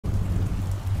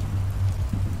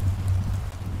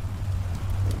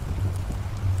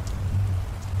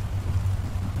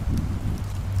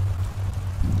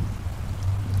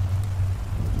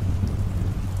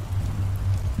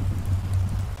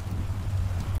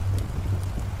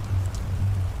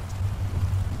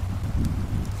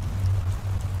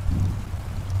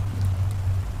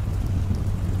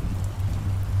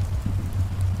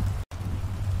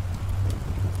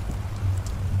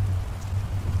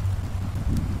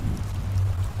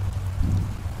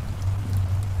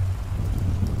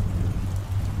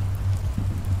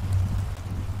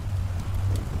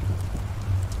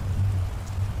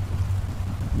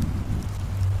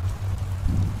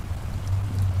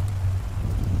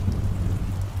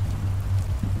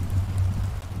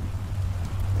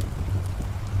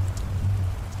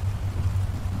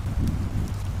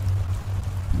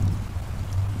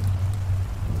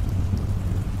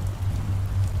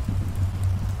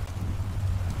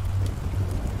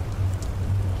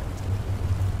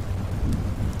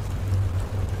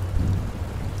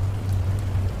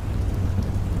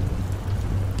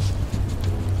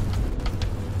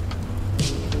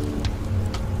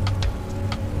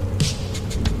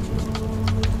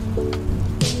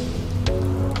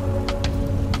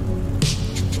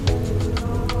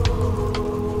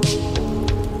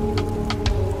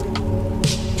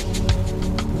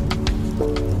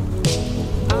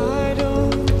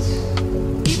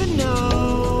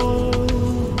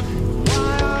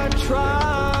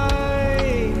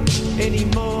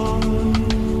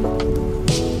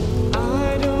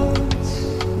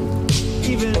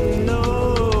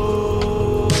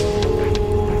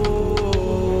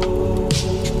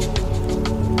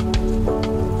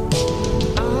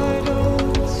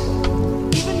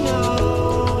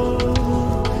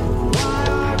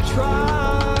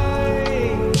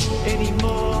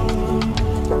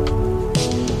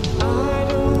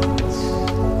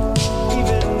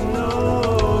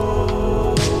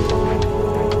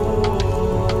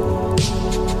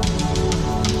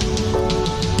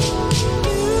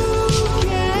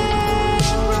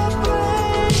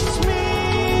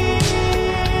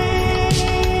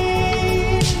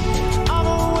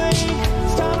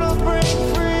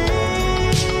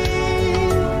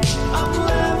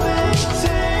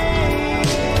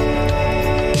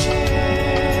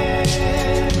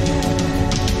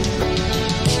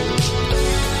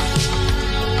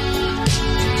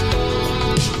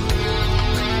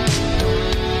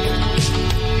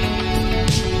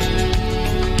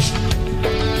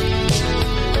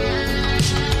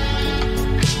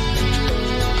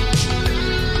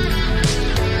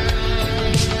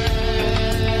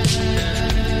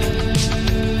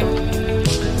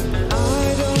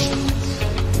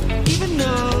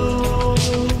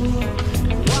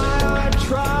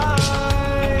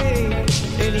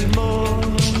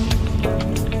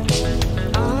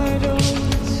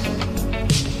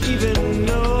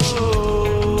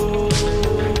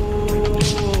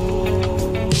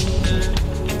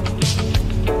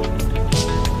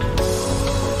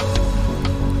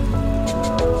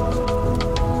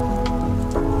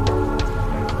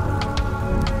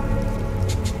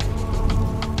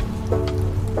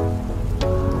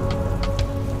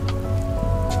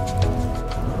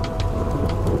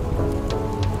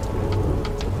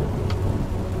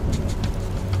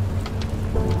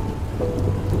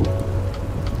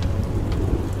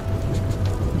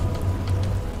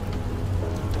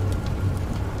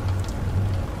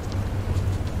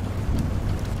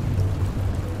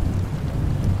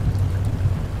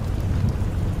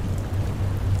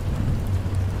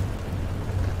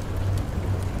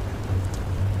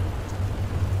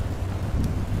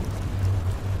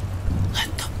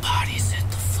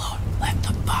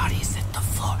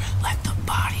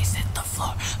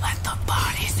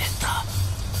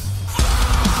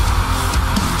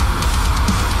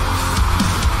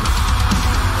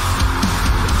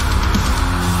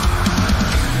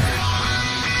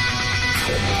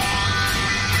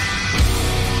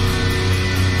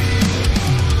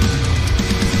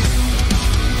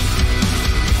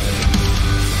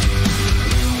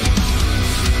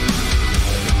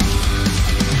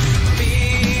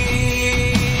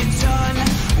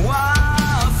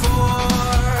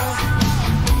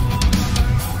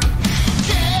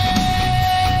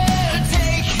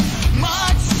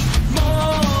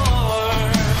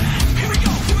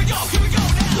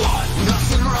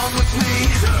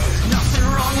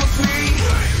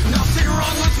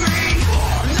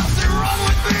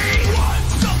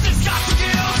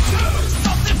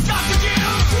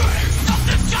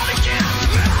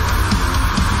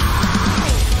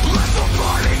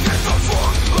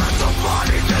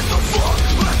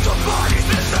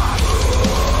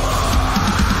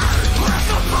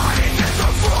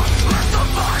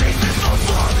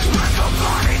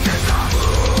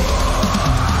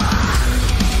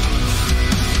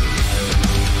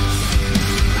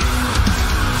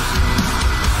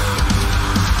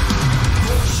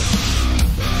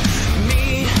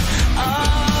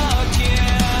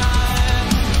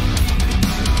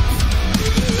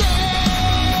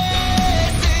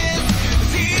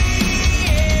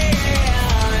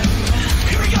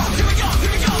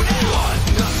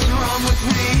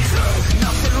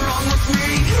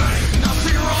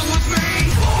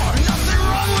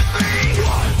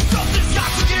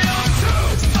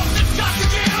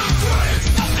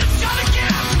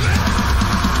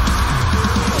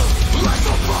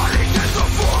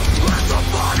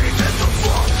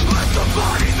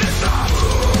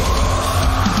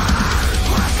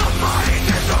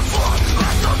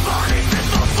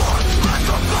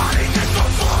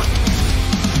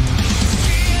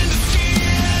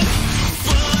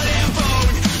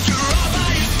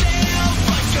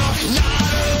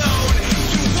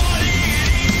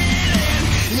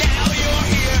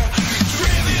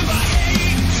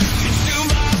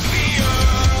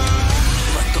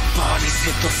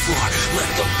the floor. Let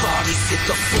the bodies hit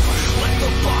the floor. Let the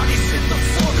bodies hit the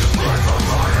floor. Let the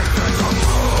bodies hit the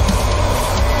floor.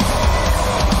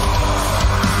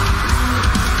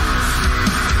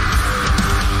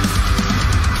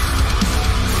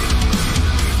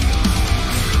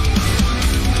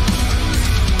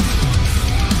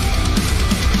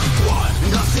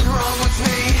 Nothing wrong with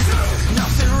me.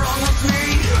 Nothing wrong with me.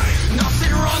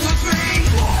 Nothing wrong with me.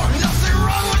 Nothing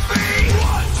wrong with me.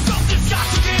 Something's got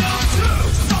to give.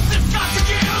 Something's got to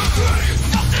give.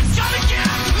 Something's got to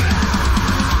give.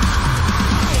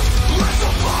 Let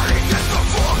the body hit the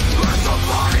floor. Let the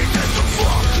body hit the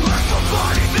floor. Let the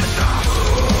body hit the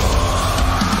floor.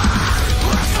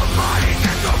 Let the body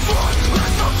hit the floor.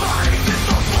 Let the body hit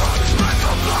the floor. Let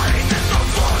the body hit the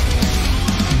floor.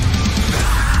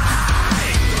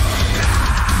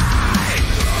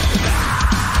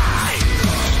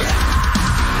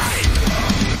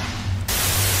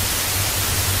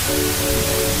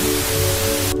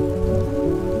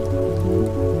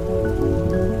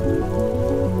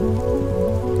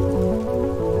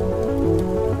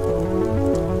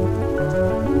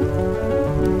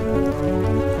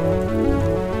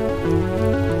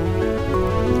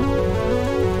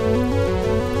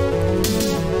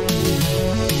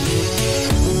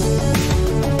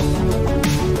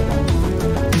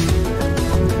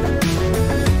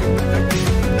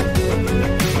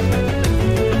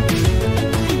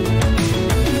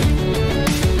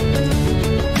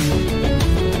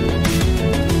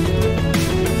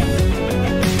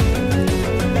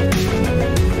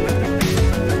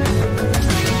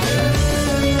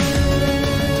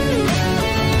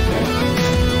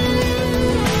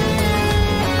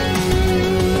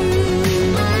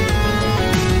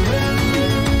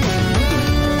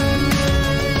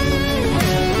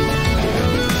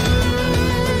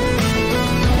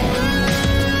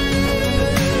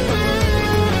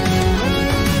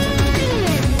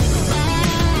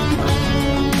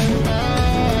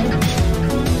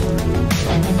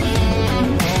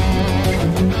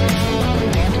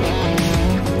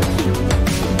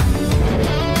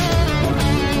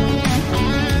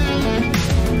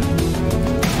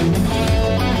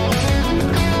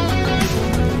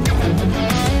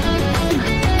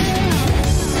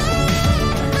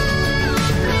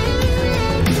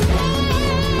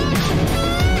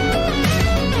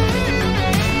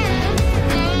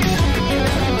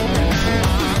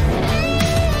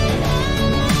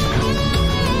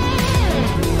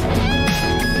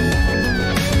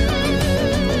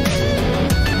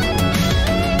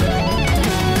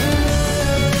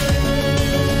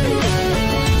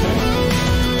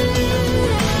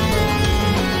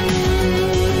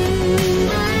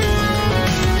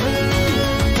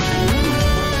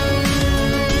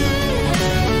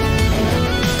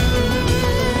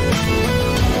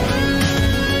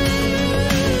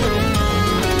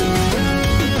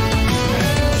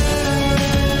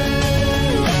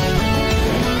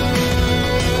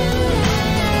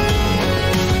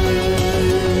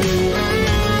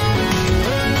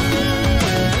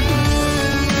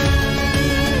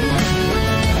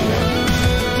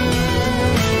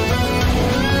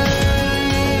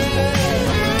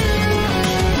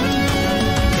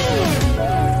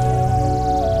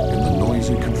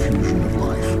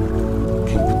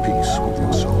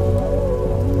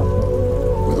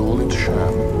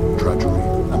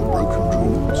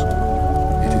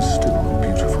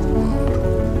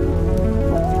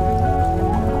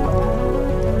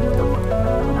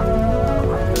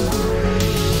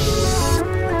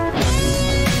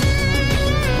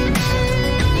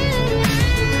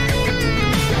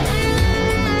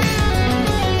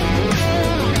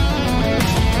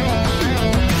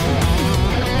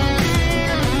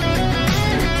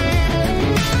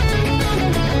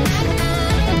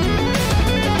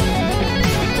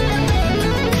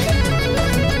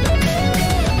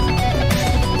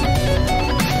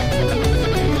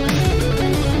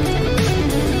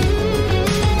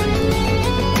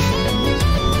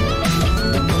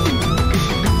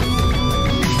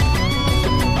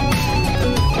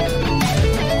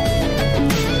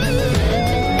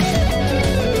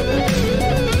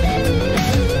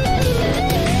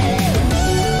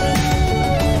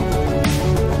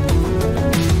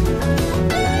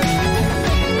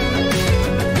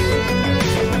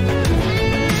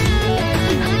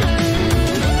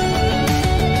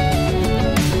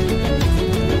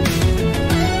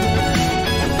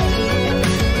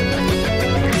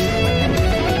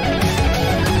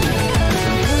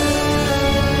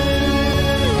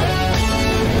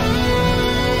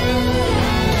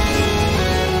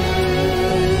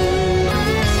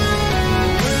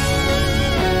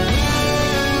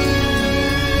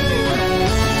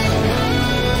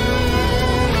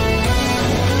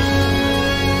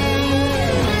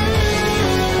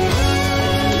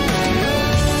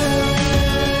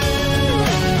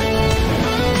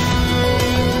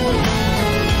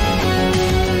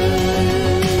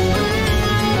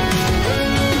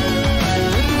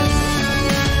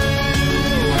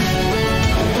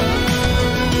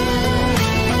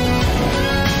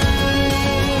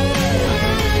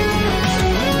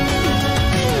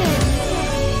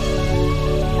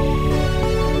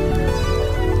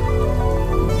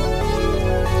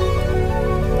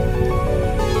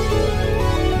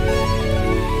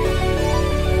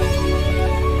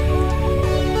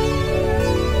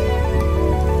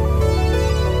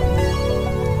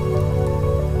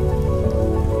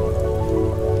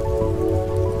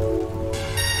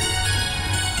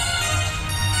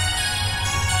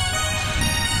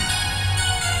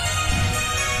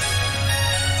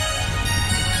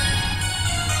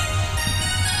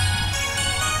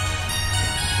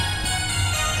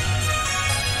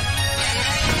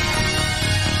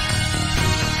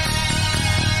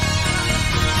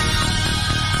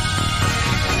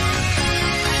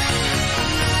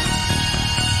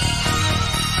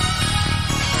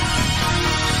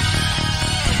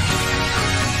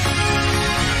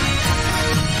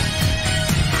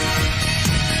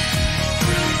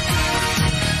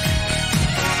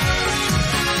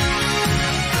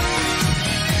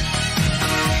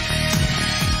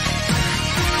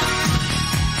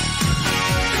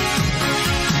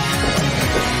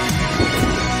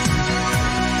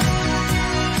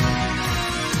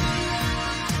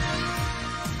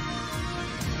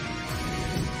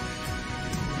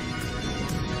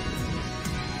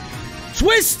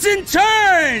 Twists and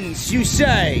turns, you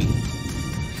say?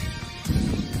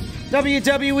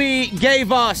 WWE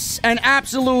gave us an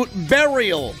absolute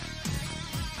burial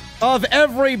of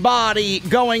everybody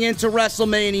going into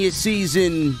WrestleMania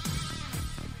season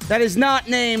that is not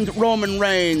named Roman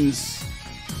Reigns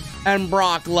and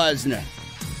Brock Lesnar.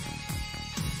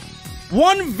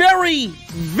 One very,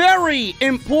 very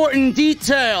important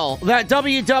detail that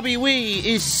WWE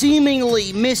is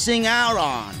seemingly missing out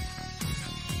on.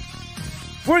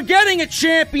 We're getting a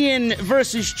champion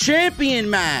versus champion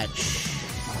match.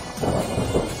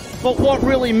 But what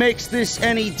really makes this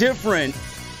any different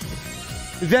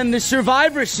than the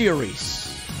Survivor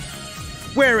Series,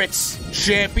 where it's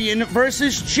champion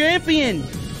versus champion,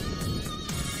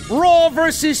 Raw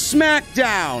versus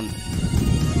SmackDown?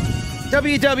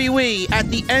 WWE, at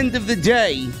the end of the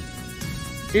day,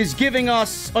 is giving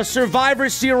us a Survivor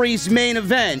Series main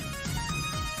event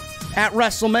at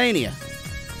WrestleMania.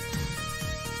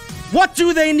 What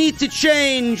do they need to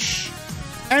change?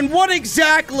 And what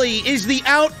exactly is the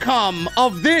outcome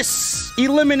of this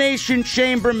Elimination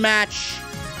Chamber match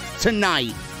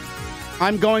tonight?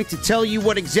 I'm going to tell you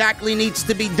what exactly needs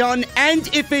to be done, and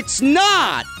if it's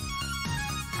not,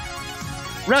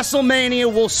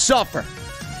 WrestleMania will suffer.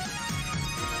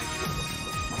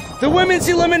 The Women's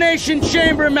Elimination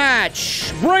Chamber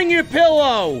match. Bring your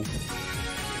pillow.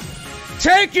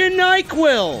 Take your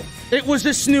NyQuil. It was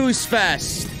a snooze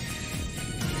fest.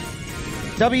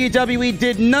 WWE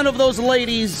did none of those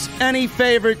ladies any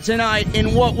favor tonight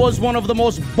in what was one of the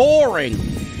most boring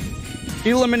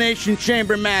Elimination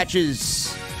Chamber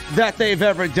matches that they've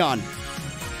ever done.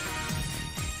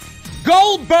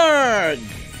 Goldberg!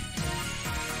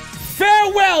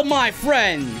 Farewell, my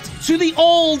friend! To the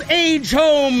old age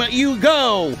home you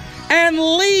go. And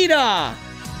Lita!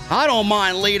 I don't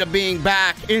mind Lita being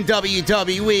back in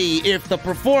WWE if the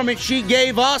performance she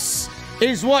gave us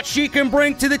is what she can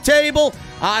bring to the table.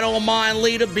 I don't mind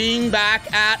Lita being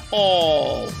back at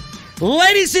all.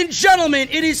 Ladies and gentlemen,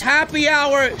 it is happy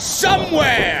hour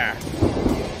somewhere.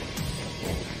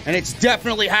 And it's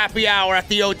definitely happy hour at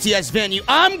the OTS venue.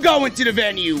 I'm going to the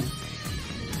venue.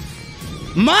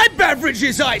 My beverage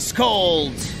is ice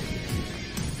cold.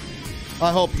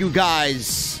 I hope you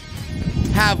guys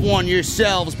have one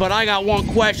yourselves, but I got one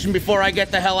question before I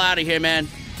get the hell out of here, man.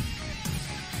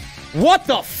 What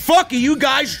the fuck are you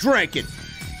guys drinking?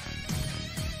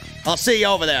 I'll see you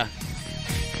over there.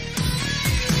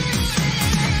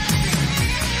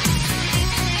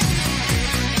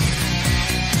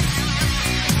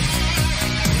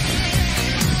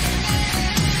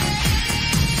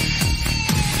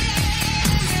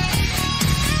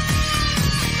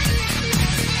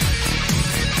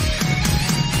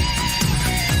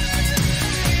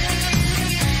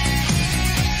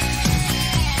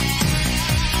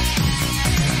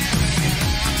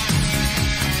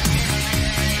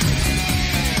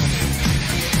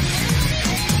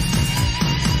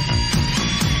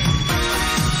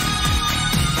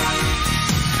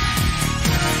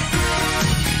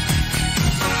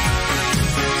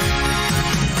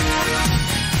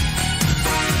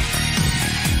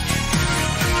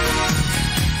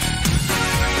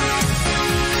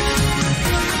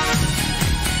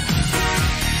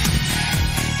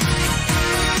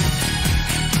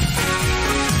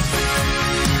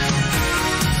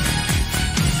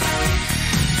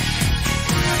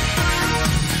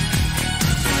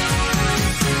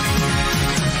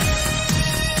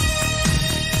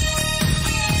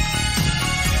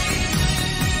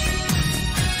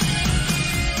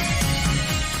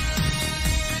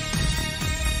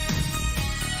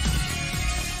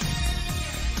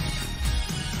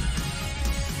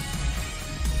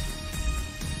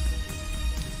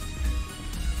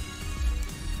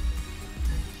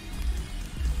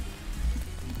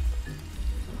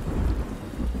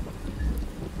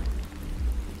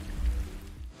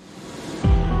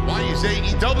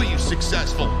 AEW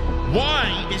successful?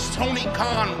 Why is Tony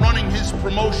Khan running his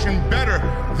promotion better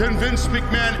than Vince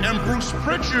McMahon and Bruce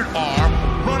Pritchard are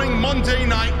running Monday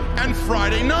night and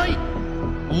Friday night?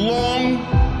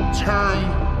 Long-term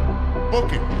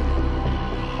booking.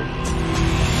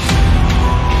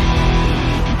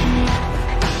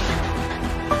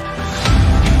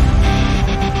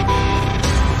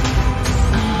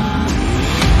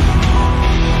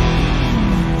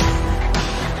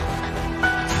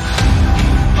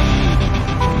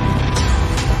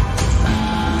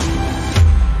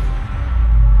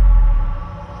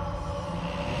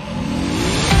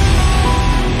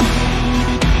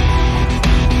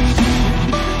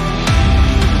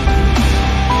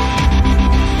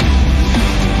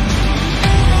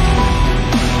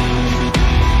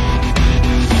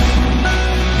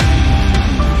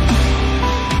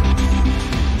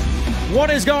 What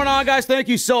is going on, guys? Thank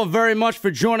you so very much for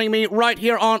joining me right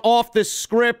here on Off the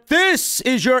Script. This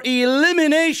is your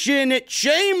Elimination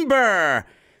Chamber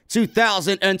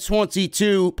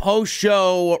 2022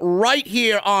 post-show right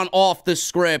here on Off the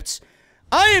Script.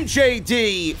 I am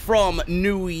JD from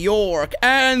New York,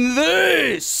 and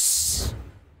this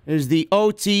is the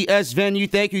OTS venue.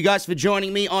 Thank you guys for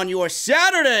joining me on your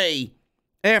Saturday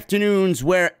afternoons,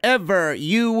 wherever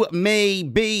you may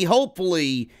be,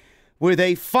 hopefully with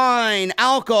a fine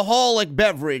alcoholic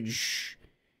beverage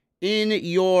in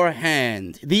your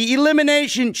hand. The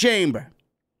Elimination Chamber.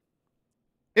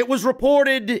 It was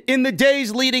reported in the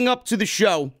days leading up to the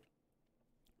show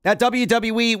that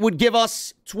WWE would give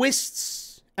us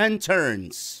twists and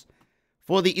turns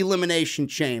for the Elimination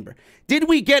Chamber. Did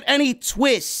we get any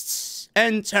twists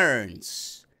and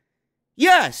turns?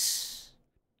 Yes.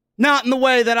 Not in the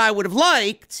way that I would have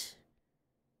liked,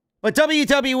 but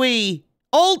WWE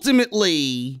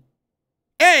ultimately,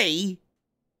 A,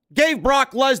 gave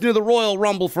Brock Lesnar the Royal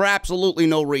Rumble for absolutely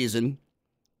no reason.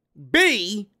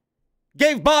 B,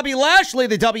 gave Bobby Lashley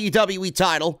the WWE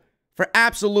title for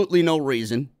absolutely no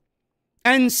reason.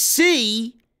 And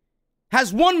C,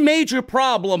 has one major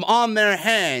problem on their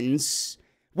hands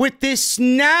with this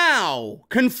now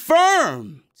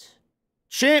confirmed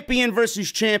champion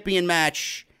versus champion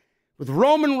match with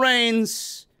Roman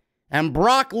Reigns and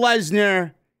Brock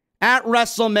Lesnar at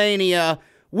WrestleMania,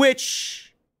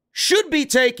 which should be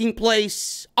taking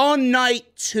place on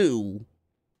night 2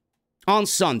 on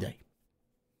Sunday.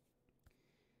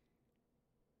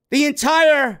 The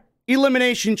entire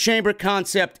Elimination Chamber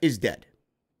concept is dead.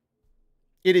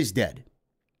 It is dead.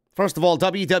 First of all,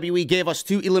 WWE gave us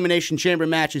 2 Elimination Chamber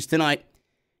matches tonight.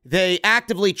 They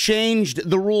actively changed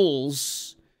the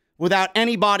rules without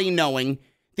anybody knowing.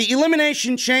 The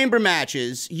Elimination Chamber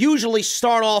matches usually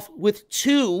start off with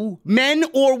 2 men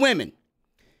or women.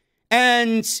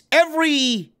 And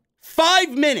every 5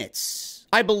 minutes,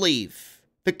 I believe,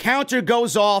 the counter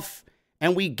goes off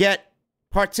and we get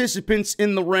participants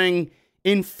in the ring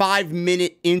in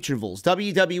 5-minute intervals.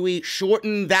 WWE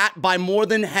shortened that by more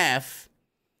than half.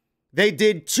 They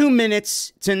did 2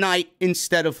 minutes tonight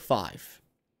instead of 5.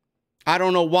 I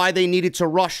don't know why they needed to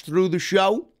rush through the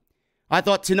show. I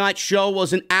thought tonight's show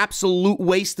was an absolute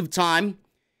waste of time.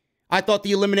 I thought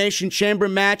the Elimination Chamber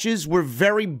matches were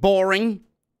very boring.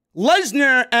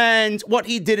 Lesnar and what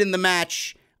he did in the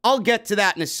match, I'll get to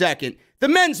that in a second. The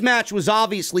men's match was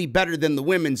obviously better than the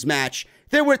women's match.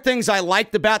 There were things I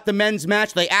liked about the men's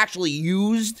match. They actually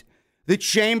used the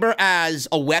chamber as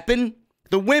a weapon.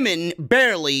 The women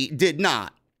barely did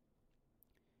not.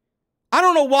 I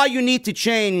don't know why you need to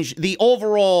change the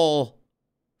overall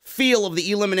feel of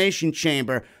the Elimination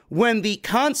Chamber when the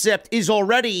concept is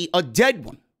already a dead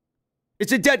one.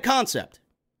 It's a dead concept.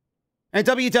 And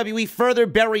WWE further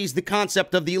buries the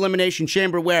concept of the Elimination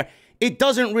Chamber where it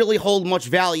doesn't really hold much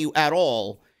value at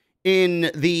all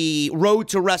in the Road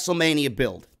to WrestleMania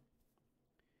build.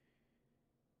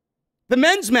 The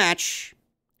men's match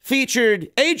featured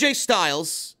AJ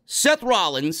Styles, Seth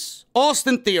Rollins,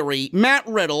 Austin Theory, Matt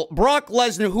Riddle, Brock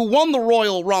Lesnar, who won the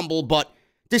Royal Rumble but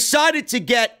decided to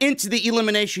get into the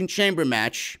Elimination Chamber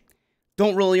match.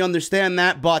 Don't really understand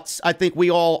that, but I think we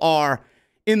all are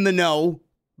in the know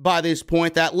by this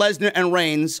point that Lesnar and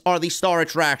Reigns are the star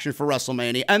attraction for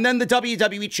WrestleMania. And then the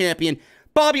WWE Champion,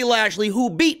 Bobby Lashley, who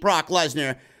beat Brock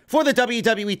Lesnar for the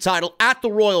WWE title at the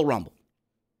Royal Rumble.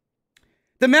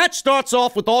 The match starts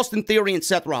off with Austin Theory and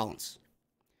Seth Rollins.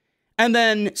 And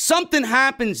then something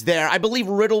happens there. I believe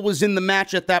Riddle was in the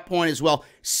match at that point as well.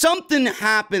 Something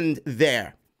happened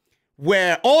there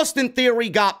where Austin Theory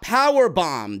got power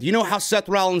bombed. You know how Seth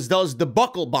Rollins does the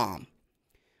buckle bomb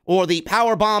or the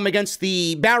power bomb against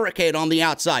the barricade on the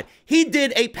outside. He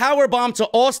did a power bomb to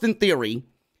Austin Theory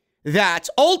that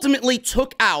ultimately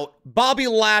took out Bobby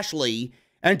Lashley,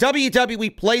 and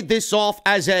WWE played this off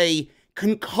as a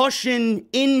concussion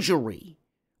injury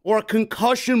or a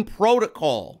concussion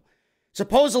protocol.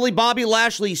 Supposedly Bobby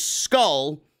Lashley's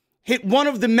skull hit one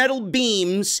of the metal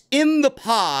beams in the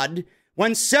pod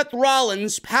when Seth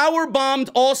Rollins powerbombed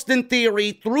Austin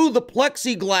Theory through the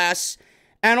plexiglass,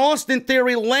 and Austin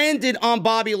Theory landed on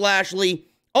Bobby Lashley,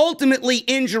 ultimately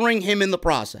injuring him in the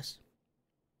process.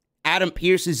 Adam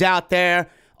Pearce is out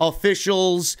there.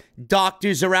 Officials,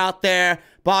 doctors are out there.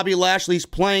 Bobby Lashley's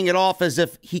playing it off as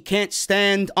if he can't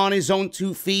stand on his own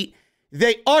 2 feet.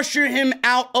 They usher him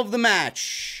out of the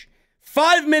match.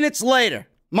 5 minutes later,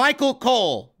 Michael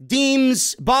Cole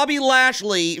deems Bobby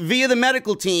Lashley via the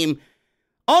medical team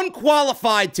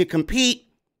unqualified to compete.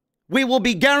 We will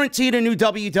be guaranteed a new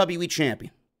WWE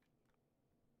champion.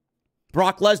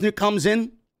 Brock Lesnar comes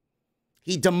in.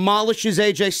 He demolishes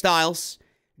AJ Styles,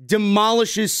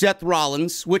 demolishes Seth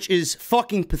Rollins, which is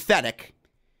fucking pathetic.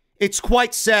 It's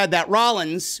quite sad that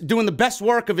Rollins, doing the best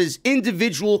work of his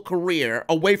individual career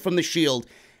away from the Shield,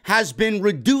 has been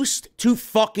reduced to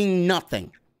fucking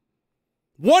nothing.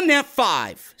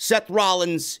 1F5, Seth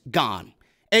Rollins, gone.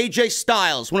 AJ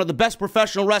Styles, one of the best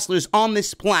professional wrestlers on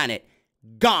this planet,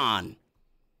 gone.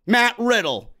 Matt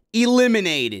Riddle,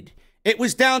 eliminated. It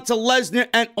was down to Lesnar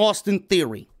and Austin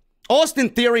Theory. Austin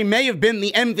Theory may have been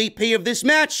the MVP of this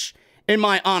match, in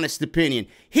my honest opinion.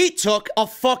 He took a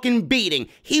fucking beating.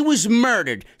 He was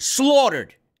murdered,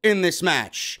 slaughtered in this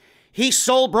match. He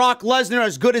sold Brock Lesnar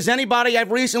as good as anybody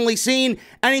I've recently seen,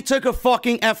 and he took a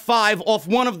fucking F5 off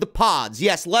one of the pods.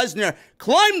 Yes, Lesnar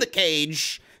climbed the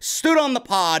cage, stood on the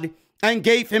pod, and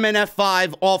gave him an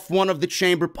F5 off one of the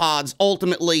chamber pods.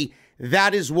 Ultimately,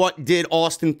 that is what did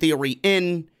Austin Theory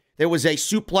in. There was a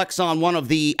suplex on one of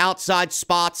the outside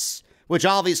spots, which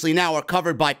obviously now are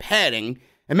covered by padding.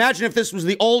 Imagine if this was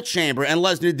the old chamber and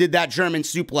Lesnar did that German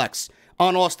suplex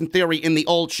on Austin Theory in the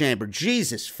old chamber.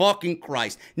 Jesus fucking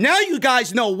Christ. Now you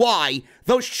guys know why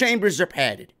those chambers are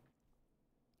padded.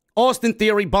 Austin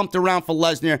Theory bumped around for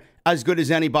Lesnar as good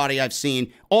as anybody I've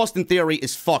seen. Austin Theory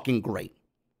is fucking great.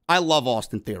 I love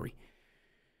Austin Theory.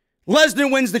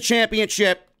 Lesnar wins the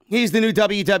championship. He's the new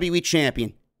WWE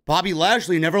champion. Bobby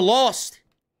Lashley never lost.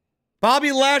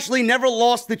 Bobby Lashley never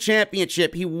lost the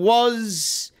championship. He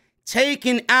was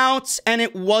taken out, and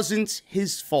it wasn't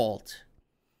his fault.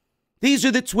 These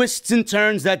are the twists and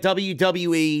turns that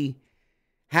WWE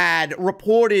had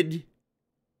reported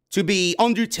to be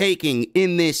undertaking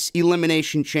in this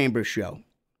Elimination Chamber show.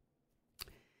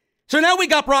 So now we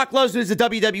got Brock Lesnar as the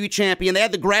WWE champion. They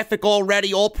had the graphic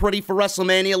already, all pretty for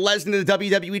WrestleMania. Lesnar, the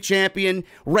WWE champion.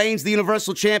 Reigns, the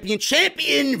Universal champion.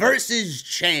 Champion versus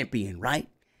champion, right?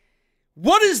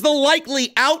 What is the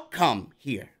likely outcome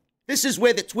here? This is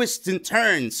where the twists and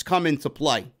turns come into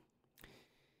play.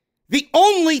 The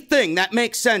only thing that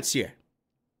makes sense here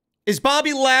is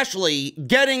Bobby Lashley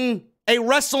getting a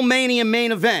WrestleMania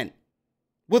main event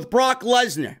with Brock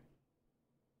Lesnar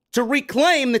to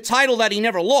reclaim the title that he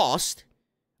never lost,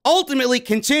 ultimately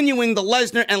continuing the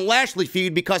Lesnar and Lashley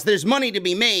feud because there's money to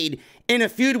be made in a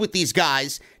feud with these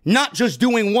guys, not just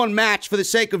doing one match for the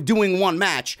sake of doing one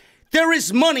match. There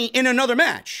is money in another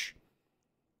match.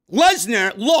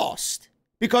 Lesnar lost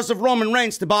because of Roman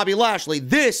Reigns to Bobby Lashley.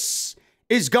 This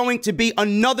is going to be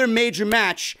another major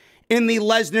match in the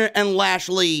Lesnar and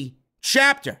Lashley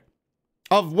chapter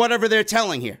of whatever they're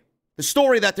telling here. The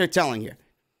story that they're telling here.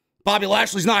 Bobby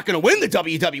Lashley's not going to win the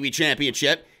WWE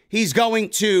Championship. He's going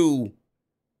to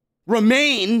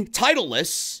remain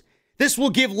titleless. This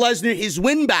will give Lesnar his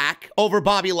win back over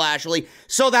Bobby Lashley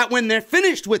so that when they're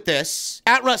finished with this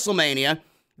at WrestleMania,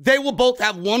 they will both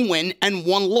have one win and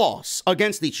one loss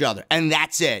against each other. And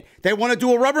that's it. They want to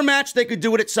do a rubber match, they could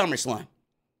do it at SummerSlam.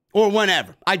 Or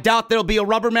whenever. I doubt there'll be a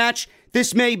rubber match.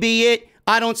 This may be it.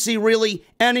 I don't see really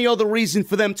any other reason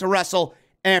for them to wrestle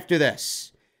after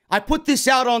this. I put this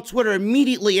out on Twitter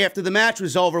immediately after the match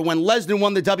was over when Lesnar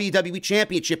won the WWE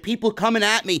Championship. People coming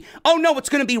at me, oh no, it's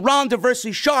going to be Ronda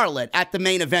versus Charlotte at the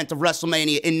main event of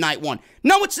WrestleMania in night one.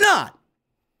 No, it's not.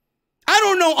 I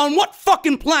don't know on what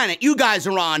fucking planet you guys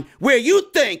are on where you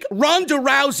think Ronda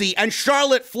Rousey and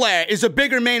Charlotte Flair is a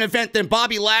bigger main event than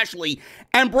Bobby Lashley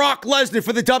and Brock Lesnar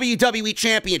for the WWE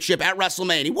Championship at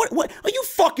WrestleMania. What are you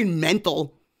fucking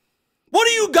mental? What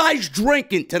are you guys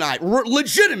drinking tonight?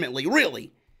 Legitimately,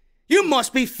 really. You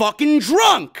must be fucking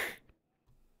drunk.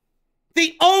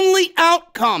 The only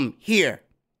outcome here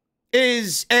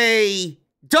is a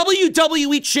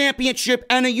WWE Championship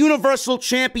and a Universal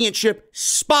Championship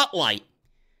spotlight.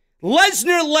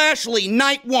 Lesnar Lashley,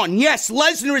 night one. Yes,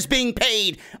 Lesnar is being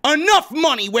paid enough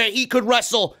money where he could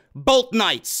wrestle both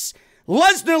nights.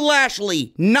 Lesnar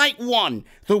Lashley, night one.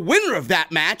 The winner of that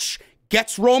match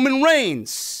gets Roman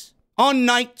Reigns on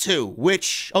night two,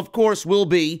 which, of course, will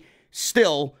be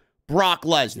still Brock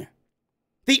Lesnar.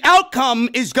 The outcome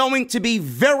is going to be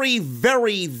very,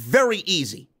 very, very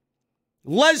easy.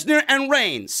 Lesnar and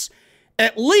Reigns.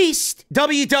 At least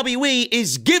WWE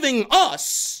is giving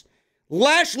us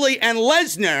Lashley and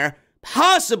Lesnar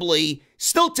possibly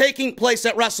still taking place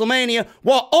at WrestleMania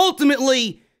while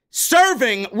ultimately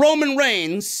serving Roman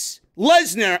Reigns,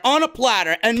 Lesnar on a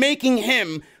platter and making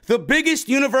him the biggest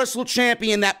Universal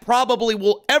Champion that probably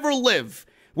will ever live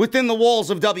within the walls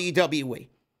of WWE.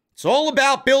 It's all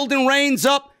about building Reigns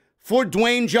up for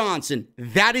Dwayne Johnson.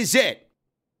 That is it.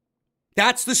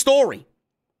 That's the story.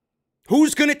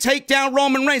 Who's going to take down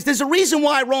Roman Reigns? There's a reason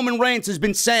why Roman Reigns has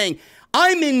been saying,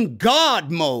 I'm in God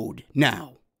mode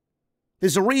now.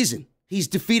 There's a reason. He's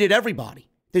defeated everybody.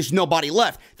 There's nobody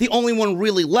left. The only one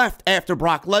really left after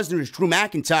Brock Lesnar is Drew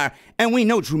McIntyre, and we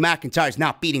know Drew McIntyre is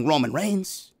not beating Roman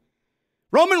Reigns.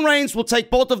 Roman Reigns will take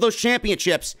both of those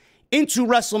championships into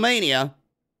WrestleMania.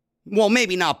 Well,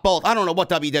 maybe not both. I don't know what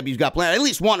WWE's got planned. At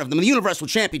least one of them, the Universal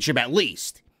Championship at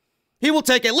least. He will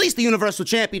take at least the Universal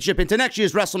Championship into next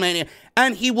year's WrestleMania,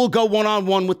 and he will go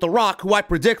one-on-one with The Rock, who I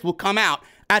predict will come out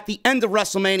at the end of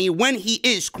WrestleMania when he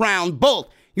is crowned both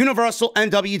Universal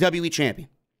and WWE Champion.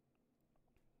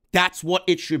 That's what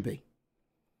it should be.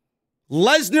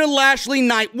 Lesnar-Lashley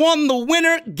night 1. The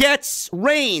winner gets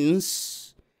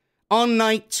Reigns on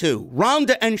night 2.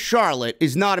 Ronda and Charlotte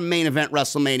is not a main event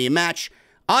WrestleMania match.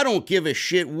 I don't give a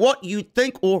shit what you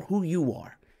think or who you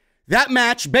are. That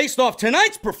match, based off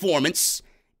tonight's performance,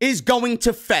 is going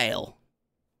to fail.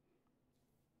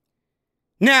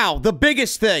 Now, the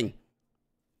biggest thing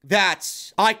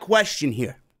that I question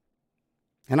here,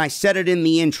 and I said it in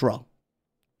the intro,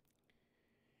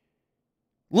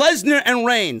 Lesnar and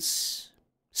Reigns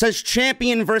says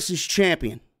champion versus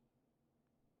champion.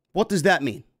 What does that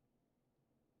mean?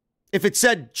 If it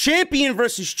said champion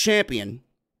versus champion,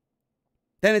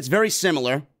 then it's very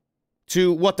similar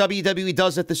to what WWE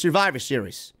does at the Survivor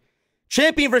Series.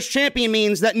 Champion versus champion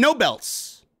means that no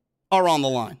belts are on the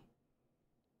line.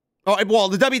 Well,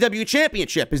 the WWE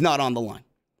Championship is not on the line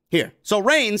here. So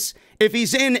Reigns, if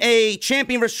he's in a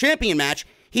champion versus champion match,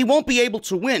 he won't be able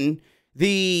to win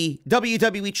the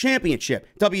WWE Championship.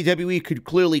 WWE could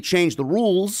clearly change the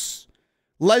rules.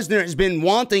 Lesnar has been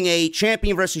wanting a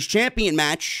champion versus champion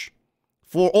match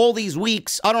for all these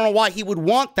weeks. I don't know why he would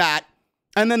want that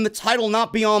and then the title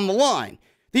not be on the line.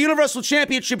 The Universal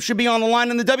Championship should be on the line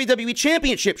and the WWE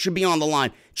Championship should be on the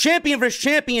line. Champion versus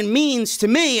champion means to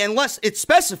me, unless it's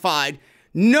specified,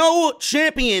 no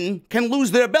champion can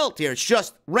lose their belt here. It's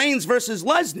just Reigns versus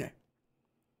Lesnar.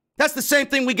 That's the same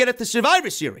thing we get at the Survivor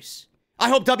Series. I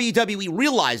hope WWE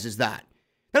realizes that.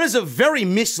 That is a very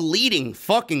misleading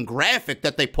fucking graphic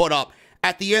that they put up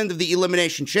at the end of the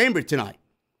Elimination Chamber tonight.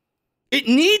 It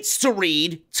needs to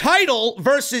read title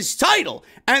versus title,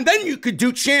 and then you could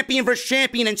do champion versus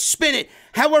champion and spin it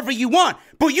however you want.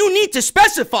 But you need to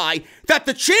specify that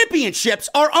the championships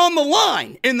are on the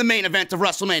line in the main event of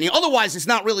WrestleMania. Otherwise, it's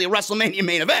not really a WrestleMania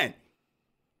main event.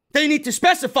 They need to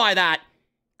specify that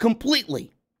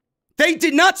completely. They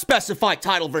did not specify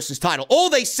title versus title. All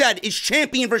they said is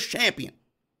champion versus champion.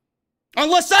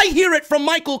 Unless I hear it from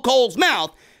Michael Cole's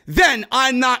mouth, then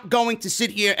I'm not going to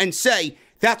sit here and say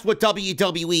that's what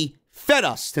WWE fed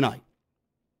us tonight.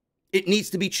 It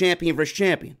needs to be champion versus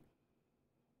champion.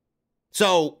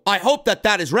 So I hope that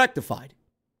that is rectified.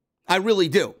 I really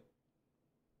do.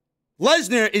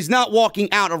 Lesnar is not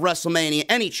walking out of WrestleMania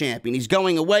any champion. He's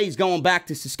going away. He's going back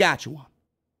to Saskatchewan.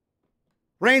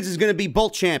 Reigns is going to be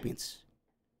both champions.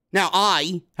 Now,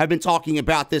 I have been talking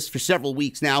about this for several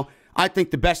weeks now. I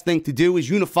think the best thing to do is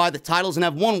unify the titles and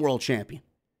have one world champion.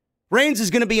 Reigns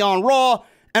is going to be on Raw,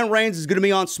 and Reigns is going to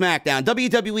be on SmackDown.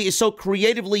 WWE is so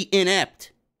creatively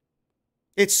inept.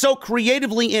 It's so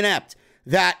creatively inept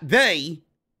that they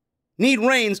need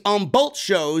Reigns on both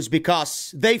shows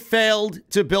because they failed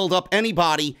to build up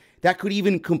anybody that could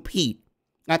even compete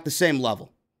at the same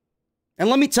level. And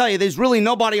let me tell you, there's really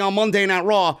nobody on Monday Night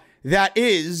Raw that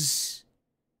is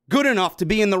good enough to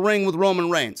be in the ring with Roman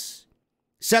Reigns.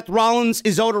 Seth Rollins,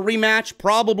 Izota rematch,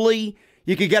 probably.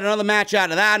 You could get another match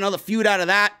out of that, another feud out of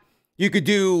that. You could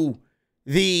do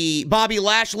the Bobby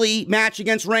Lashley match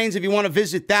against Reigns if you want to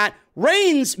visit that.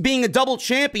 Reigns being a double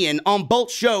champion on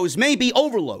both shows may be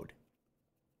overload.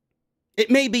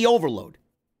 It may be overload.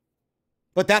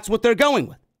 But that's what they're going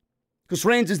with. Because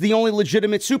Reigns is the only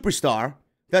legitimate superstar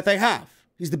that they have.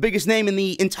 He's the biggest name in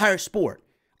the entire sport.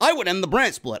 I would end the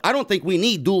brand split. I don't think we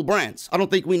need dual brands. I don't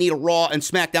think we need a Raw and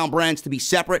SmackDown brands to be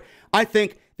separate. I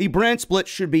think the brand split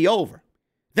should be over.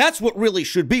 That's what really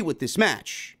should be with this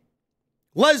match.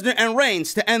 Lesnar and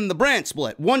Reigns to end the brand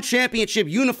split. One championship,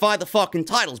 unify the fucking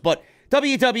titles. But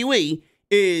WWE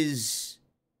is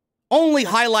only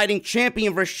highlighting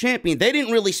champion versus champion. They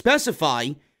didn't really specify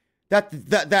that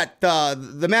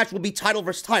the match will be title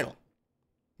versus title.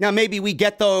 Now, maybe we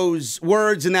get those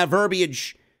words and that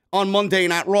verbiage on Monday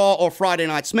Night Raw or Friday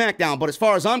Night SmackDown. But as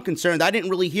far as I'm concerned, I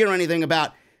didn't really hear anything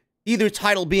about either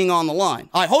title being on the line.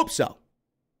 I hope so.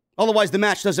 Otherwise, the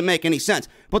match doesn't make any sense.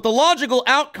 But the logical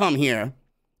outcome here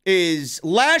is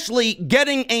Lashley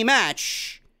getting a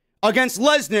match against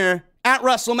Lesnar at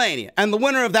WrestleMania. And the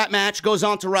winner of that match goes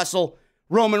on to wrestle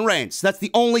Roman Reigns. That's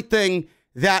the only thing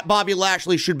that Bobby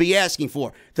Lashley should be asking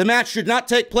for. The match should not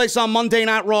take place on Monday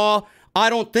Night Raw. I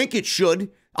don't think it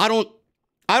should. I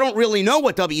don't really know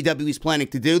what WWE is planning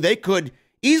to do. They could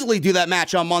easily do that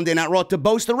match on Monday Night Raw to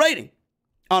boost the rating.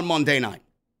 on Monday night.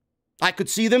 I could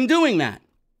see them doing that.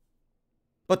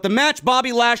 But the match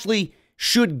Bobby Lashley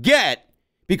should get,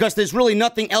 because there's really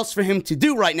nothing else for him to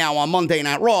do right now on Monday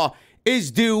Night Raw,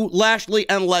 is do Lashley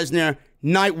and Lesnar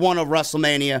night one of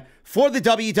WrestleMania for the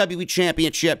WWE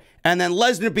Championship. And then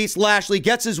Lesnar beats Lashley,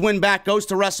 gets his win back, goes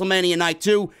to WrestleMania night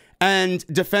 2, and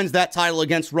defends that title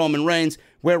against Roman Reigns,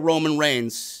 where Roman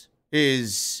Reigns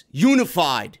is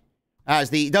unified as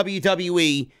the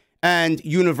WWE and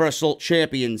Universal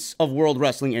Champions of World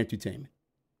Wrestling Entertainment.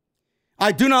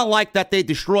 I do not like that they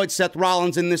destroyed Seth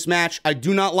Rollins in this match. I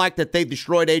do not like that they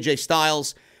destroyed AJ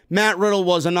Styles. Matt Riddle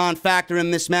was a non-factor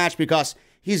in this match because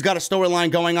he's got a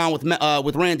storyline going on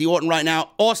with Randy Orton right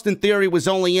now. Austin Theory was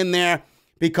only in there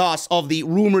because of the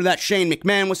rumor that Shane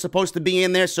McMahon was supposed to be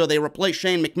in there, so they replaced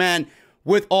Shane McMahon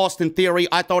with Austin Theory.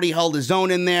 I thought he held his own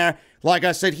in there. Like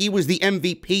I said, he was the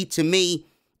MVP to me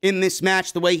in this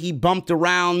match, the way he bumped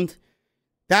around.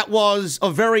 That was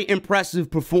a very impressive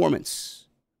performance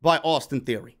by Austin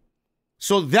Theory.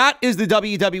 So that is the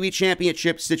WWE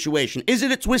Championship situation. Is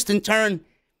it a twist and turn?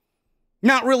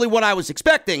 Not really what I was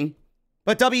expecting,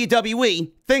 but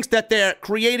WWE thinks that they're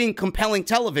creating compelling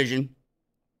television,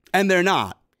 and they're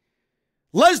not.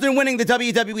 Lesnar winning the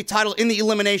WWE title in the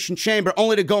Elimination Chamber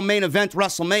only to go main event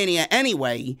WrestleMania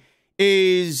anyway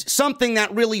is something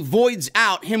that really voids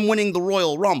out him winning the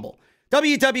Royal Rumble.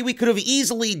 WWE could have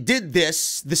easily did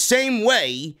this the same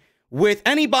way with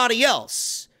anybody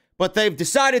else, but they've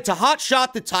decided to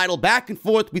hotshot the title back and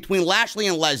forth between Lashley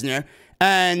and Lesnar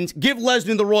and give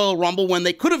Lesnar the Royal Rumble when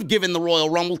they could have given the Royal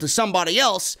Rumble to somebody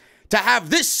else to have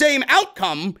this same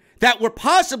outcome that we're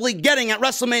possibly getting at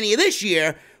WrestleMania this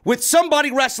year, with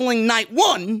somebody wrestling night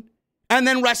 1 and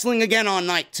then wrestling again on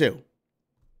night 2.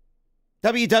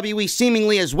 WWE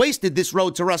seemingly has wasted this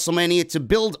road to WrestleMania to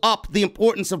build up the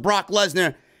importance of Brock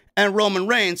Lesnar and Roman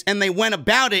Reigns, and they went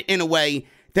about it in a way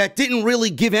that didn't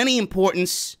really give any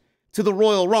importance to the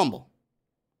Royal Rumble.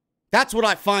 That's what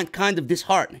I find kind of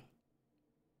disheartening.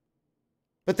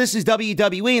 But this is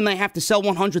WWE, and they have to sell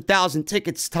 100,000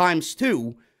 tickets times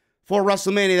 2 for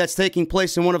WrestleMania that's taking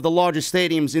place in one of the largest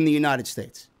stadiums in the United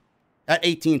States, at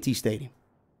AT&T Stadium.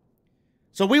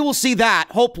 So we will see that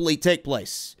hopefully take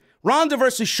place. Ronda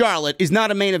versus Charlotte is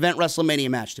not a main event WrestleMania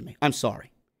match to me. I'm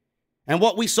sorry. And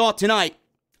what we saw tonight,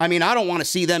 I mean, I don't want to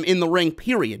see them in the ring,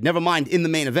 period. Never mind in the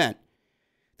main event.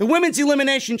 The Women's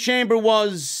Elimination Chamber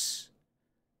was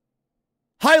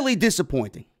highly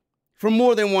disappointing for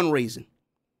more than one reason.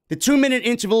 The 2-minute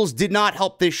intervals did not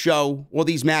help this show or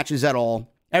these matches at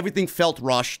all. Everything felt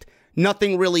rushed.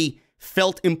 Nothing really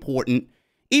felt important.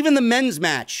 Even the men's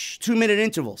match, 2-minute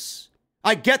intervals.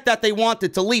 I get that they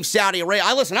wanted to leave Saudi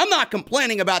Arabia. Listen, I'm not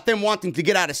complaining about them wanting to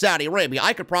get out of Saudi Arabia.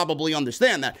 I could probably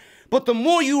understand that. But the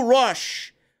more you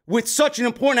rush with such an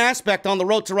important aspect on the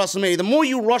road to WrestleMania, the more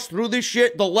you rush through this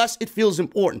shit, the less it feels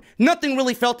important. Nothing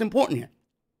really felt important here.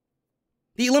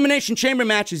 The Elimination Chamber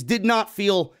matches did not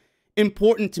feel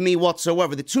important to me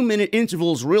whatsoever. The 2-minute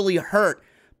intervals really hurt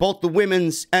both the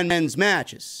women's and men's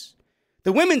matches.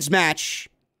 The women's match,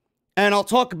 and I'll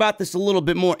talk about this a little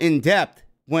bit more in depth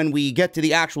when we get to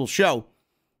the actual show.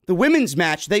 The women's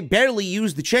match, they barely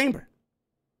used the chamber.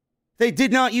 They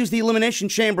did not use the Elimination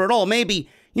Chamber at all. Maybe,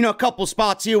 a couple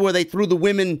spots here where they threw the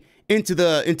women into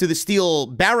the steel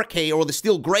barricade or the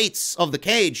steel grates of the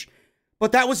cage.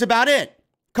 But that was about it.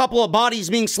 Couple of bodies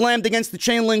being slammed against the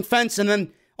chain link fence, and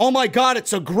then, oh my God,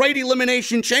 it's a great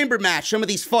Elimination Chamber match. Some of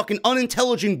these fucking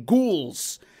unintelligent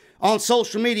ghouls on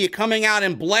social media coming out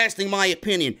and blasting my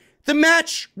opinion. The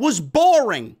match was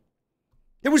boring.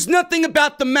 There was nothing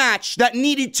about the match that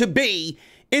needed to be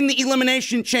in the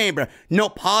Elimination Chamber. No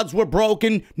pods were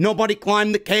broken. Nobody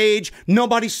climbed the cage.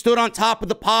 Nobody stood on top of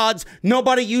the pods.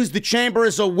 Nobody used the chamber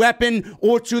as a weapon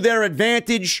or to their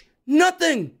advantage.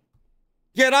 Nothing.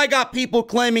 Yet I got people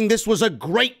claiming this was a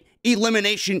great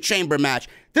Elimination Chamber match.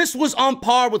 This was on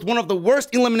par with one of the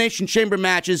worst Elimination Chamber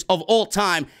matches of all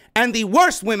time, and the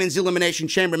worst women's Elimination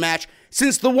Chamber match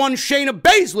since the one Shayna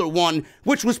Baszler won,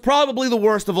 which was probably the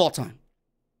worst of all time.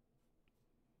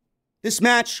 This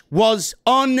match was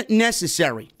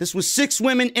unnecessary. This was 6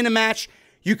 women in a match.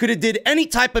 You could have did any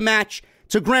type of match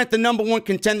to grant the #1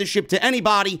 contendership to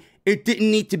anybody. It didn't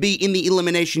need to be in the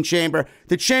Elimination Chamber.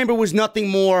 The chamber was nothing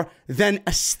more than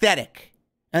aesthetic,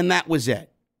 and that was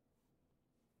it.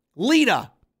 Lita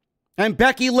and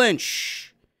Becky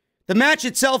Lynch. The match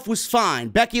itself was fine.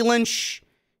 Becky Lynch,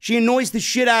 she annoys the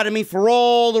shit out of me for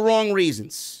all the wrong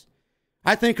reasons.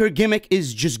 I think her gimmick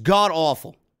is just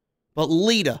god-awful. But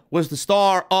Lita was the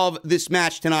star of this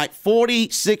match tonight.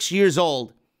 46 years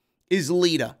old is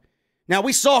Lita. Now,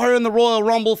 we saw her in the Royal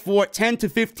Rumble for 10 to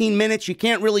 15 minutes. You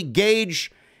can't really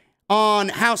gauge on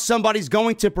how somebody's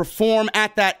going to perform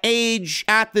at that age,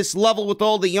 at this level with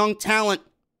all the young talent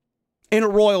in a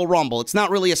Royal Rumble. It's not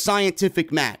really a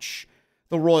scientific match,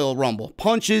 the Royal Rumble.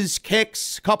 Punches,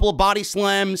 kicks, a couple of body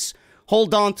slams,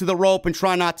 hold on to the rope and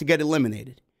try not to get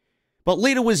eliminated. But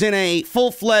Lita was in a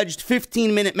full-fledged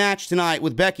 15-minute match tonight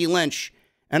with Becky Lynch,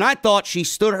 and I thought she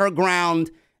stood her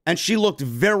ground and she looked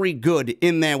very good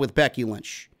in there with Becky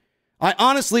Lynch. I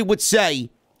honestly would say,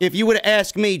 if you were to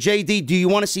ask me, JD, do you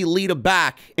want to see Lita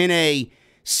back in a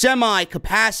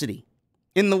semi-capacity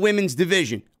in the women's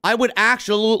division? I would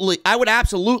absolutely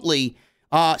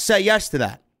say yes to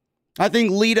that. I think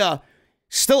Lita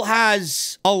still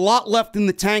has a lot left in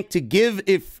the tank to give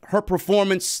if her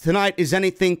performance tonight is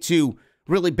anything to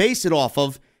really base it off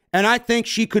of. And I think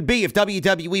she could be, if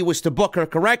WWE was to book her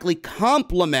correctly,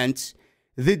 complement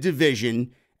the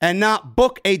division and not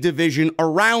book a division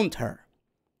around her.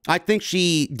 I think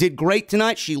she did great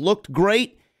tonight. She looked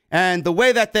great. And the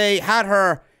way that they had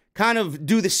her kind of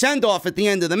do the send-off at the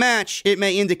end of the match, it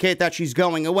may indicate that she's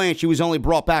going away and she was only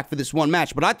brought back for this one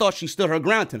match. But I thought she stood her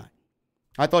ground tonight.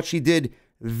 I thought she did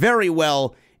very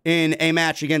well in a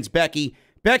match against Becky.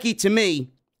 Becky, to me,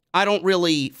 I don't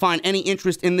really find any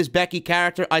interest in this Becky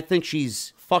character. I think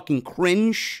she's fucking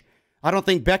cringe. I don't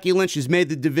think Becky Lynch has made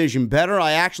the division better.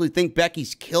 I actually think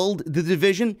Becky's killed the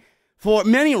division for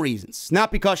many reasons.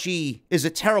 Not because she is a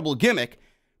terrible gimmick,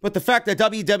 but the fact that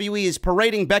WWE is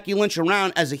parading Becky Lynch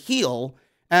around as a heel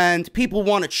and people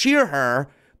want to cheer her,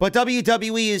 but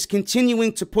WWE is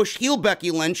continuing to push heel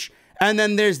Becky Lynch, and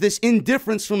then there's this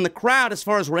indifference from the crowd as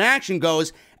far as reaction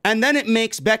goes, and then it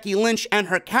makes Becky Lynch and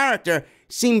her character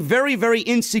seem very, very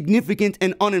insignificant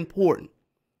and unimportant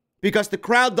because the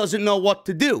crowd doesn't know what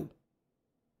to do.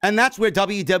 And that's where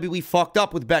WWE fucked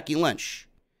up with Becky Lynch.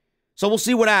 So we'll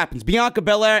see what happens. Bianca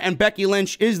Belair and Becky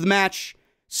Lynch is the match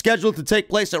scheduled to take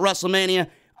place at WrestleMania.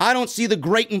 I don't see the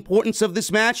great importance of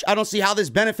this match. I don't see how this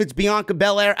benefits Bianca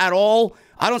Belair at all.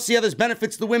 I don't see how this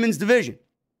benefits the women's division.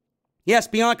 Yes,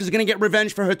 Bianca's going to get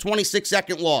revenge for her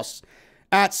 26-second loss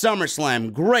at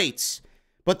SummerSlam. Great.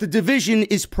 But the division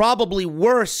is probably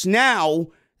worse now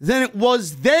than it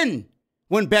was then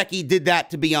when Becky did that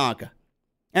to Bianca.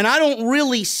 And I don't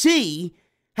really see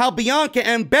how Bianca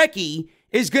and Becky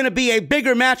is going to be a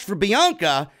bigger match for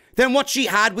Bianca than what she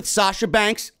had with Sasha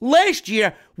Banks last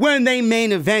year when they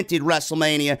main evented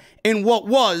WrestleMania in what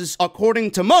was,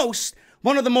 according to most,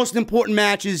 one of the most important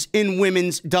matches in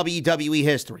women's WWE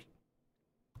history.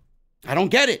 I don't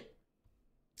get it.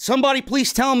 Somebody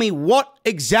please tell me what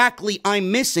exactly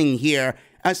I'm missing here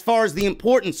as far as the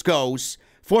importance goes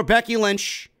for Becky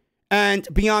Lynch and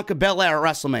Bianca Belair at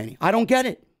WrestleMania. I don't get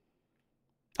it.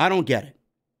 I don't get it.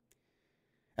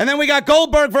 And then we got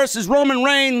Goldberg versus Roman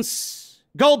Reigns.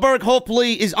 Goldberg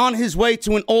hopefully is on his way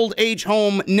to an old age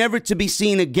home, never to be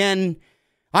seen again.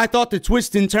 I thought the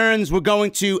twists and turns were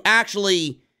going to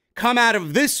actually come out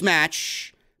of this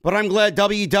match, but I'm glad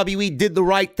WWE did the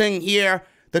right thing here.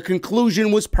 The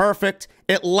conclusion was perfect.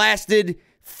 It lasted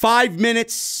 5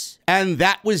 minutes, and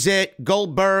that was it.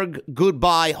 Goldberg,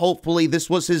 goodbye. Hopefully this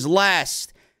was his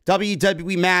last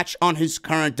WWE match on his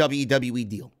current WWE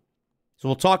deal. So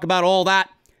we'll talk about all that.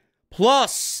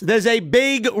 Plus, there's a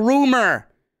big rumor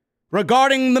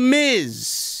regarding The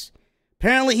Miz.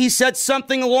 Apparently, he said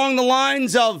something along the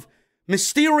lines of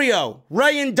Mysterio,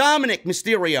 Rey and Dominic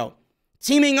Mysterio,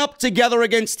 teaming up together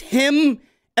against him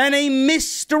and a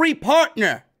mystery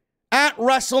partner at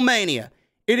WrestleMania.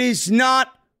 It is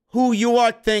not who you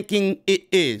are thinking it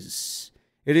is.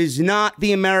 It is not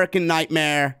the American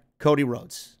Nightmare, Cody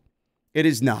Rhodes. It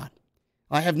is not.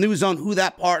 I have news on who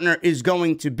that partner is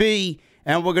going to be,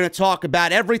 and we're going to talk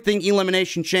about everything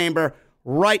Elimination Chamber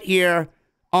right here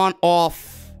on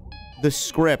Off the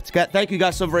Script. Thank you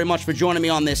guys so very much for joining me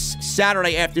on this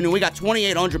Saturday afternoon. We got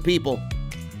 2,800 people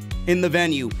in the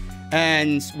venue,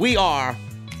 and we are,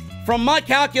 from my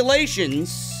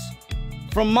calculations,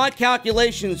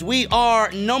 we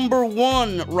are number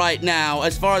one right now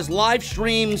as far as live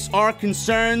streams are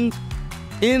concerned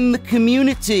in the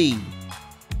community.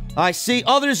 I see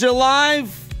others are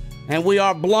live, and we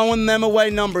are blowing them away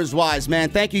numbers-wise, man.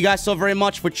 Thank you guys so very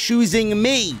much for choosing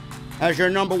me as your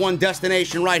number one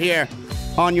destination right here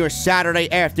on your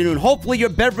Saturday afternoon. Hopefully your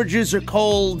beverages are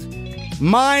cold.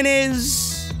 Mine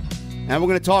is. And we're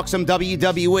going to talk some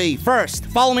WWE. First,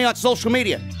 follow me on social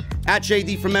media at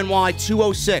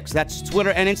JDfromNY206. That's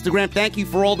Twitter and Instagram. Thank you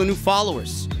for all the new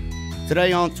followers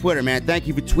today on Twitter, man. Thank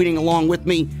you for tweeting along with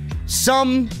me.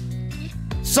 Some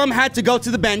had to go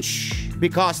to the bench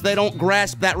because they don't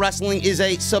grasp that wrestling is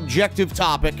a subjective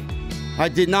topic. I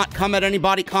did not come at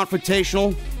anybody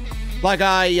confrontational like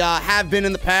I have been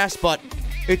in the past, but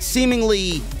it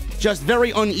seemingly just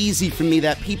very uneasy for me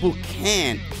that people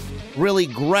can't really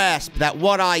grasp that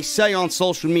what I say on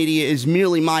social media is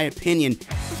merely my opinion.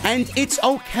 And it's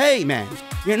okay, man.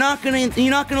 You're not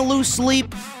gonna lose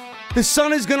sleep. The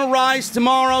sun is gonna rise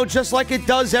tomorrow just like it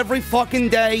does every fucking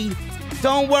day.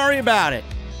 Don't worry about it.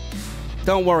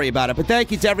 Don't worry about it. But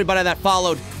thank you to everybody that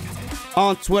followed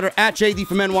on Twitter, at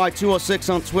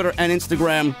JDfromNY206 on Twitter and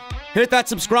Instagram. Hit that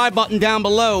subscribe button down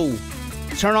below.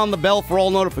 Turn on the bell for all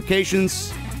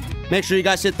notifications. Make sure you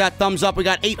guys hit that thumbs up. We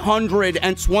got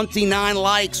 829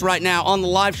 likes right now on the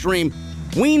live stream.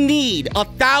 We need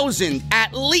 1,000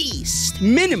 at least,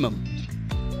 minimum,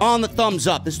 on the thumbs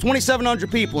up. There's 2,700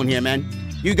 people in here, man.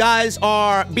 You guys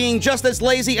are being just as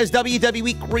lazy as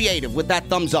WWE Creative with that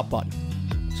thumbs up button.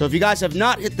 So if you guys have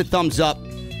not hit the thumbs up,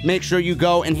 make sure you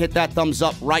go and hit that thumbs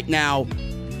up right now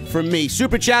for me.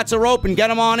 Super chats are open. Get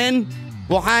them on in.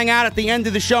 We'll hang out at the end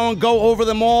of the show and go over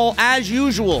them all as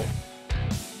usual.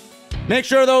 Make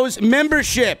sure those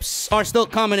memberships are still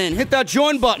coming in. Hit that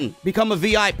join button. Become a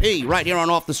VIP right here on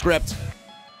Off the Script.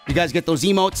 You guys get those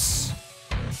emotes.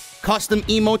 Custom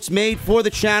emotes made for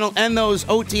the channel and those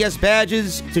OTS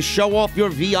badges to show off your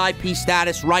VIP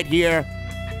status right here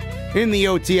in the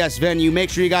OTS venue. Make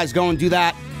sure you guys go and do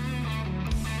that.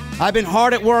 I've been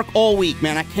hard at work all week,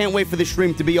 man. I can't wait for the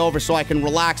stream to be over so I can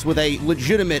relax with a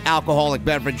legitimate alcoholic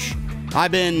beverage.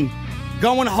 I've been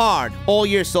going hard all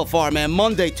year so far, man.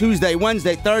 Monday, Tuesday,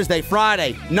 Wednesday, Thursday,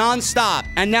 Friday, non-stop,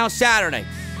 and now Saturday,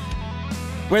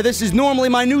 where this is normally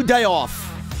my new day off.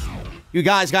 You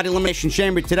guys got Elimination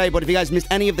Chamber today, but if you guys missed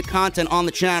any of the content on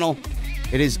the channel,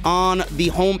 it is on the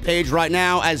homepage right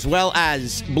now, as well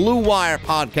as Blue Wire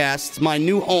Podcasts, my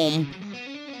new home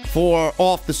for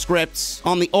Off the Scripts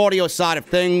on the audio side of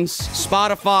things,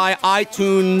 Spotify,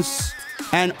 iTunes,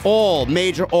 and all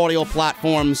major audio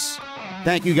platforms.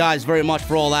 Thank you guys very much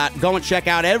for all that. Go and check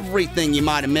out everything you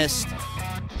might have missed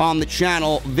on the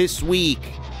channel this week.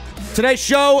 Today's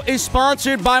show is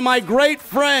sponsored by my great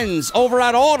friends over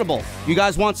at Audible. You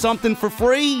guys want something for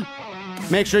free?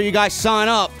 Make sure you guys sign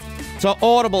up to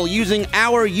Audible using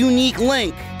our unique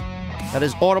link. That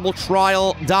is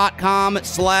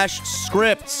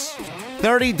audibletrial.com/scripts.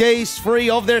 30 days free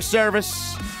of their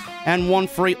service and one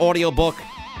free audiobook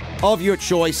of your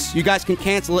choice. You guys can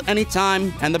cancel at any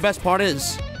time, and the best part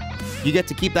is you get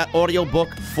to keep that audiobook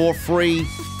for free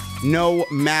no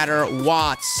matter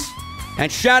what. And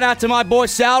shout out to my boy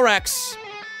Salrex.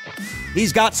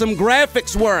 He's got some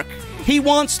graphics work he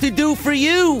wants to do for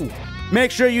you.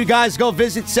 Make sure you guys go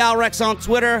visit Salrex on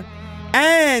Twitter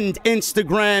and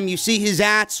Instagram. You see his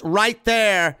ats right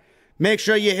there. Make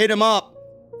sure you hit him up.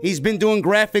 He's been doing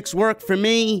graphics work for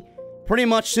me pretty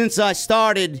much since I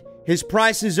started. His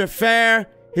prices are fair.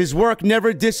 His work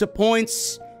never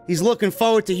disappoints. He's looking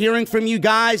forward to hearing from you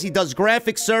guys. He does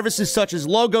graphic services such as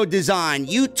logo design,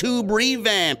 YouTube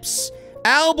revamps,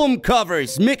 album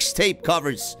covers, mixtape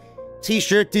covers,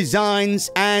 t-shirt designs,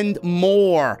 and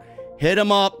more. Hit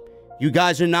him up. You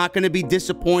guys are not going to be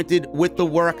disappointed with the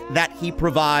work that he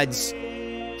provides.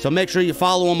 So make sure you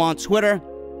follow him on Twitter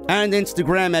and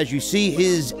Instagram as you see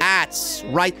his ats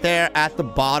right there at the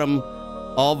bottom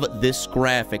of this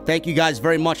graphic. Thank you guys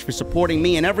very much for supporting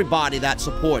me and everybody that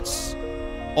supports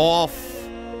Off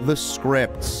the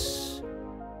Scripts.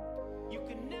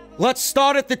 Let's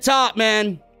start at the top,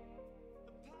 man.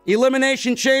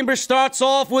 Elimination Chamber starts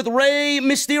off with Rey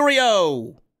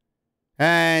Mysterio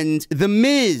and The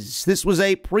Miz. This was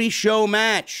a pre-show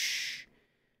match.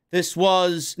 This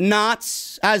was not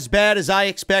as bad as I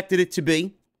expected it to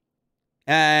be,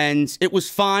 and it was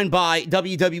fine by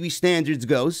WWE standards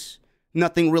goes.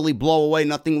 Nothing really blow away,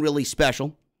 nothing really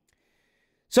special.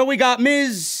 So we got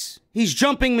Miz. He's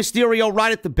jumping Mysterio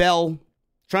right at the bell,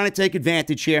 trying to take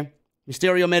advantage here.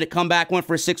 Mysterio made a comeback, went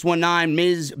for a 619.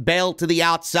 Miz bailed to the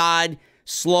outside,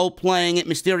 slow playing it.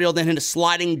 Mysterio then hit a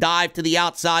sliding dive to the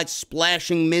outside,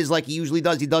 splashing Miz like he usually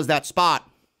does. He does that spot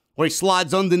where he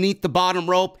slides underneath the bottom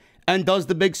rope and does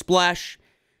the big splash.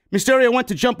 Mysterio went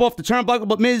to jump off the turnbuckle,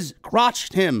 but Miz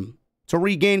crotched him to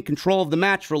regain control of the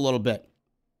match for a little bit.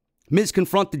 Miz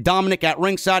confronted Dominic at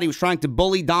ringside. He was trying to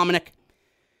bully Dominic.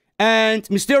 And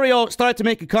Mysterio started to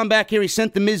make a comeback here. He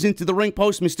sent the Miz into the ring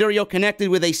post. Mysterio connected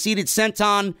with a seated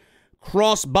senton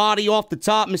crossbody off the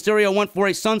top. Mysterio went for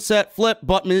a sunset flip,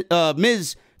 but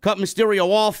Miz cut Mysterio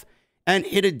off and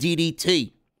hit a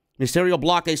DDT. Mysterio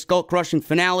blocked a skull-crushing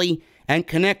finale and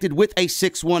connected with a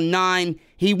 619.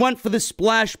 He went for the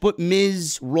splash, but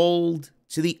Miz rolled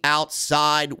to the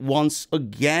outside once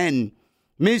again.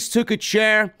 Miz took a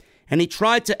chair and he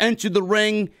tried to enter the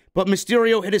ring, but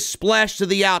Mysterio hit a splash to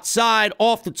the outside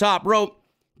off the top rope.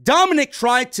 Dominic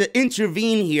tried to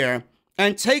intervene here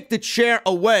and take the chair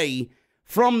away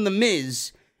from The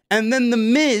Miz. And then The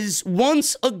Miz,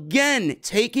 once again,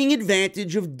 taking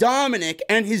advantage of Dominic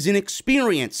and his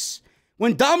inexperience.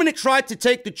 When Dominic tried to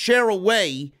take the chair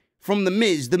away from The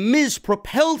Miz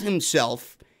propelled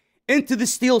himself into the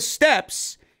steel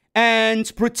steps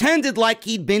and pretended like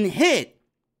he'd been hit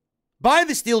by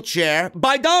the steel chair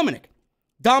by Dominic.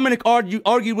 Dominic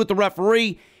argued with the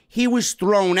referee. He was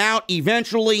thrown out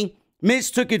eventually. Miz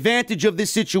took advantage of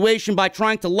this situation by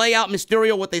trying to lay out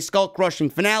Mysterio with a skull-crushing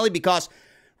finale because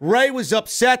Rey was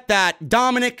upset that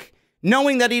Dominic,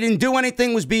 knowing that he didn't do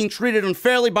anything, was being treated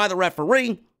unfairly by the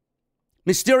referee.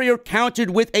 Mysterio countered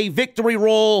with a victory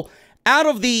roll out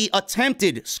of the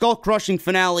attempted skull-crushing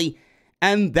finale,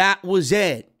 and that was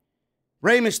it.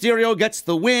 Rey Mysterio gets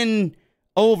the win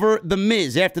over The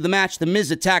Miz. After the match, The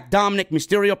Miz attacked Dominic.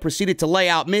 Mysterio proceeded to lay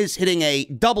out Miz, hitting a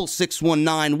double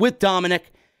 619 with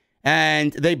Dominic,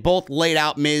 and they both laid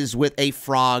out Miz with a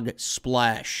frog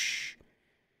splash.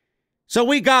 So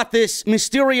we got this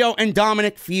Mysterio and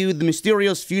Dominic feud. The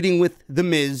Mysterios feuding with The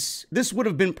Miz. This would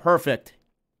have been perfect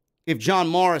if John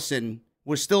Morrison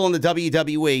was still in the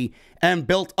WWE and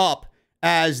built up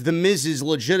as The Miz's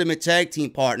legitimate tag team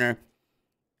partner.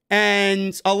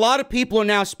 And a lot of people are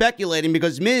now speculating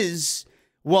because Miz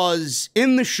was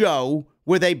in the show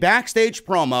with a backstage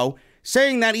promo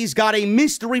saying that he's got a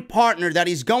mystery partner that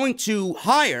he's going to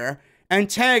hire and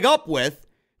tag up with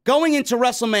going into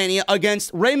WrestleMania against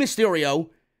Rey Mysterio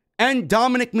and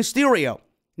Dominic Mysterio.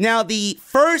 Now, the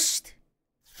first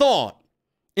thought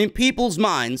in people's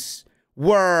minds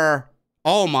were,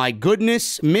 oh my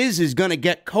goodness, Miz is going to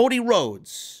get Cody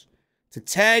Rhodes to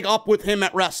tag up with him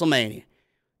at WrestleMania.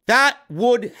 That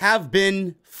would have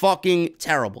been fucking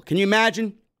terrible. Can you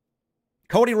imagine?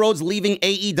 Cody Rhodes leaving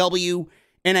AEW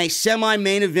in a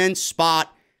semi-main event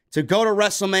spot to go to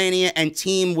WrestleMania and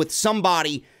team with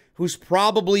somebody who's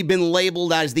probably been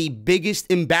labeled as the biggest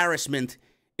embarrassment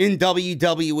in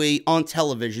WWE on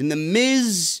television. The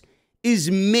Miz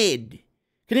is mid.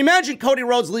 Can you imagine Cody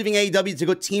Rhodes leaving AEW to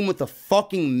go team with the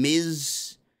fucking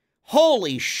Miz?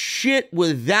 Holy shit,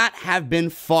 would that have been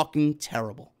fucking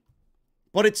terrible.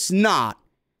 But it's not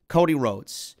Cody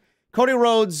Rhodes. Cody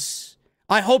Rhodes,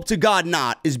 I hope to God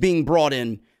not, is being brought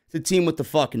in to team with the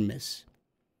fucking Miz.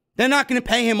 They're not going to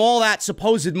pay him all that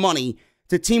supposed money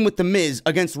to team with The Miz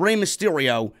against Rey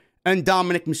Mysterio and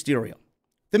Dominic Mysterio.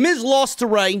 The Miz lost to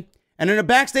Rey, and in a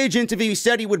backstage interview, he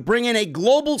said he would bring in a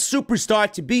global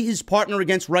superstar to be his partner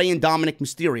against Rey and Dominic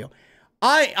Mysterio.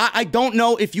 I don't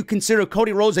know if you consider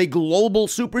Cody Rhodes a global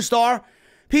superstar.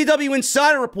 PW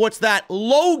Insider reports that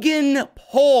Logan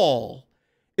Paul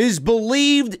is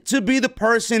believed to be the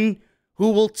person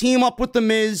who will team up with The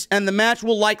Miz, and the match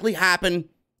will likely happen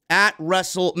at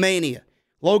WrestleMania.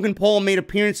 Logan Paul made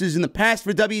appearances in the past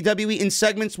for WWE in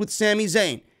segments with Sami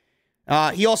Zayn.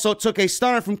 He also took a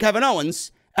stunner from Kevin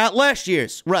Owens at last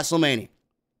year's WrestleMania.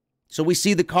 So we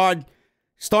see the card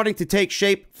starting to take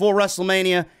shape for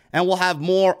WrestleMania, and we'll have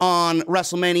more on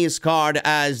WrestleMania's card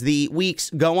as the weeks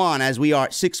go on, as we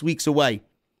are 6 weeks away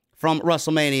from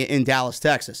WrestleMania in Dallas,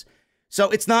 Texas. So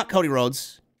it's not Cody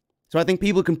Rhodes. So I think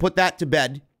people can put that to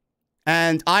bed.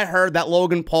 And I heard that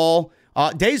Logan Paul,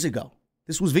 days ago,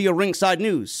 this was via Ringside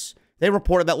News, they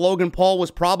reported that Logan Paul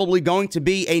was probably going to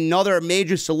be another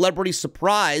major celebrity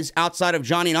surprise outside of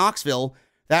Johnny Knoxville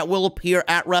that will appear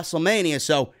at WrestleMania.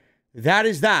 So that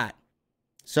is that.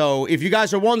 So if you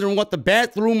guys are wondering what the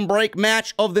bathroom break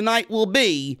match of the night will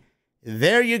be,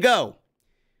 there you go.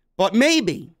 But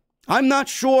maybe, I'm not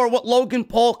sure what Logan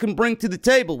Paul can bring to the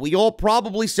table. We all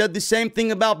probably said the same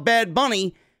thing about Bad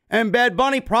Bunny, and Bad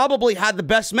Bunny probably had the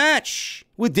best match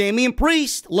with Damian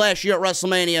Priest last year at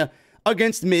WrestleMania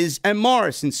against Miz and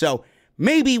Morrison. So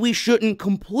maybe we shouldn't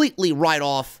completely write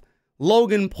off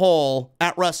Logan Paul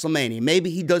at WrestleMania.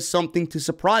 Maybe he does something to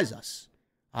surprise us.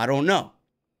 I don't know.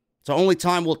 So only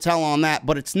time will tell on that,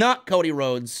 but it's not Cody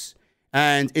Rhodes,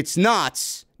 and it's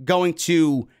not going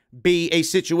to be a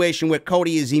situation where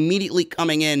Cody is immediately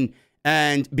coming in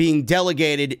and being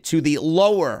delegated to the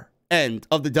lower end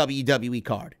of the WWE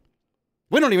card.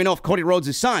 We don't even know if Cody Rhodes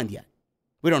is signed yet.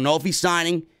 We don't know if he's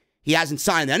signing. He hasn't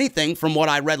signed anything from what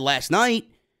I read last night,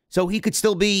 so he could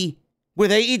still be with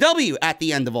AEW at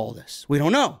the end of all this. We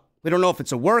don't know. We don't know if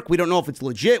it's a work. We don't know if it's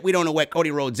legit. We don't know where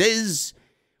Cody Rhodes is.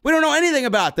 We don't know anything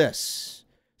about this.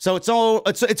 So it's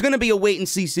going to be a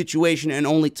wait-and-see situation, and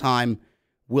only time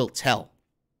will tell.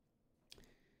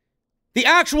 The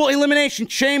actual Elimination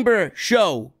Chamber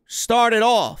show started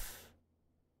off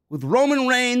with Roman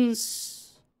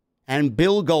Reigns and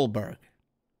Bill Goldberg.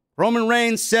 Roman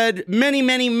Reigns said many,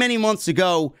 many, many months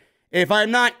ago, if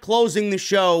I'm not closing the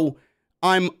show,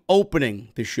 I'm opening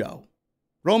the show.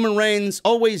 Roman Reigns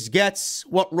always gets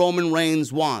what Roman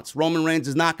Reigns wants. Roman Reigns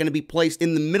is not going to be placed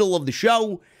in the middle of the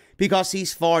show because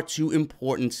he's far too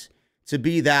important to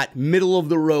be that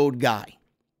middle-of-the-road guy.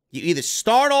 You either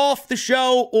start off the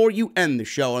show or you end the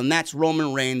show, and that's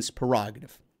Roman Reigns'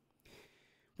 prerogative.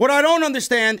 What I don't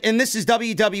understand, and this is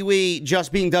WWE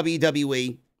just being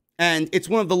WWE, and it's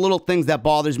one of the little things that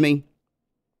bothers me.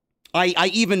 I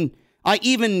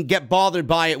even get bothered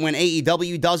by it when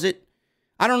AEW does it.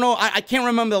 I don't know, I can't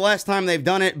remember the last time they've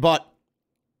done it, but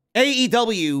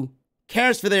AEW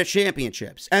cares for their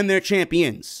championships and their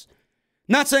champions.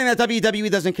 Not saying that WWE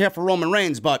doesn't care for Roman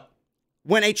Reigns, but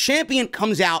when a champion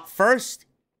comes out first,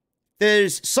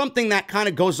 there's something that kind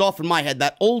of goes off in my head.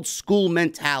 That old school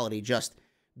mentality just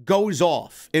goes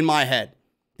off in my head.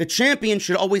 The champion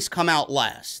should always come out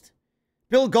last.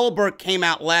 Bill Goldberg came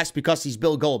out last because he's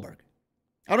Bill Goldberg.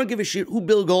 I don't give a shit who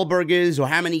Bill Goldberg is or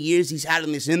how many years he's had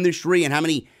in this industry and how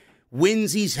many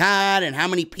wins he's had and how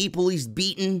many people he's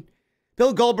beaten.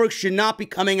 Bill Goldberg should not be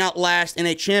coming out last in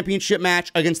a championship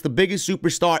match against the biggest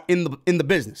superstar in the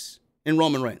business, in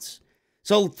Roman Reigns.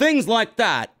 So things like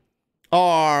that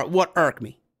are what irk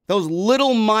me. Those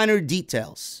little minor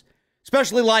details.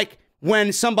 Especially like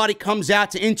when somebody comes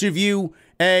out to interview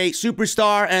a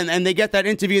superstar and they get that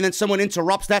interview and then someone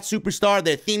interrupts that superstar,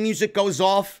 their theme music goes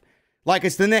off like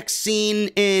it's the next scene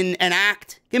in an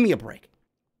act. Give me a break.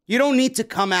 You don't need to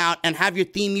come out and have your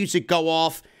theme music go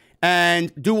off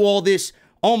and do all this,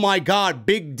 oh my God,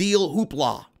 big deal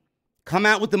hoopla. Come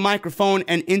out with the microphone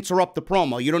and interrupt the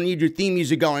promo. You don't need your theme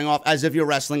music going off as if you're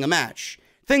wrestling a match.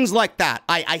 Things like that.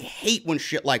 I hate when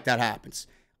shit like that happens.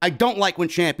 I don't like when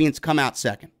champions come out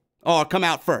second. Or come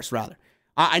out first, rather.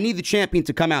 I need the champion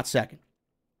to come out second.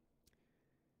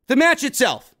 The match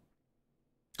itself.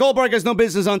 Goldberg has no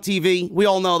business on TV. We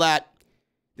all know that.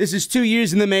 This is 2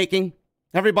 years in the making.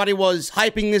 Everybody was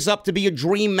hyping this up to be a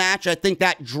dream match. I think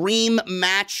that dream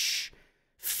match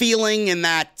feeling and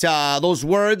that those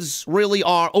words really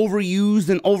are overused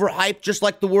and overhyped, just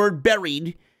like the word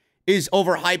buried is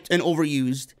overhyped and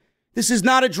overused. This is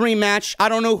not a dream match. I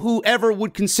don't know who ever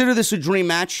would consider this a dream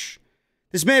match.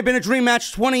 This may have been a dream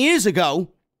match 20 years ago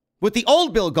with the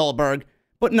old Bill Goldberg,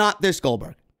 but not this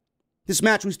Goldberg. This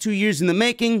match was 2 years in the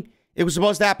making. It was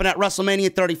supposed to happen at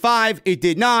WrestleMania 35. It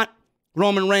did not.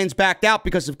 Roman Reigns backed out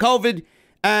because of COVID,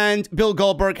 and Bill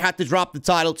Goldberg had to drop the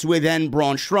title to a then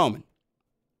Braun Strowman.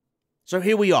 So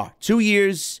here we are, 2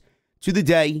 years to the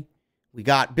day. We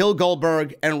got Bill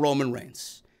Goldberg and Roman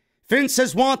Reigns. Vince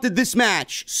has wanted this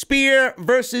match, spear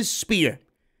versus spear.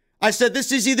 I said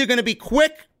this is either going to be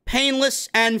quick, painless,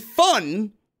 and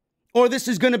fun, or this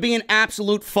is going to be an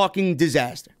absolute fucking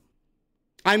disaster.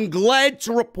 I'm glad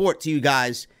to report to you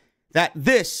guys that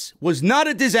this was not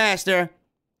a disaster,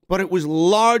 but it was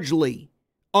largely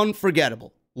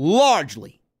unforgettable.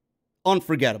 Largely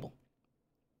unforgettable.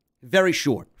 Very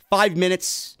short. 5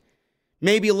 minutes,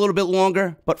 maybe a little bit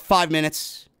longer, but 5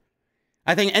 minutes.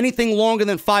 I think anything longer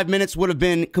than 5 minutes would have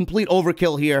been complete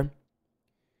overkill here.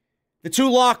 The two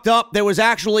locked up. There was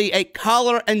actually a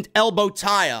collar and elbow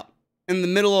tie-up in the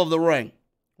middle of the ring.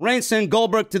 Reigns sent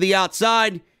Goldberg to the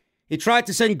outside. He tried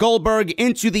to send Goldberg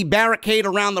into the barricade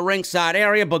around the ringside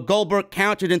area, but Goldberg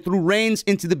countered and threw Reigns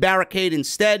into the barricade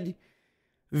instead.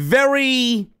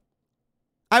 Very,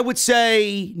 I would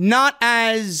say, not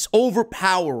as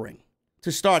overpowering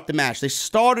to start the match. They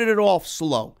started it off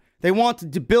slow. They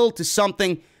wanted to build to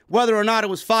something, whether or not it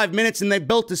was 5 minutes, and they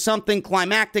built to something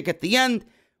climactic at the end.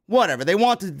 Whatever. They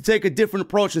wanted to take a different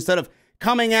approach instead of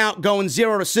coming out going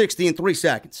 0 to 60 in 3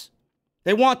 seconds.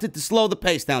 They wanted to slow the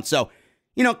pace down. So,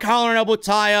 collar and elbow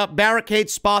tie-up, barricade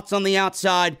spots on the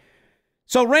outside.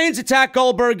 So Reigns attacked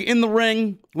Goldberg in the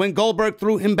ring. When Goldberg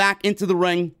threw him back into the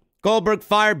ring, Goldberg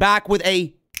fired back with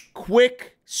a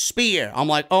quick spear. I'm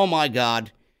like, oh my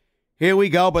God. Here we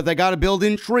go, but they got to build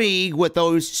intrigue with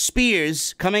those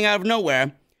spears coming out of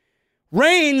nowhere.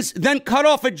 Reigns then cut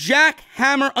off a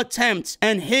jackhammer attempt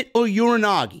and hit a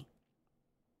Uranagi.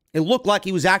 It looked like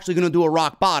he was actually going to do a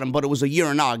rock bottom, but it was a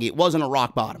Uranagi. It wasn't a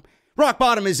rock bottom. Rock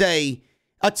bottom is a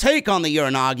take on the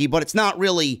Uranagi, but it's not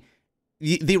really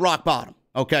the rock bottom,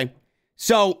 okay?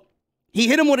 So he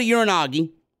hit him with a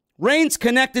Uranagi. Reigns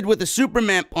connected with a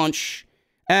Superman punch,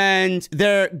 and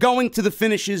they're going to the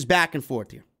finishes back and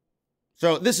forth here.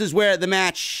 So this is where the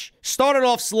match started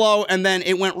off slow, and then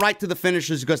it went right to the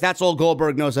finishes because that's all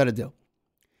Goldberg knows how to do.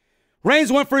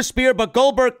 Reigns went for a spear, but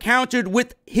Goldberg countered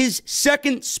with his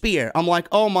second spear. I'm like,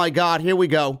 oh my God, here we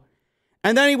go.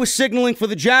 And then he was signaling for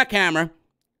the jackhammer,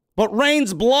 but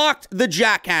Reigns blocked the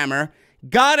jackhammer,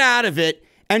 got out of it,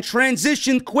 and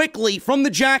transitioned quickly from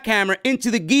the jackhammer into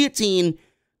the guillotine.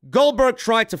 Goldberg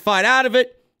tried to fight out of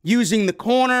it. using the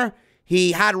corner.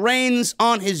 He had Reigns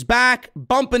on his back,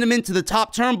 bumping him into the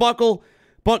top turnbuckle,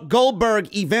 but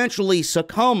Goldberg eventually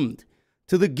succumbed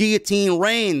to the guillotine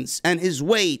Reigns and his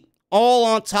weight all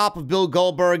on top of Bill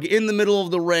Goldberg in the middle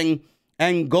of the ring,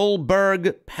 and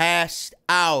Goldberg passed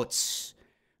out.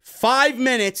 5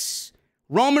 minutes,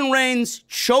 Roman Reigns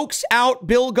chokes out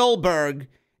Bill Goldberg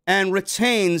and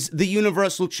retains the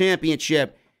Universal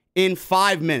Championship in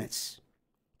 5 minutes.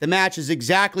 The match is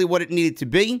exactly what it needed to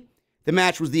be. The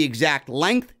match was the exact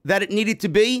length that it needed to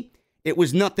be. It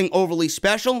was nothing overly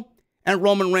special. And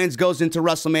Roman Reigns goes into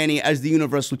WrestleMania as the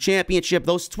Universal Championship.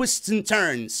 Those twists and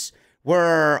turns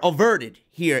were averted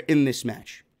here in this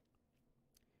match.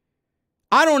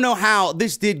 I don't know how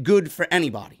this did good for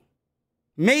anybody.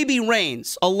 Maybe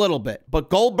Reigns a little bit. But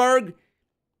Goldberg,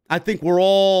 I think we're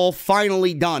all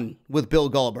finally done with Bill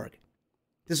Goldberg.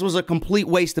 This was a complete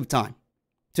waste of time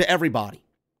to everybody.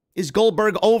 Is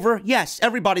Goldberg over? Yes,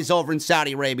 everybody's over in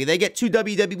Saudi Arabia. They get 2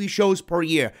 WWE shows per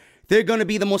year. They're going to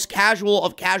be the most casual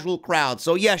of casual crowds.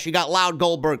 So yes, you got loud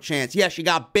Goldberg chants. Yes, you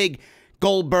got big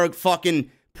Goldberg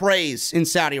fucking praise in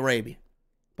Saudi Arabia.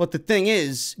 But the thing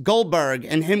is, Goldberg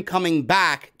and him coming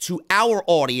back to our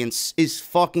audience is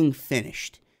fucking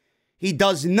finished. He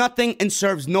does nothing and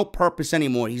serves no purpose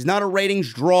anymore. He's not a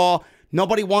ratings draw.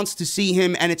 Nobody wants to see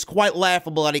him, and it's quite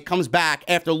laughable that he comes back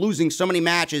after losing so many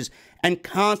matches and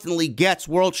constantly gets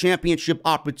world championship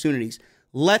opportunities.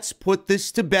 Let's put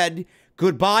this to bed.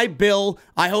 Goodbye, Bill.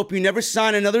 I hope you never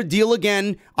sign another deal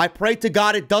again. I pray to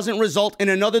God it doesn't result in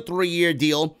another 3-year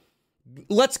deal.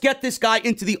 Let's get this guy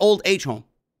into the old age home.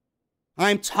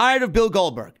 I'm tired of Bill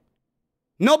Goldberg.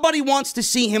 Nobody wants to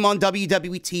see him on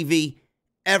WWE TV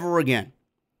ever again.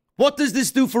 What does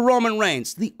this do for Roman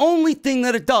Reigns? The only thing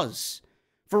that it does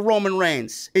for Roman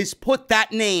Reigns is put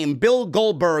that name, Bill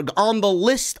Goldberg, on the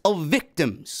list of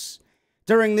victims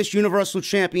during this Universal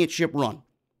Championship run.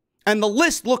 And the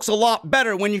list looks a lot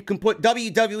better when you can put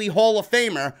WWE Hall of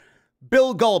Famer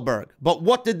Bill Goldberg. But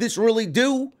what did this really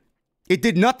do? It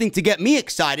did nothing to get me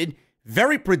excited.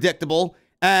 Very predictable.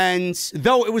 And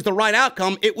though it was the right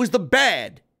outcome, it was the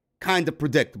bad kind of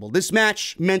predictable. This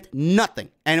match meant nothing,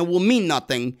 and it will mean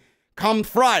nothing come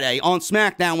Friday on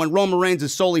SmackDown when Roman Reigns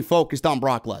is solely focused on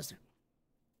Brock Lesnar.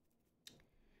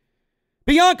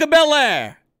 Bianca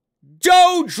Belair,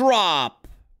 Doudrop,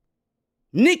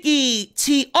 Nikki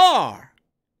T.R.,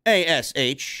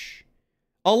 ASH,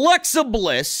 Alexa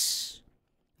Bliss,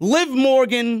 Liv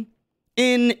Morgan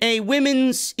in a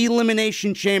women's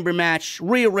Elimination Chamber match.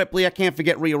 Rhea Ripley, I can't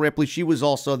forget Rhea Ripley. She was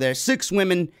also there. 6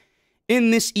 women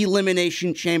in this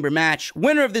Elimination Chamber match.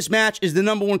 Winner of this match is the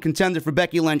number 1 contender for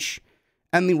Becky Lynch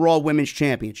and the Raw Women's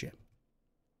Championship.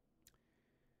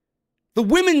 The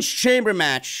Women's Chamber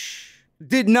match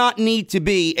did not need to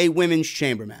be a Women's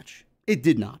Chamber match. It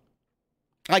did not.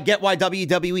 I get why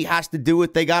WWE has to do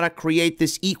it. They got to create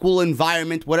this equal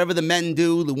environment. Whatever the men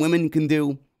do, the women can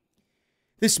do.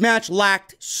 This match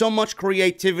lacked so much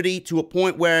creativity to a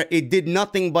point where it did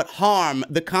nothing but harm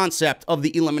the concept of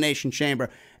the Elimination Chamber.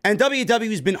 And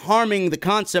WWE has been harming the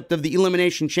concept of the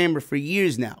Elimination Chamber for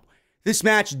years now. This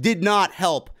match did not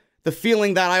help the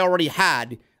feeling that I already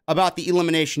had about the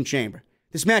Elimination Chamber.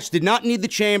 This match did not need the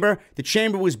chamber. The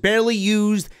chamber was barely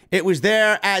used. It was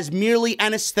there as merely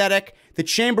an aesthetic. The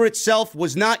chamber itself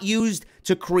was not used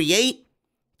to create,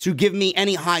 to give me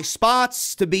any high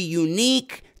spots, to be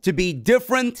unique, to be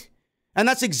different. And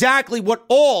that's exactly what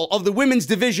all of the women's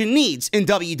division needs in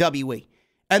WWE.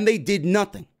 And they did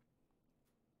nothing.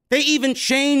 They even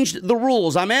changed the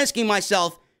rules. I'm asking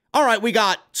myself, all right, we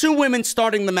got 2 women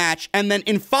starting the match, and then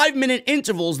in 5-minute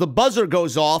intervals, the buzzer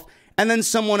goes off, and then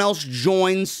someone else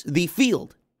joins the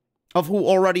field of who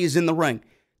already is in the ring.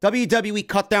 WWE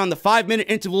cut down the 5-minute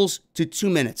intervals to 2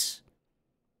 minutes.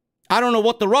 I don't know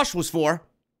what the rush was for.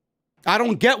 I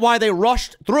don't get why they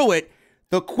rushed through it.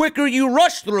 The quicker you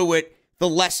rush through it, the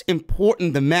less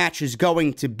important the match is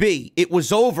going to be. It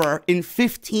was over in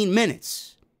 15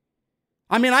 minutes.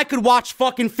 I mean, I could watch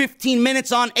fucking 15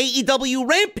 minutes on AEW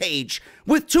Rampage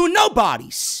with 2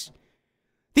 nobodies.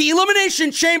 The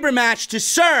Elimination Chamber match to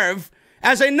serve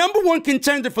as a number 1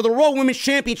 contender for the Raw Women's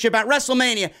Championship at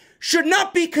WrestleMania should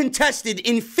not be contested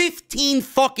in 15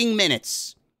 fucking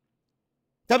minutes.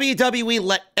 WWE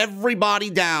let everybody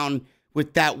down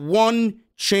with that one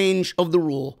change of the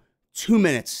rule. 2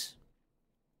 minutes.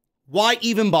 Why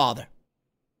even bother?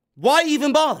 Why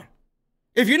even bother?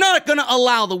 If you're not going to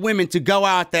allow the women to go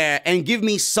out there and give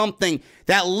me something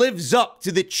that lives up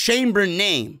to the chamber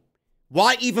name,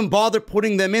 why even bother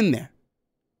putting them in there?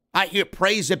 I hear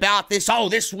praise about this. Oh,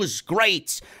 this was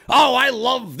great. Oh, I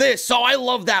love this. Oh, I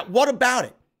love that. What about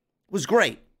it? It was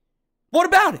great. What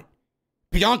about it?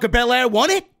 Bianca Belair won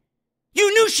it?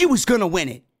 You knew she was going to win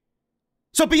it.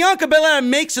 So Bianca Belair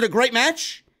makes it a great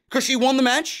match because she won the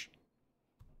match?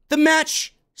 The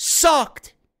match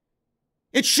sucked.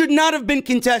 It should not have been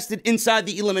contested inside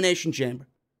the Elimination Chamber.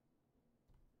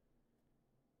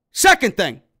 Second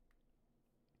thing.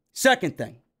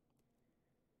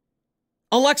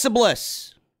 Alexa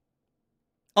Bliss.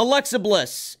 Alexa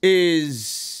Bliss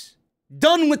is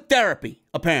done with therapy,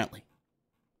 apparently.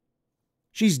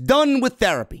 She's done with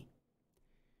therapy.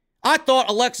 I thought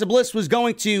Alexa Bliss was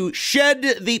going to shed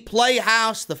the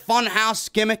Playhouse, the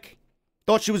Funhouse gimmick.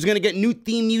 Thought she was going to get new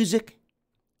theme music.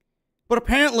 But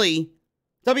apparently,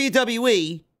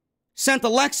 WWE sent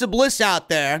Alexa Bliss out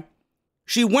there.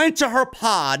 She went to her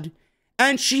pod,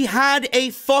 and she had a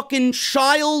fucking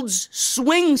child's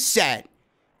swing set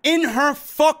in her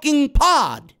fucking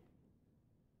pod.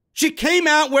 She came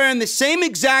out wearing the same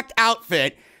exact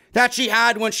outfit that she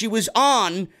had when she was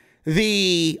on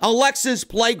the Alexa's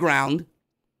Playground,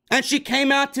 and she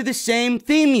came out to the same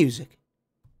theme music.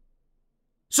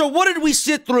 So what did we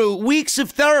sit through weeks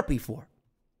of therapy for?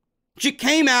 She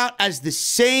came out as the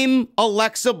same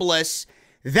Alexa Bliss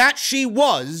that she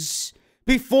was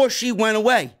before she went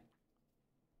away.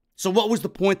 So what was the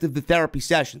point of the therapy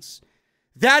sessions?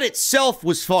 That itself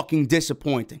was fucking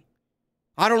disappointing.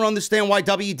 I don't understand why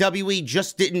WWE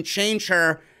just didn't change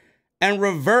her and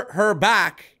revert her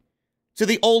back to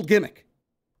the old gimmick.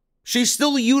 She's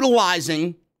still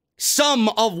utilizing some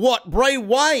of what Bray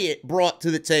Wyatt brought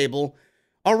to the table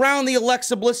around the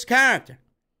Alexa Bliss character.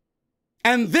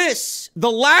 And this,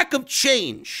 the lack of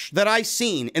change that I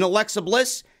seen in Alexa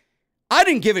Bliss, I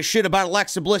didn't give a shit about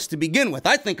Alexa Bliss to begin with.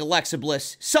 I think Alexa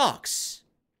Bliss sucks.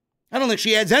 I don't think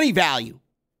she adds any value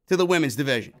to the women's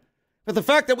division. But the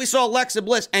fact that we saw Alexa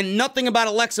Bliss and nothing about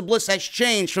Alexa Bliss has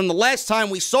changed from the last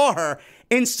time we saw her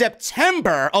in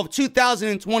September of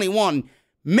 2021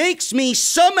 makes me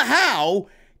somehow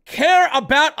care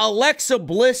about Alexa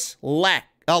Bliss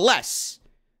less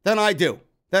than I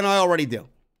already do.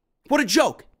 What a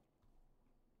joke.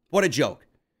 What a joke.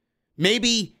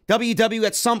 Maybe WWE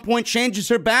at some point changes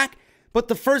her back, but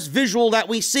the first visual that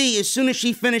we see as soon as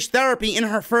she finished therapy in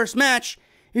her first match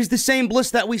is the same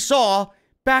Bliss that we saw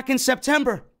back in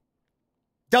September.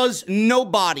 Does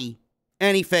nobody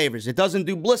any favors. It doesn't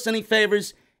do Bliss any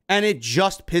favors, and it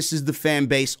just pisses the fan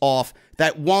base off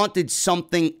that wanted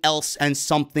something else and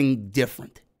something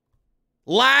different.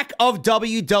 Lack of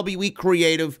WWE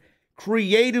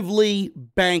creatively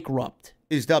bankrupt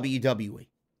is WWE.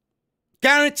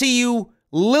 Guarantee you,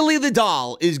 Lily the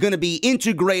Doll is going to be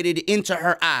integrated into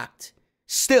her act,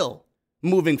 still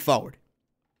moving forward.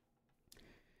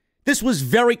 This was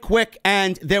very quick,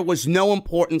 and there was no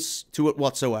importance to it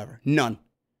whatsoever. None.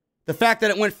 The fact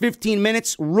that it went 15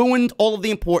 minutes ruined all of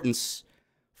the importance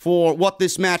for what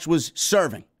this match was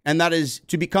serving, and that is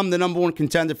to become the number one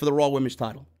contender for the Raw Women's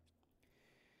title.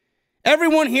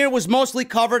 Everyone here was mostly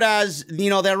covered as,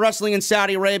 they're wrestling in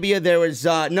Saudi Arabia. There was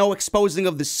no exposing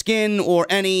of the skin or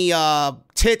any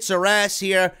tits or ass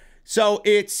here. So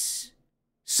it's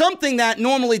something that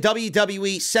normally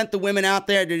WWE sent the women out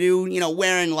there to do,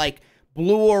 wearing like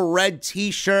blue or red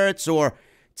t-shirts or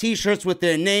t-shirts with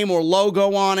their name or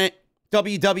logo on it.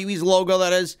 WWE's logo,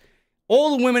 that is.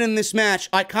 All the women in this match,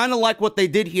 I kind of like what they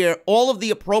did here. All of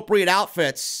the appropriate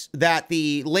outfits that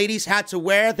the ladies had to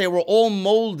wear, they were all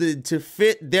molded to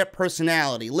fit their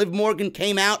personality. Liv Morgan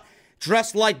came out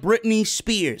dressed like Britney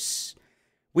Spears.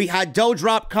 We had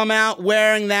Doudrop come out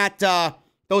wearing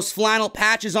those flannel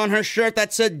patches on her shirt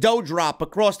that said Doudrop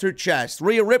across her chest.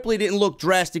 Rhea Ripley didn't look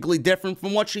drastically different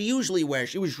from what she usually wears.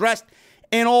 She was dressed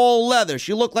in all leather.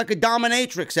 She looked like a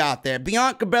dominatrix out there.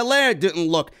 Bianca Belair didn't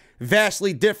look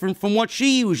vastly different from what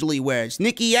she usually wears.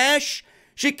 Nikki Ash,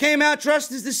 she came out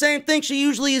dressed as the same thing. She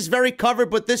usually is very covered,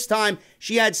 but this time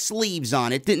she had sleeves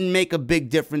on. It didn't make a big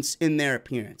difference in their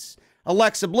appearance.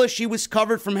 Alexa Bliss, she was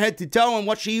covered from head to toe in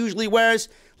what she usually wears,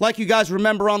 like you guys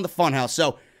remember on the Funhouse.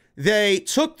 So they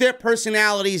took their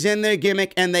personalities and their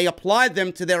gimmick and they applied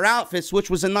them to their outfits, which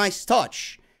was a nice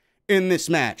touch in this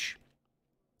match.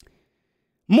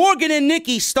 Morgan and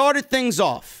Nikki started things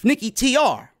off. Nikki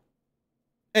TR.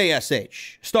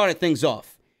 ASH started things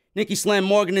off. Nikki slammed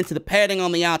Morgan into the padding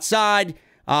on the outside.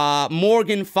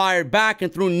 Morgan fired back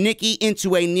and threw Nikki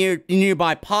into a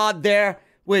nearby pod there,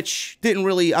 which didn't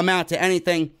really amount to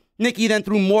anything. Nikki then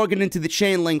threw Morgan into the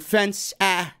chain link fence.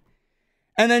 And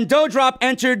then Doudrop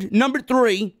entered number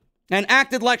 3 and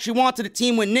acted like she wanted a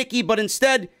team with Nikki, but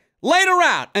instead laid her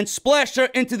out and splashed her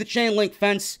into the chain link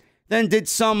fence. Then did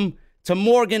some to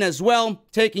Morgan as well,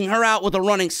 taking her out with a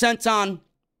running senton.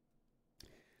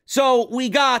 So we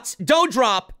got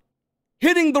Doudrop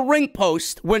hitting the ring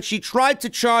post when she tried to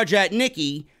charge at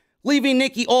Nikki, leaving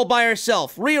Nikki all by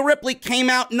herself. Rhea Ripley came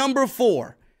out number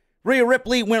 4. Rhea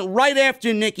Ripley went right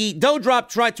after Nikki. Doudrop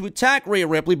tried to attack Rhea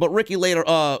Ripley, but Ripley later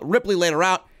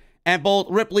out, and both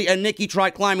Ripley and Nikki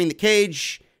tried climbing the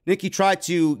cage. Nikki tried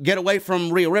to get away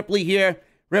from Rhea Ripley here.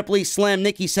 Ripley slammed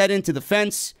Nikki's head into the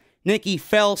fence. Nikki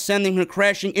fell, sending her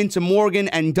crashing into Morgan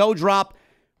and Doudrop.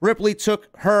 Ripley took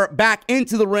her back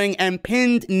into the ring and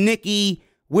pinned Nikki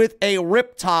with a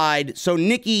riptide. So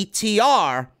Nikki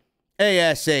TR,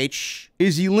 ASH,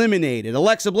 is eliminated.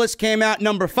 Alexa Bliss came out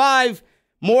number 5.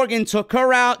 Morgan took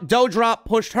her out. Doudrop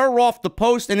pushed her off the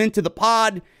post and into the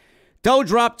pod.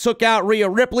 Doudrop took out Rhea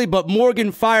Ripley, but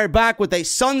Morgan fired back with a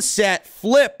sunset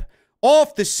flip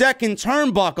off the second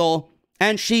turnbuckle,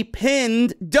 and she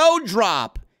pinned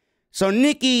Doudrop. So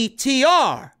Nikki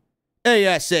TR,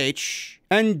 ASH,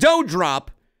 and Doudrop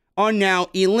are now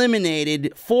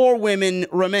eliminated. 4 women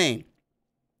remain.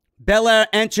 Belair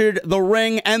entered the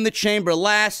ring and the chamber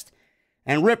last,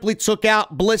 and Ripley took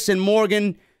out Bliss and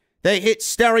Morgan. They hit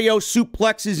stereo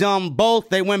suplexes on both.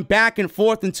 They went back and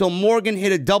forth until Morgan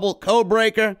hit a double code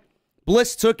breaker.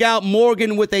 Bliss took out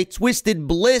Morgan with a twisted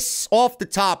Bliss off the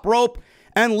top rope,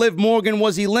 and Liv Morgan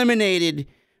was eliminated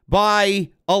by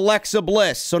Alexa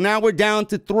Bliss. So now we're down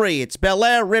to 3. It's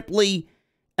Belair, Ripley,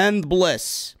 and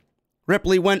Bliss.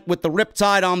 Ripley went with the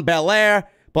riptide on Belair,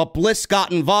 but Bliss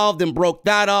got involved and broke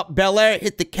that up. Belair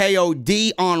hit the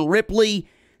KOD on Ripley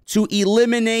to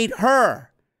eliminate her.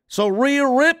 So Rhea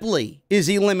Ripley is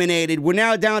eliminated. We're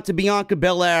now down to Bianca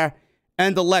Belair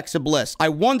and Alexa Bliss. I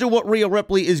wonder what Rhea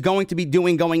Ripley is going to be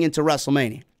doing going into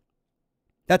WrestleMania.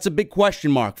 That's a big question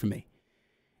mark for me.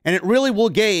 And it really will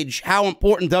gauge how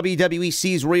important WWE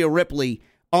sees Rhea Ripley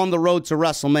on the road to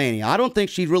WrestleMania. I don't think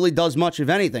she really does much of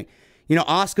anything. You know,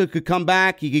 Asuka could come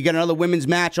back. You could get another women's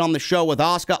match on the show with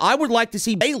Asuka. I would like to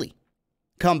see Bayley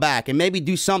come back and maybe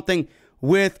do something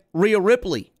with Rhea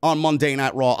Ripley on Monday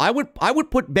Night Raw. I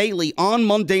would put Bayley on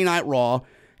Monday Night Raw,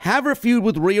 have her feud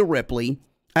with Rhea Ripley,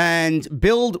 and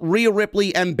build Rhea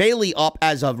Ripley and Bayley up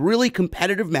as a really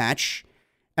competitive match.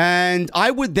 And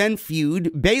I would then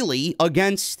feud Bayley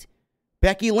against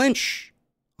Becky Lynch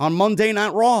on Monday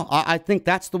Night Raw. I think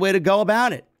that's the way to go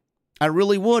about it. I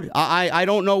really would. I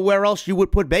don't know where else you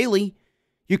would put Bayley.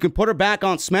 You can put her back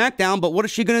on SmackDown, but what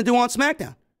is she going to do on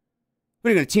SmackDown? What,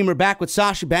 are you going to team her back with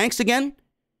Sasha Banks again?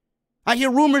 I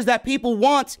hear rumors that people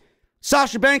want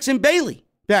Sasha Banks and Bayley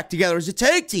back together as a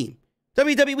tag team.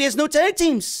 WWE has no tag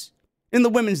teams in the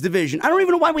women's division. I don't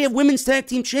even know why we have women's tag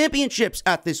team championships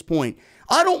at this point.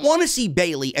 I don't want to see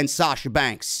Bayley and Sasha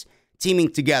Banks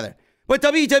teaming together. But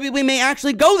WWE may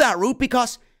actually go that route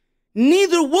because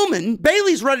neither woman,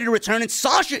 Bayley's ready to return and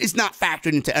Sasha is not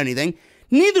factored into anything.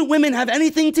 Neither women have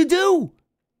anything to do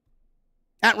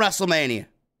at WrestleMania.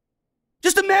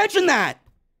 Just imagine that.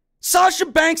 Sasha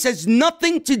Banks has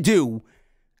nothing to do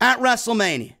at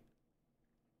WrestleMania.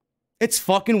 It's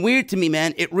fucking weird to me,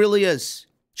 man. It really is.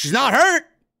 She's not hurt.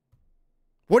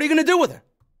 What are you going to do with her?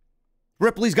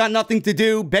 Ripley's got nothing to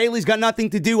do. Bayley's got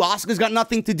nothing to do. Asuka's got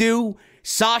nothing to do.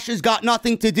 Sasha's got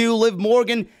nothing to do. Liv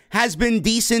Morgan has been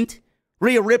decent.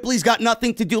 Rhea Ripley's got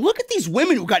nothing to do. Look at these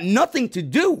women who got nothing to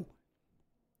do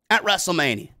at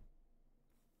WrestleMania.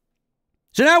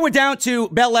 So now we're down to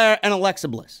Belair and Alexa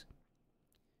Bliss.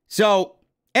 So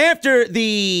after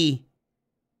the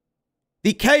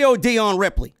KOD on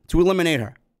Ripley to eliminate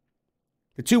her,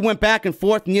 the two went back and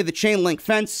forth near the chain link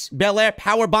fence. Belair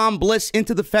powerbombed Bliss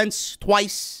into the fence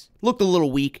twice. Looked a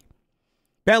little weak.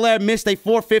 Belair missed a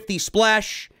 450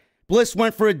 splash. Bliss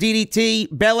went for a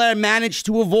DDT. Belair managed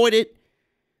to avoid it.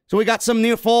 So we got some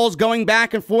near falls going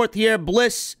back and forth here.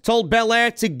 Bliss told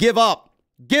Belair to give up.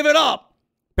 Give it up.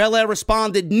 Belair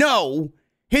responded no.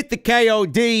 Hit the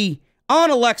KOD on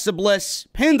Alexa Bliss.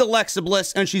 Pinned Alexa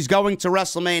Bliss. And she's going to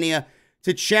WrestleMania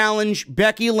to challenge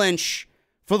Becky Lynch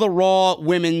for the Raw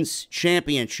Women's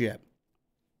Championship.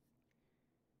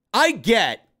 I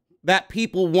get that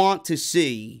people want to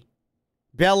see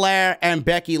Belair and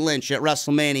Becky Lynch at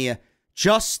WrestleMania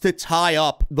just to tie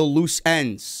up the loose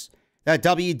ends that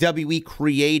WWE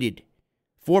created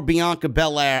for Bianca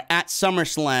Belair at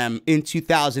SummerSlam in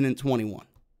 2021.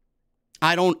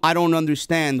 I don't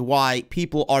understand why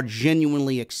people are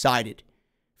genuinely excited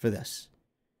for this.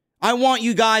 I want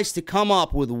you guys to come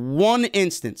up with one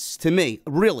instance to me,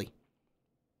 really.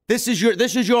 This is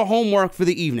your homework for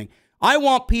the evening. I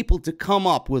want people to come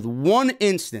up with one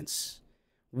instance,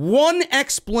 one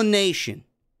explanation.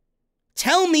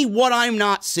 Tell me what I'm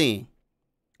not seeing.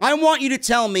 I want you to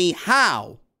tell me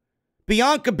how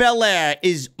Bianca Belair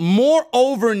is more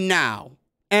over now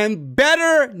and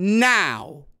better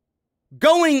now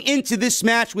going into this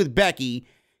match with Becky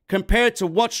compared to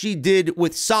what she did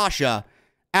with Sasha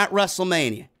at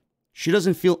WrestleMania. She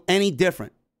doesn't feel any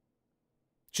different.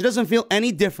 She doesn't feel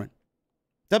any different.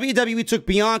 WWE took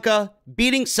Bianca,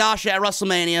 beating Sasha at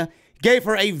WrestleMania, gave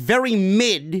her a very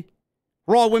mid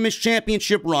Raw Women's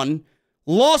Championship run,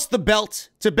 lost the belt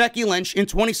to Becky Lynch in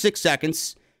 26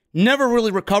 seconds, never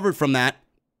really recovered from that,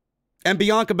 and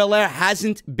Bianca Belair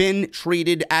hasn't been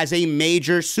treated as a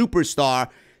major superstar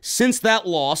since that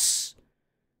loss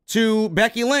to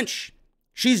Becky Lynch.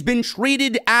 She's been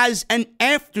treated as an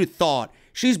afterthought.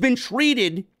 She's been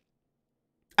treated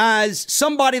as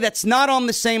somebody that's not on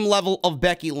the same level of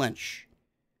Becky Lynch.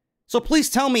 So please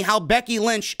tell me how Becky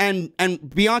Lynch and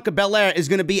Bianca Belair is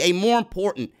going to be a more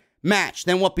important match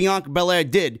than what Bianca Belair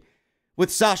did with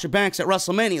Sasha Banks at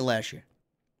WrestleMania last year.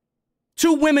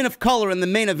 Two women of color in the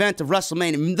main event of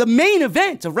WrestleMania. The main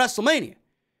event of WrestleMania.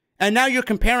 And now you're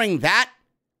comparing that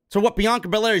to what Bianca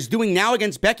Belair is doing now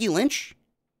against Becky Lynch?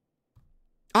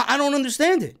 I don't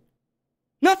understand it.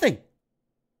 Nothing.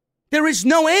 There is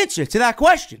no answer to that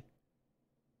question.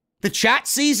 The chat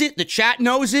sees it. The chat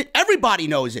knows it. Everybody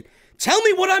knows it. Tell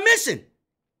me what I'm missing.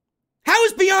 How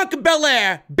is Bianca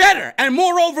Belair better? And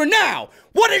moreover now,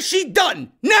 what has she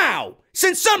done now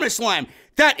since SummerSlam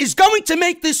that is going to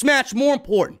make this match more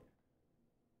important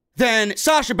than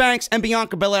Sasha Banks and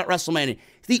Bianca Belair at WrestleMania?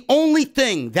 The only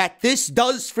thing that this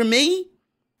does for me,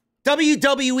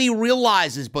 WWE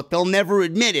realizes, but they'll never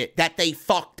admit it, that they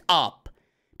fucked up.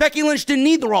 Becky Lynch didn't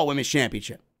need the Raw Women's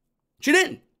Championship. She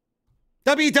didn't.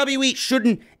 WWE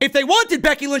shouldn't, if they wanted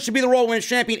Becky Lynch to be the Raw Women's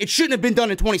Champion, it shouldn't have been done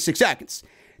in 26 seconds.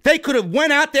 They could have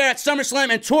went out there at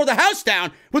SummerSlam and tore the house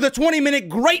down with a 20-minute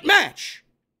great match.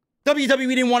 WWE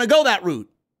didn't want to go that route.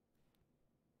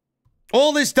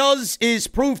 All this does is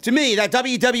prove to me that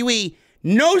WWE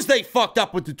knows they fucked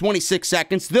up with the 26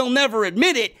 seconds. They'll never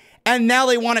admit it, and now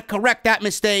they want to correct that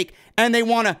mistake, and they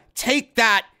want to take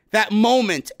that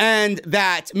moment and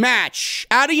that match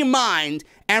out of your mind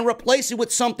and replace it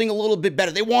with something a little bit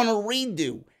better. They want to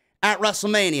redo at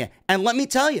WrestleMania. And let me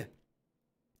tell you,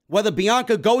 whether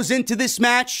Bianca goes into this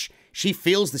match, she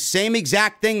feels the same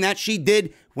exact thing that she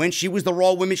did when she was the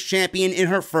Raw Women's Champion in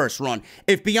her first run.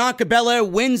 If Bianca Belair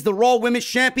wins the Raw Women's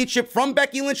Championship from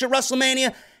Becky Lynch at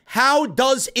WrestleMania, how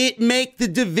does it make the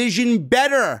division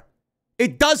better?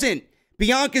 It doesn't.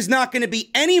 Bianca's not going to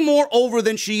be any more over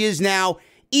than she is now,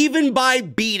 even by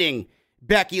beating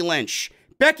Becky Lynch.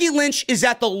 Becky Lynch is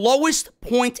at the lowest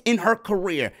point in her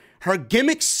career. Her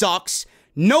gimmick sucks.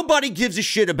 Nobody gives a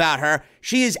shit about her.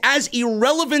 She is as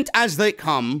irrelevant as they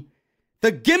come.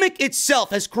 The gimmick itself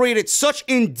has created such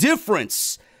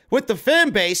indifference with the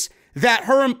fan base that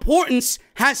her importance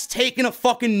has taken a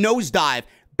fucking nosedive.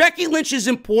 Becky Lynch's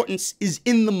importance is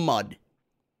in the mud.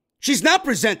 She's not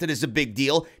presented as a big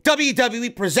deal.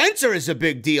 WWE presents her as a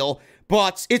big deal,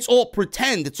 but it's all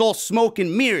pretend. It's all smoke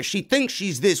and mirrors. She thinks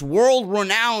she's this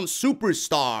world-renowned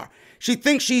superstar. She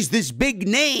thinks she's this big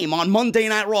name on Monday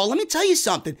Night Raw. Let me tell you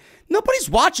something. Nobody's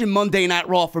watching Monday Night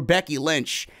Raw for Becky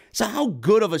Lynch. So how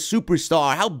good of a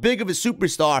superstar, how big of a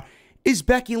superstar is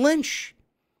Becky Lynch?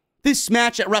 This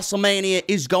match at WrestleMania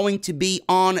is going to be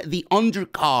on the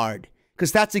undercard,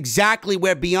 because that's exactly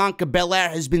where Bianca Belair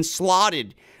has been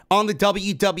slotted on the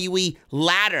WWE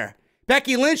ladder.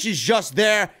 Becky Lynch is just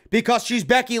there because she's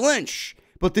Becky Lynch.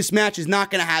 But this match is not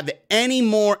going to have any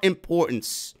more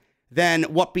importance than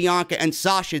what Bianca and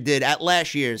Sasha did at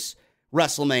last year's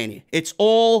WrestleMania. It's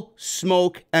all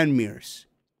smoke and mirrors.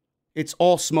 It's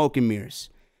all smoke and mirrors.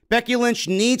 Becky Lynch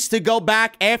needs to go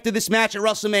back after this match at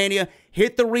WrestleMania,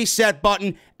 hit the reset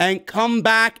button, and come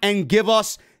back and give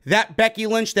us that Becky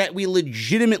Lynch that we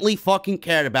legitimately fucking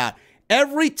cared about.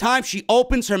 Every time she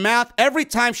opens her mouth, every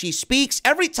time she speaks,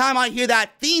 every time I hear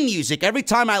that theme music, every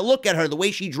time I look at her, the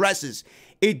way she dresses,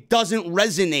 it doesn't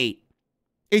resonate.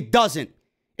 It doesn't.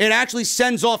 It actually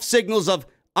sends off signals of,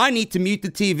 I need to mute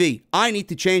the TV. I need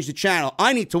to change the channel.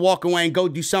 I need to walk away and go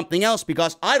do something else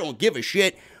because I don't give a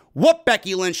shit what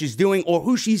Becky Lynch is doing or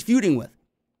who she's feuding with.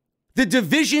 The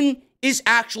division is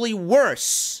actually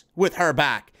worse with her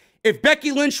back. If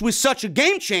Becky Lynch was such a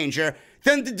game changer,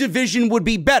 then the division would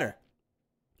be better.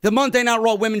 The Monday Night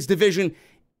Raw women's division,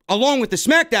 along with the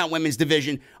SmackDown women's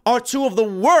division, are two of the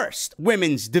worst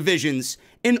women's divisions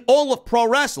in all of pro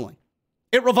wrestling.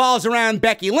 It revolves around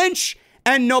Becky Lynch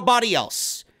and nobody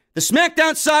else. The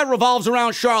SmackDown side revolves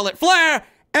around Charlotte Flair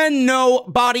and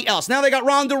nobody else. Now they got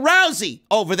Ronda Rousey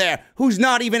over there, who's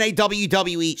not even a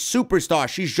WWE superstar.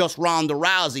 She's just Ronda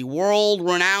Rousey,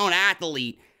 world-renowned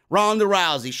athlete. Ronda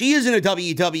Rousey. She isn't a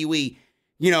WWE,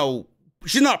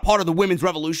 she's not part of the women's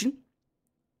revolution.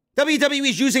 WWE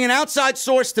is using an outside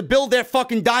source to build their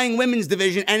fucking dying women's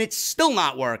division, and it's still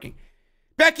not working.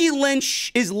 Becky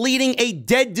Lynch is leading a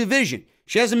dead division.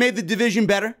 She hasn't made the division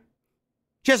better.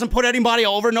 She hasn't put anybody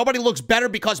over. Nobody looks better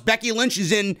because Becky Lynch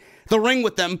is in the ring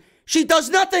with them. She does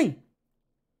nothing.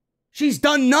 She's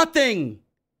done nothing.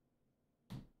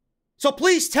 So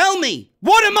please tell me,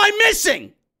 what am I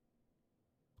missing?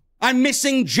 I'm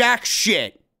missing jack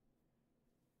shit.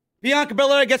 Bianca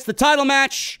Belair gets the title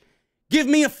match. Give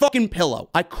me a fucking pillow.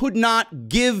 I could not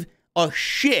give a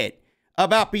shit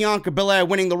about Bianca Belair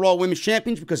winning the Raw Women's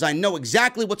Championship because I know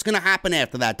exactly what's going to happen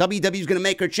after that. WWE is going to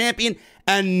make her champion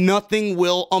and nothing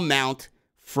will amount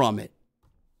from it.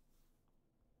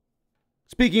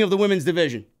 Speaking of the women's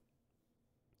division,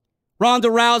 Ronda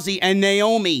Rousey and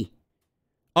Naomi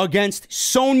against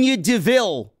Sonya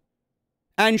Deville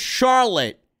and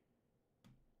Charlotte.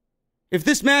 If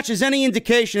this match is any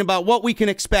indication about what we can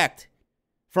expect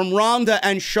from Ronda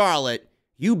and Charlotte,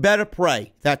 you better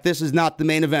pray that this is not the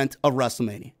main event of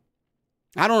WrestleMania.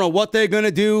 I don't know what they're going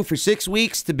to do for 6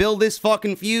 weeks to build this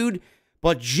fucking feud,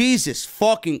 but Jesus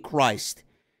fucking Christ,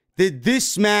 did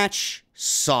this match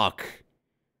suck.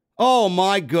 Oh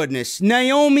my goodness.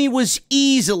 Naomi was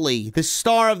easily the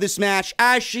star of this match,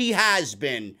 as she has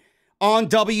been on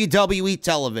WWE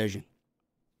television.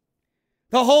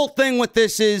 The whole thing with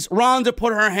this is Ronda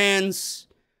put her hands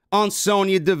on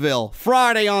Sonya Deville.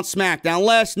 Friday on SmackDown,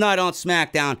 last night on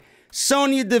SmackDown,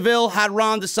 Sonya Deville had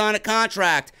Ronda sign a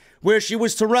contract where she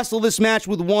was to wrestle this match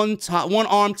with one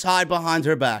arm tied behind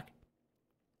her back.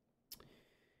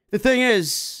 The thing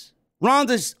is,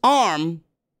 Ronda's arm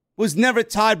was never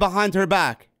tied behind her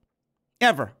back.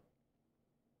 Ever.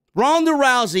 Ronda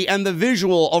Rousey and the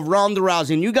visual of Ronda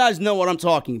Rousey, and you guys know what I'm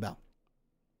talking about.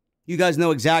 You guys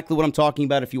know exactly what I'm talking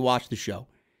about if you watch the show.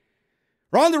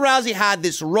 Ronda Rousey had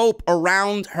this rope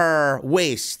around her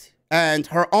waist, and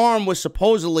her arm was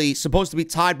supposed to be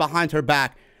tied behind her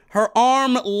back. Her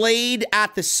arm laid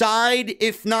at the side,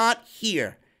 if not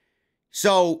here.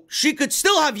 So she could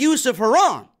still have use of her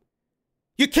arm.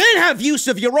 You can't have use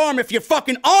of your arm if your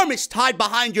fucking arm is tied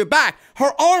behind your back.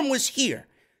 Her arm was here.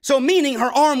 So meaning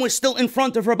her arm was still in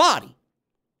front of her body.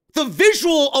 The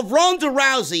visual of Ronda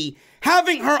Rousey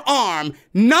having her arm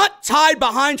not tied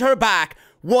behind her back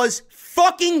was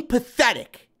fucking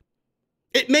pathetic.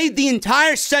 It made the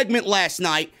entire segment last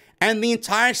night and the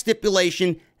entire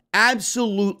stipulation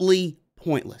absolutely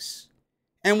pointless.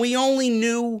 And we only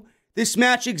knew this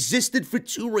match existed for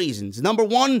two reasons. Number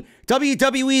one,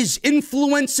 WWE is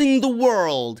influencing the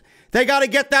world. They got to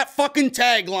get that fucking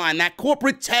tagline, that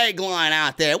corporate tagline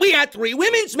out there. We had 3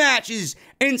 women's matches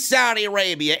in Saudi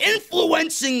Arabia,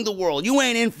 influencing the world. You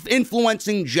ain't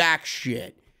influencing jack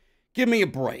shit. Give me a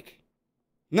break.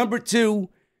 Number two,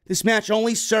 this match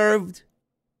only served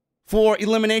for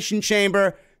Elimination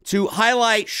Chamber to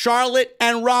highlight Charlotte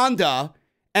and Ronda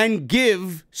and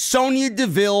give Sonya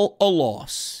Deville a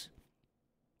loss.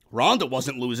 Ronda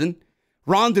wasn't losing.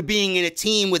 Ronda being in a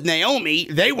team with Naomi,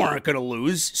 they weren't going to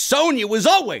lose. Sonya was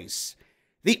always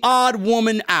the odd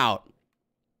woman out.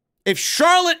 If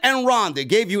Charlotte and Ronda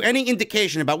gave you any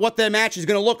indication about what their match is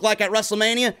going to look like at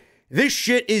WrestleMania, this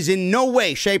shit is in no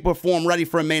way, shape, or form ready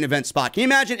for a main event spot. Can you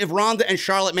imagine if Ronda and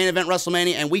Charlotte main event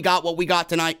WrestleMania and we got what we got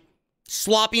tonight?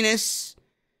 Sloppiness.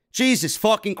 Jesus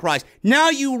fucking Christ. Now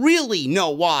you really know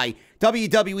why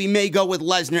WWE may go with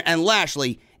Lesnar and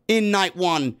Lashley in night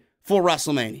 1 for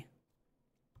WrestleMania.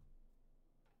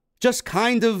 Just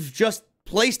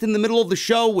placed in the middle of the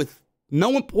show with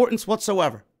no importance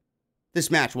whatsoever.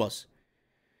 This match was.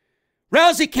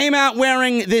 Rousey came out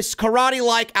wearing this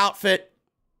karate-like outfit,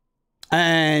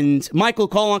 and Michael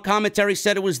Cole on commentary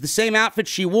said it was the same outfit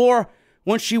she wore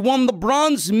when she won the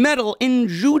bronze medal in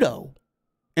judo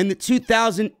in the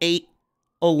 2008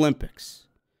 Olympics.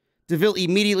 Deville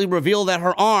immediately revealed that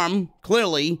her arm,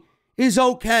 clearly, is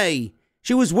okay.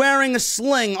 She was wearing a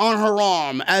sling on her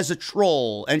arm as a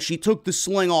troll, and she took the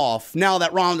sling off now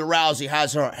that Ronda Rousey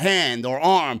has her hand or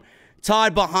arm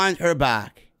tied behind her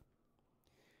back.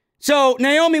 So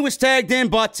Naomi was tagged in,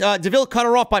 but Deville cut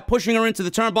her off by pushing her into the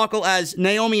turnbuckle as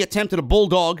Naomi attempted a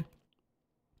bulldog.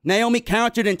 Naomi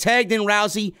countered and tagged in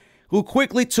Rousey, who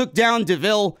quickly took down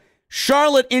Deville.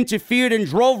 Charlotte interfered and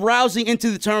drove Rousey into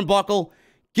the turnbuckle,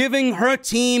 giving her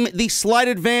team the slight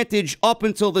advantage up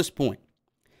until this point.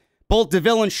 Both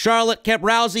Deville and Charlotte kept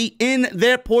Rousey in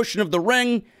their portion of the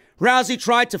ring. Rousey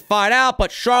tried to fight out,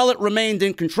 but Charlotte remained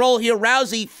in control here.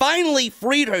 Rousey finally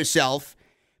freed herself,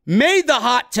 made the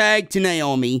hot tag to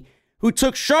Naomi, who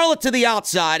took Charlotte to the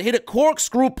outside, hit a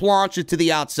corkscrew plancha to the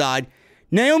outside.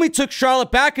 Naomi took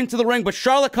Charlotte back into the ring, but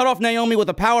Charlotte cut off Naomi with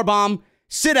a powerbomb,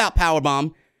 sit-out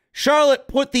powerbomb. Charlotte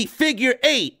put the figure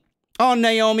 8 on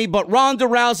Naomi, but Ronda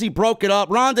Rousey broke it up.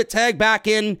 Ronda tagged back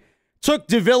in, took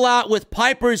Deville out with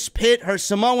Piper's Pit, her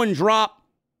Samoan drop,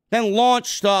 then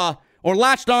latched on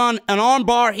an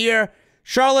armbar here.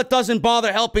 Charlotte doesn't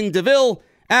bother helping Deville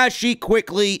as she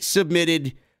quickly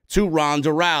submitted to Ronda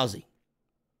Rousey.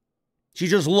 She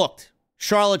just looked.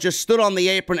 Charlotte just stood on the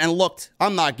apron and looked.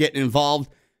 I'm not getting involved.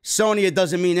 Sonya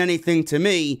doesn't mean anything to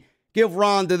me. Give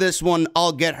Ronda this one.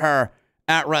 I'll get her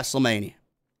at WrestleMania.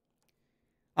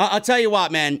 I'll tell you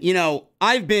what, man. You know,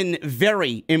 I've been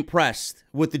very impressed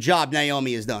with the job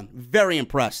Naomi has done. Very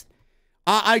impressed.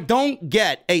 I don't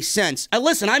get a sense.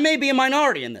 Listen, I may be a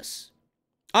minority in this.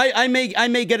 I may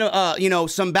get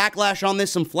some backlash on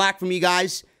this, some flack from you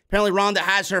guys. Apparently, Ronda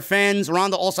has her fans.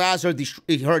 Ronda also has her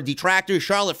detractors.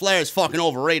 Charlotte Flair is fucking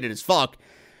overrated as fuck.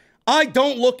 I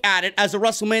don't look at it as a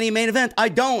WrestleMania main event. I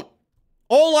don't.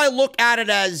 All I look at it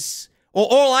as, or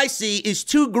all I see is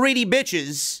two greedy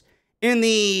bitches in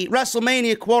the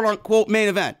WrestleMania quote-unquote main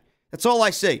event. That's all I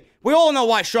see. We all know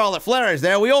why Charlotte Flair is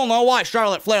there. We all know why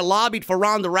Charlotte Flair lobbied for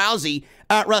Ronda Rousey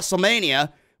at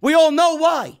WrestleMania. We all know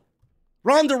why.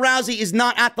 Ronda Rousey is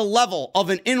not at the level of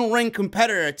an in-ring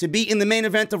competitor to be in the main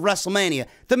event of WrestleMania.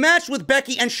 The match with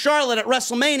Becky and Charlotte at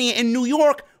WrestleMania in New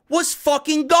York was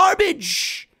fucking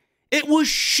garbage. It was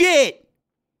shit.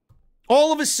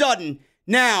 All of a sudden,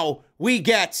 now we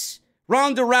get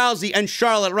Ronda Rousey and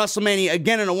Charlotte at WrestleMania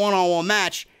again in a one-on-one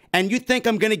match, and you think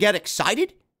I'm going to get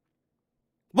excited?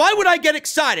 Why would I get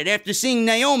excited after seeing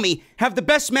Naomi have the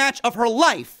best match of her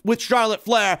life with Charlotte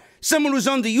Flair, someone who's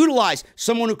underutilized,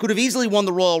 someone who could have easily won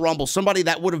the Royal Rumble, somebody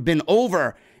that would have been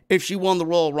over if she won the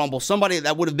Royal Rumble, somebody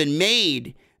that would have been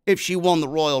made if she won the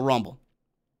Royal Rumble?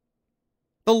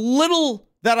 The little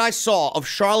that I saw of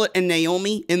Charlotte and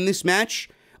Naomi in this match,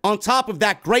 on top of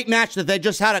that great match that they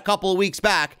just had a couple of weeks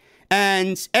back,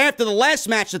 and after the last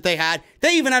match that they had,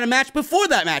 they even had a match before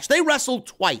that match. They wrestled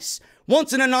twice.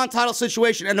 Once in a non-title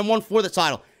situation and then one for the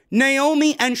title.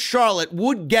 Naomi and Charlotte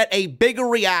would get a bigger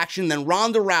reaction than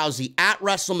Ronda Rousey at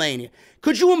WrestleMania.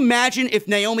 Could you imagine if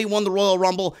Naomi won the Royal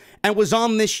Rumble and was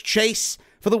on this chase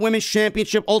for the Women's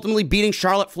Championship, ultimately beating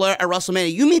Charlotte Flair at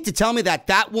WrestleMania? You mean to tell me that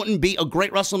that wouldn't be a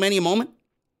great WrestleMania moment?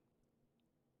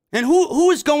 And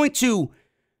who is going to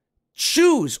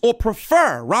choose or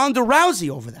prefer Ronda Rousey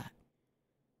over that?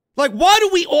 Like, why do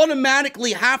we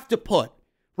automatically have to put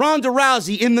Ronda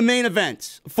Rousey in the main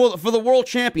event for the World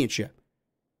Championship?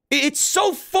 It's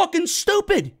so fucking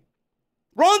stupid.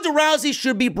 Ronda Rousey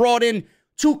should be brought in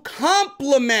to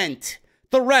complement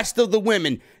the rest of the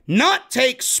women, not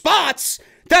take spots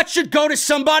that should go to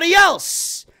somebody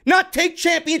else, not take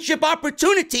championship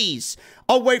opportunities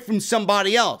away from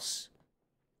somebody else.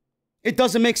 It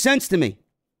doesn't make sense to me.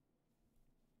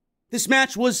 This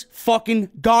match was fucking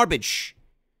garbage.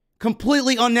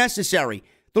 Completely unnecessary.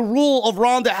 The rule of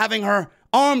Ronda having her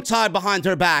arm tied behind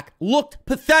her back looked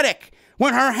pathetic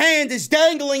when her hand is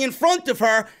dangling in front of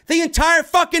her the entire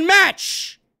fucking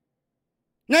match.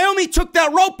 Naomi took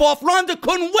that rope off. Ronda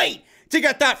couldn't wait to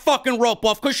get that fucking rope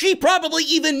off because she probably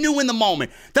even knew in the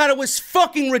moment that it was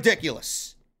fucking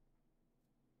ridiculous.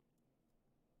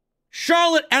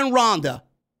 Charlotte and Ronda,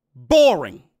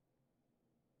 boring.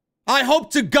 I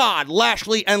hope to God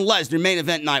Lashley and Lesnar main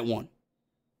event night one.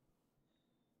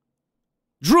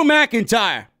 Drew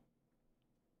McIntyre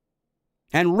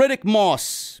and Riddick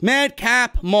Moss,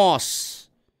 Madcap Moss.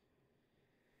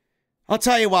 I'll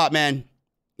tell you what, man.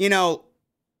 You know,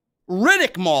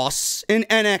 Riddick Moss in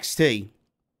NXT,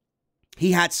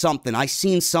 he had something. I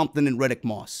seen something in Riddick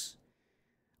Moss.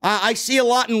 I see a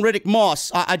lot in Riddick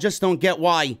Moss. I just don't get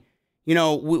why, you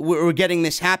know, we're getting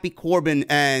this Happy Corbin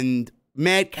and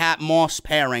Madcap Moss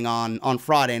pairing on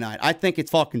Friday night. I think it's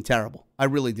fucking terrible. I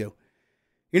really do.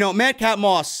 You know, Madcap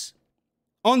Moss,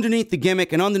 underneath the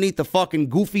gimmick and underneath the fucking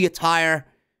goofy attire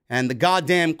and the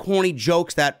goddamn corny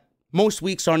jokes that most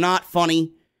weeks are not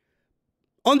funny,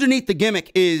 underneath the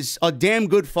gimmick is a damn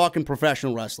good fucking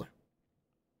professional wrestler.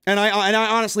 And I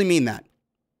honestly mean that.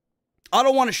 I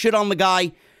don't want to shit on the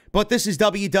guy, but this is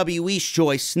WWE's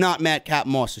choice, not Madcap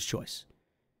Moss's choice.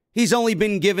 He's only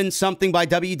been given something by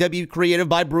WWE Creative,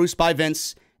 by Bruce, by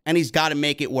Vince, and he's got to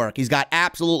make it work. He's got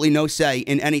absolutely no say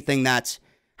in anything that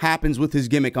happens with his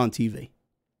gimmick on TV.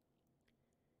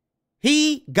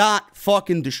 He got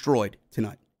fucking destroyed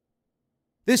tonight.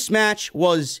 This match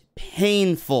was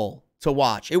painful to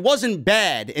watch. It wasn't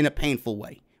bad in a painful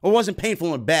way. Or it wasn't painful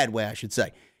in a bad way, I should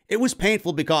say. It was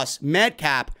painful because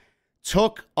Madcap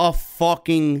took a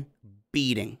fucking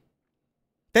beating.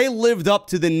 They lived up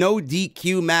to the no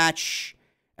DQ match,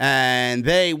 and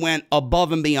they went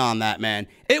above and beyond that, man.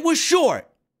 It was short.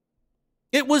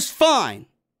 It was fine.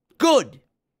 Good.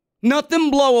 Nothing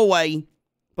blow away.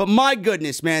 But my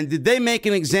goodness, man, did they make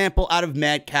an example out of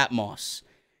Madcap Moss?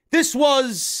 This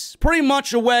was pretty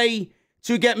much a way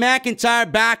to get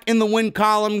McIntyre back in the win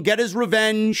column, get his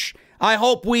revenge. I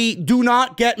hope we do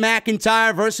not get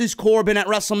McIntyre versus Corbin at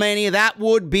WrestleMania. That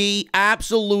would be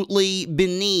absolutely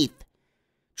beneath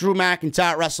Drew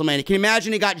McIntyre at WrestleMania. Can you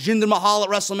imagine he got Jinder Mahal at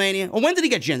WrestleMania? Or when did he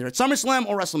get Jinder? At SummerSlam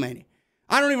or WrestleMania?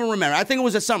 I don't even remember. I think it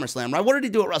was at SummerSlam, right? What did he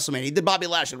do at WrestleMania? He did Bobby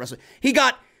Lashley at WrestleMania. He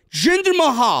got Jinder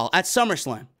Mahal at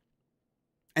SummerSlam.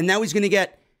 And now he's going to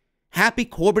get Happy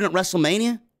Corbin at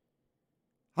WrestleMania?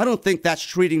 I don't think that's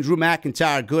treating Drew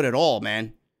McIntyre good at all,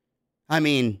 man. I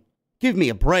mean, give me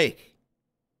a break.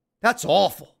 That's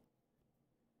awful.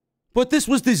 But this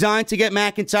was designed to get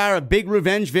McIntyre a big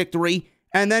revenge victory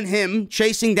and then him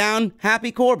chasing down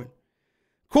Happy Corbin.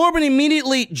 Corbin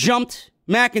immediately jumped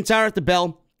McIntyre at the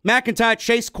bell. McIntyre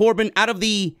chased Corbin out of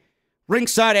the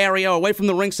ringside area, away from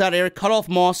the ringside area, cut off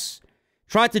Moss,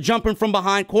 tried to jump him from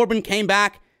behind. Corbin came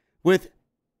back with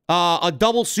a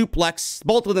double suplex.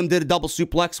 Both of them did a double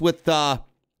suplex with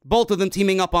both of them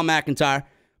teaming up on McIntyre.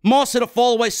 Moss hit a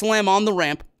fallaway slam on the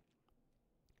ramp.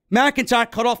 McIntyre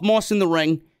cut off Moss in the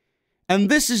ring. And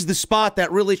this is the spot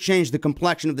that really changed the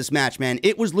complexion of this match, man.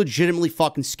 It was legitimately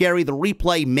fucking scary. The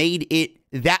replay made it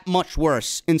that much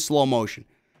worse in slow motion.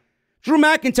 Drew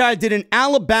McIntyre did an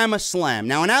Alabama slam.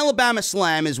 Now, an Alabama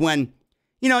slam is when,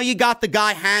 you got the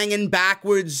guy hanging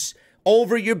backwards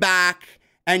over your back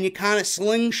and you kind of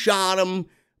slingshot him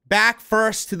back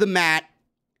first to the mat.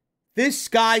 This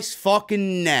guy's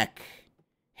fucking neck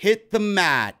hit the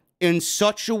mat in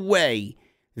such a way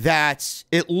that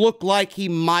it looked like he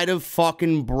might have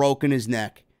fucking broken his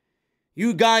neck.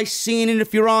 You guys seen it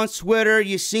if you're on Twitter.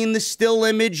 You seen the still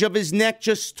image of his neck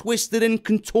just twisted and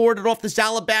contorted off this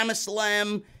Alabama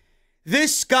slam.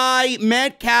 This guy,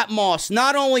 Madcap Moss,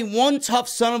 not only one tough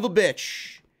son of a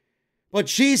bitch, but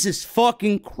Jesus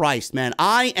fucking Christ, man.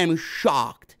 I am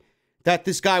shocked that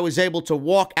this guy was able to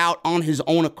walk out on his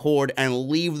own accord and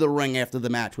leave the ring after the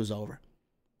match was over.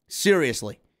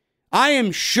 Seriously. I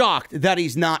am shocked that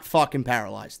he's not fucking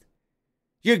paralyzed.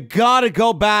 You gotta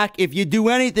go back. If you do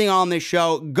anything on this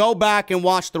show, go back and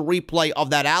watch the replay of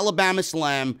that Alabama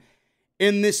slam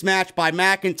in this match by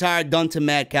McIntyre done to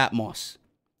Madcap Moss.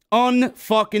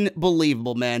 Unfucking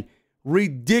believable, man.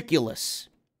 Ridiculous.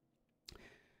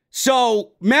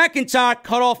 So, McIntyre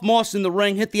cut off Moss in the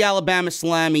ring, hit the Alabama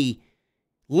slam. He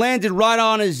landed right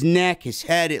on his neck, his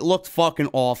head. It looked fucking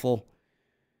awful.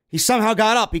 He somehow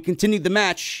got up. He continued the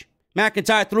match.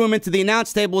 McIntyre threw him into the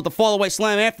announce table with a fallaway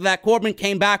slam. After that, Corbin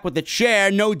came back with a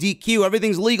chair. No DQ.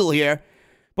 Everything's legal here.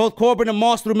 Both Corbin and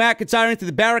Moss threw McIntyre into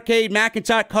the barricade.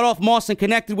 McIntyre cut off Moss and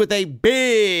connected with a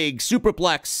big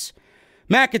superplex.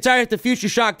 McIntyre hit the Future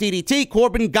Shock DDT.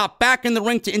 Corbin got back in the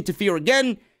ring to interfere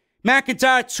again.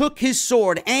 McIntyre took his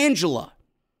sword, Angela,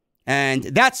 and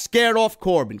that scared off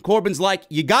Corbin. Corbin's like,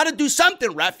 you got to do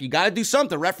something, ref. You got to do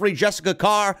something. Referee Jessica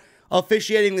Carr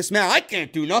officiating this match. I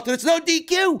can't do nothing. It's no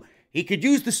DQ. He could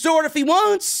use the sword if he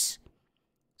wants.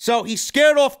 So he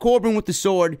scared off Corbin with the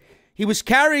sword. He was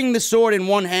carrying the sword in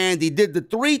one hand. He did the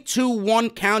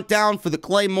 3-2-1 countdown for the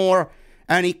Claymore.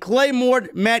 And he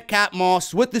Claymored Madcap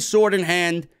Moss with the sword in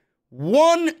hand.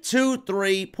 1, 2,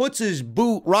 3. Puts his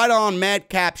boot right on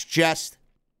Madcap's chest.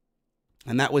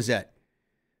 And that was it.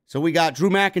 So we got Drew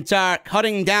McIntyre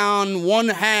cutting down one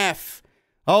half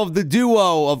of the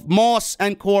duo of Moss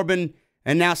and Corbin.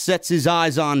 And now sets his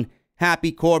eyes on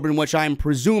Happy Corbin, which I'm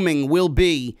presuming will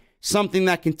be something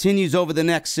that continues over the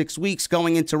next 6 weeks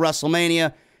going into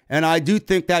WrestleMania. And I do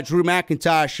think that Drew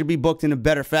McIntyre should be booked in a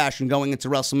better fashion going into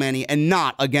WrestleMania and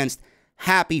not against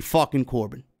Happy fucking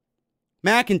Corbin.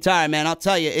 McIntyre, man, I'll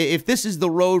tell you, if this is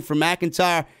the road for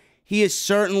McIntyre, he is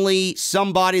certainly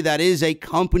somebody that is a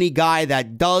company guy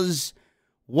that does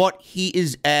what he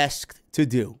is asked to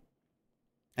do.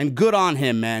 And good on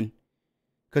him, man.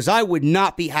 Because I would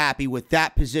not be happy with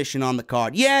that position on the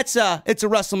card. Yeah, it's a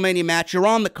WrestleMania match. You're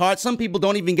on the card. Some people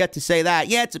don't even get to say that.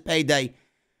 Yeah, it's a payday.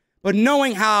 But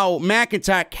knowing how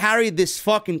McIntyre carried this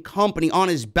fucking company on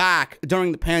his back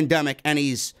during the pandemic, and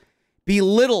he's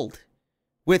belittled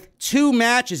with 2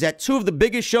 matches at 2 of the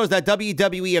biggest shows that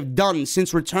WWE have done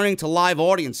since returning to live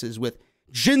audiences, with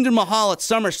Jinder Mahal at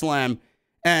SummerSlam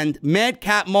and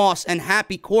Madcap Moss and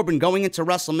Happy Corbin going into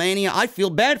WrestleMania, I feel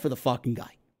bad for the fucking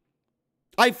guy.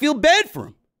 I feel bad for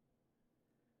him.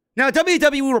 Now,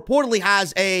 WWE reportedly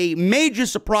has a major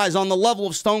surprise on the level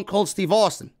of Stone Cold Steve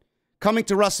Austin coming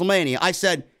to WrestleMania. I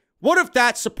said, what if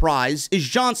that surprise is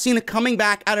John Cena coming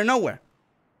back out of nowhere?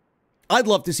 I'd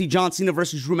love to see John Cena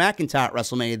versus Drew McIntyre at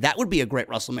WrestleMania. That would be a great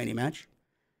WrestleMania match.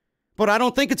 But I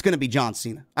don't think it's going to be John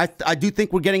Cena. I do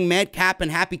think we're getting Madcap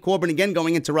and Happy Corbin again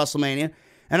going into WrestleMania.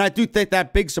 And I do think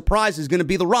that big surprise is going to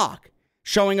be The Rock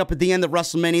showing up at the end of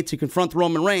WrestleMania to confront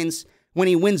Roman Reigns when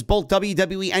he wins both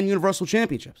WWE and Universal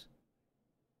Championships.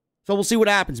 So we'll see what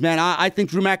happens, man. I think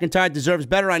Drew McIntyre deserves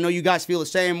better. I know you guys feel the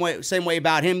same way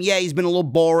about him. Yeah, he's been a little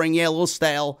boring. Yeah, a little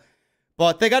stale.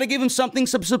 But they got to give him something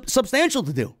substantial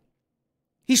to do.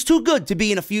 He's too good to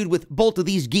be in a feud with both of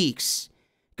these geeks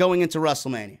going into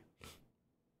WrestleMania.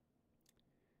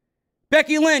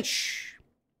 Becky Lynch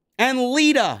and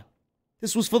Lita.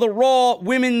 This was for the Raw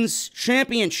Women's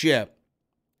Championship.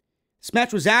 This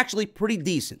match was actually pretty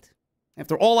decent.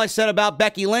 After all I said about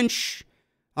Becky Lynch,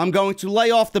 I'm going to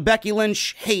lay off the Becky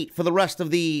Lynch hate for the rest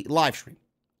of the live stream.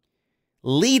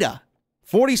 Lita,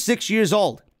 46 years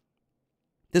old.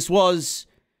 This was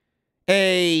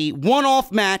a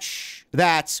one-off match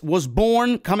that was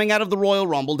born coming out of the Royal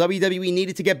Rumble. WWE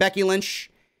needed to get Becky Lynch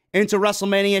into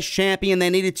WrestleMania as champion. They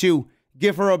needed to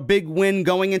give her a big win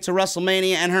going into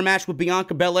WrestleMania and her match with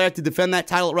Bianca Belair to defend that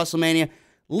title at WrestleMania.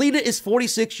 Lita is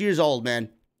 46 years old, man.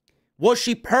 Was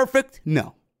she perfect?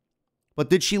 No. But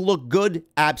did she look good?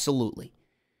 Absolutely.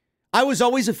 I was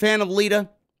always a fan of Lita.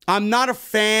 I'm not a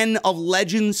fan of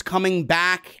legends coming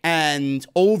back and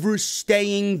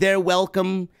overstaying their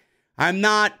welcome. I'm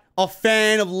not a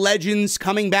fan of legends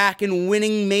coming back and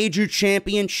winning major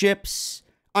championships.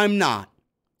 I'm not.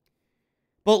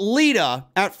 But Lita,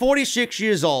 at 46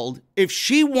 years old, if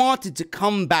she wanted to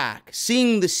come back,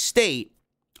 seeing the state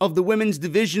of the women's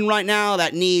division right now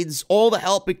that needs all the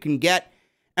help it can get,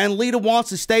 and Lita wants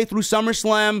to stay through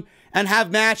SummerSlam and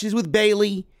have matches with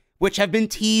Bayley, which have been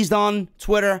teased on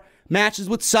Twitter, matches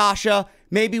with Sasha.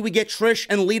 Maybe we get Trish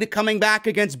and Lita coming back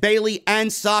against Bayley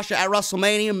and Sasha at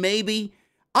WrestleMania, maybe.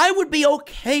 I would be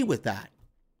okay with that.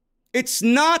 It's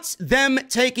not them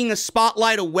taking a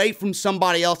spotlight away from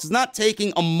somebody else. It's not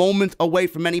taking a moment away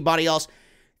from anybody else.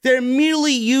 They're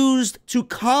merely used to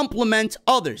complement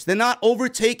others. They're not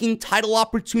overtaking title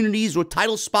opportunities or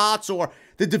title spots or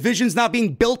the division's not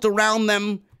being built around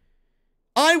them.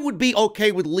 I would be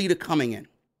okay with Lita coming in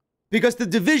because the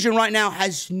division right now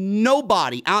has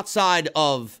nobody outside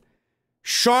of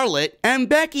Charlotte and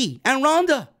Becky and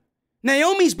Ronda.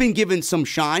 Naomi's been given some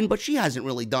shine, but she hasn't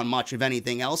really done much of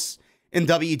anything else in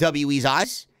WWE's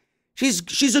eyes.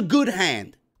 She's a good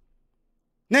hand.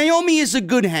 Naomi is a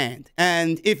good hand.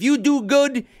 And if you do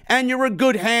good and you're a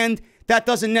good hand, that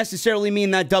doesn't necessarily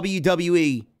mean that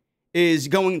WWE is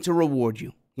going to reward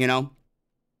you, you know?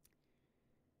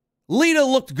 Lita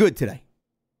looked good today.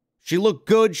 She looked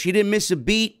good. She didn't miss a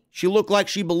beat. She looked like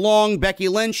she belonged. Becky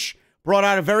Lynch brought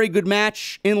out a very good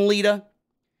match in Lita.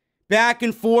 Back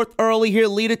and forth early here.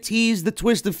 Lita teased the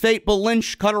twist of fate, but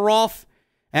Lynch cut her off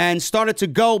and started to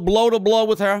go blow to blow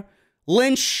with her.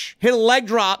 Lynch hit a leg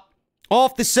drop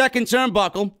off the second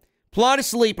turnbuckle, applied a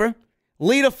sleeper.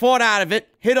 Lita fought out of it,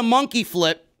 hit a monkey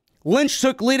flip. Lynch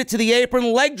took Lita to the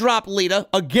apron, leg dropped Lita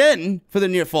again for the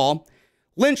near fall.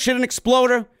 Lynch hit an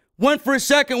exploder, went for a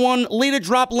second one. Lita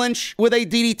dropped Lynch with a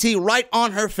DDT right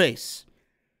on her face.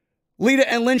 Lita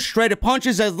and Lynch traded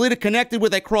punches as Lita connected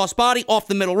with a crossbody off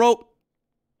the middle rope.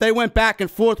 They went back and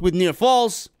forth with near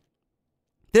falls.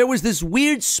 There was this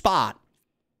weird spot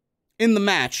in the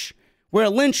match where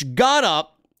Lynch got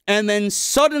up and then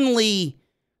suddenly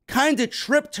kind of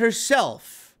tripped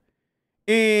herself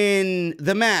in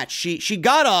the match. She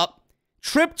got up,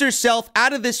 tripped herself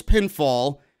out of this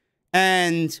pinfall,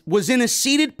 and was in a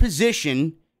seated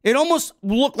position. It almost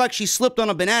looked like she slipped on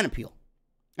a banana peel.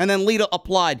 And then Lita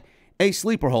applied a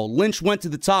sleeper hold. Lynch went to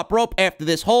the top rope after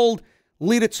this hold.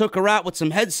 Lita took her out with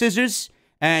some head scissors,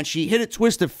 and she hit a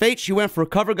twist of fate. She went for a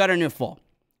cover, got her near fall.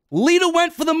 Lita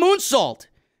went for the moonsault,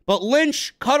 but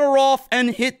Lynch cut her off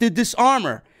and hit the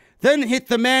disarmor, then hit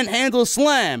the manhandle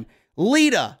slam.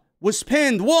 Lita was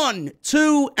pinned 1,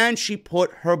 2, and she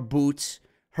put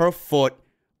her foot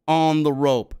on the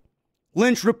rope.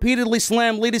 Lynch repeatedly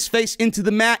slammed Lita's face into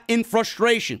the mat in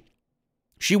frustration.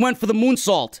 She went for the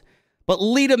moonsault, but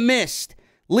Lita missed.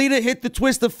 Lita hit the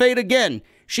twist of fate again.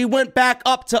 She went back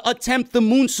up to attempt the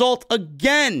moonsault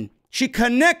again. She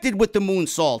connected with the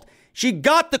moonsault. She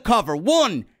got the cover.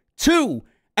 1, 2,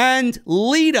 and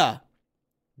Lita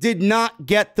did not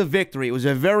get the victory. It was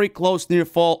a very close near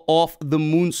fall off the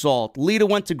moonsault. Lita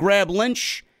went to grab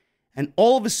Lynch, and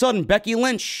all of a sudden, Becky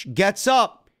Lynch gets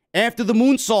up after the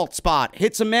moonsault spot,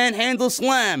 hits a manhandle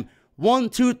slam. 1,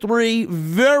 2, 3,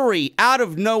 very out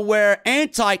of nowhere,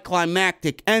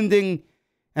 anticlimactic ending,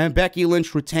 and Becky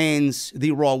Lynch retains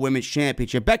the Raw Women's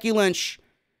Championship. Becky Lynch,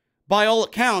 by all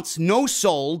accounts,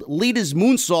 no-sold Lita's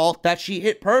moonsault that she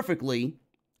hit perfectly,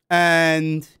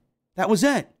 and that was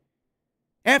it.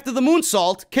 After the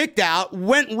moonsault, kicked out,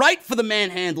 went right for the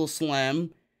manhandle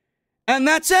slam, and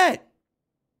that's it.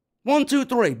 1, 2,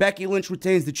 3. Becky Lynch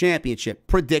retains the championship.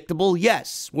 Predictable?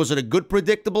 Yes. Was it a good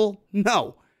predictable?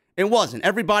 No, it wasn't.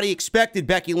 Everybody expected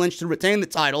Becky Lynch to retain the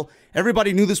title.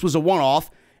 Everybody knew this was a one-off.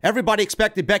 Everybody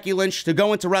expected Becky Lynch to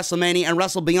go into WrestleMania and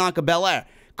wrestle Bianca Belair.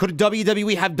 Could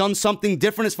WWE have done something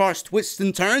different as far as twists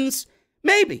and turns?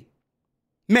 Maybe.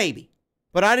 Maybe.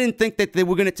 But I didn't think that they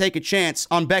were going to take a chance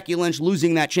on Becky Lynch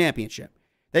losing that championship.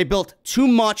 They built too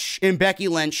much in Becky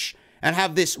Lynch and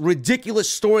have this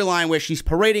ridiculous storyline where she's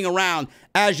parading around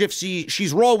as if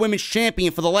she's Raw Women's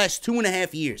Champion for the last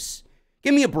 2.5 years.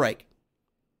 Give me a break.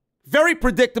 Very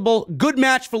predictable. Good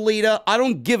match for Lita. I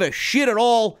don't give a shit at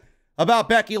all about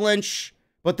Becky Lynch,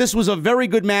 but this was a very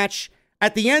good match.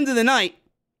 At the end of the night,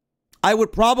 I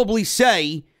would probably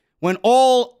say, when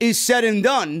all is said and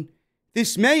done,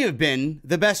 this may have been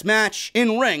the best match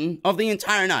in ring of the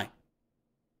entire night.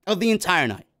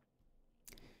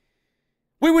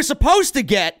 We were supposed to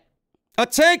get a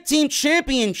tag team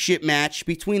championship match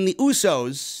between the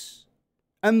Usos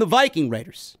and the Viking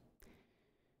Raiders.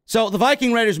 So the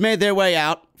Viking Raiders made their way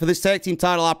out for this tag team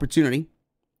title opportunity.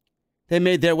 They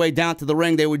made their way down to the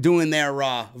ring. They were doing their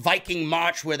Viking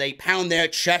march where they pound their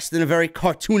chest in a very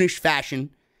cartoonish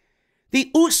fashion.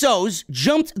 The Usos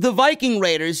jumped the Viking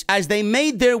Raiders as they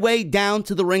made their way down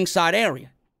to the ringside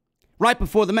area right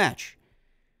before the match.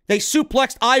 They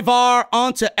suplexed Ivar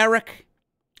onto Eric,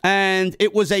 and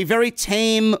it was a very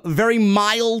tame, very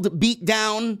mild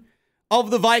beatdown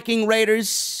of the Viking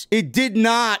Raiders. It did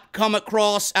not come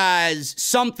across as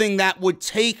something that would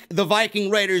take the Viking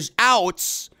Raiders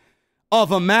out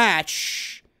of a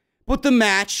match, but the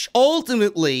match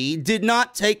ultimately did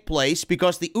not take place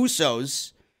because the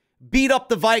Usos beat up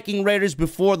the Viking Raiders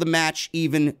before the match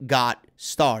even got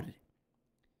started.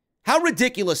 How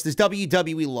ridiculous does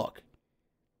WWE look?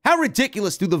 How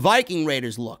ridiculous do the Viking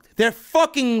Raiders look? They're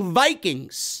fucking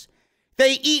Vikings.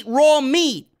 They eat raw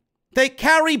meat. They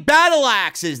carry battle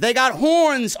axes. They got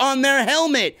horns on their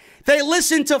helmet. They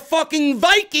listen to fucking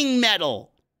Viking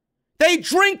metal. They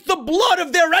drink the blood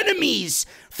of their enemies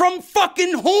from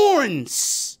fucking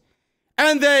horns.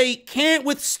 And they can't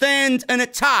withstand an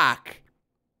attack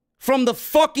from the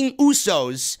fucking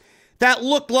Usos that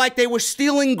looked like they were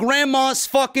stealing grandma's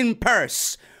fucking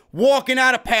purse, walking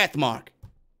out of Pathmark.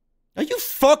 Are you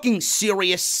fucking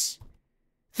serious?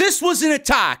 This was an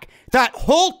attack that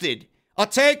halted a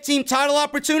tag team title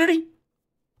opportunity?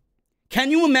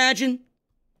 Can you imagine?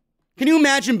 Can you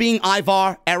imagine being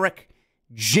Ivar, Eric,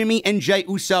 Jimmy, and Jey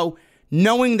Uso,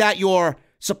 knowing that you're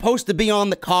supposed to be on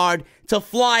the card to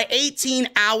fly 18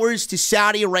 hours to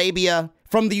Saudi Arabia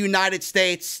from the United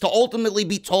States to ultimately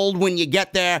be told when you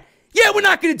get there, yeah, we're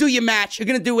not going to do your match. You're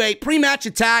going to do a pre-match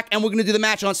attack, and we're going to do the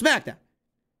match on SmackDown.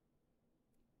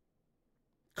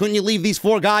 Couldn't you leave these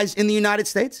 4 guys in the United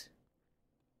States?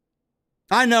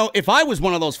 I know if I was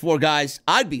one of those 4 guys,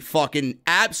 I'd be fucking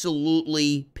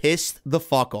absolutely pissed the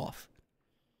fuck off.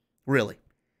 Really.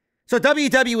 So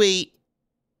WWE,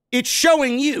 it's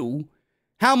showing you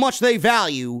how much they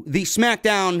value the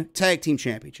SmackDown Tag Team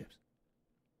Championships.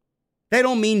 They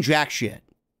don't mean jack shit.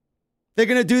 They're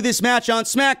going to do this match on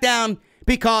SmackDown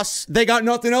because they got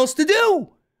nothing else to do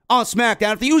on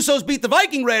SmackDown. If the Usos beat the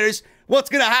Viking Raiders, what's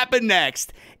going to happen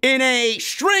next? In a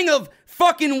string of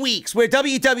fucking weeks where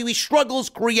WWE struggles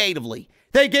creatively,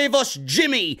 they gave us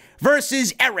Jimmy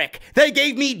versus Eric. They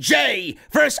gave me Jay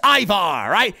versus Ivar,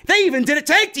 right? They even did a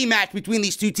tag team match between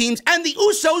these two teams, and the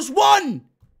Usos won.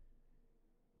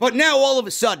 But now, all of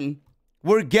a sudden,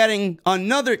 we're getting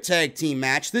another tag team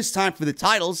match, this time for the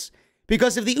titles,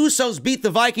 because if the Usos beat the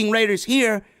Viking Raiders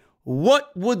here,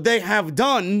 what would they have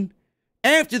done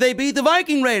after they beat the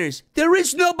Viking Raiders? There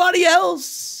is nobody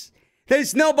else.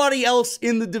 There's nobody else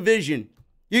in the division.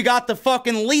 You got the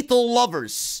fucking Lethal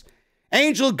Lovers,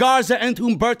 Angel Garza and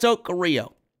Humberto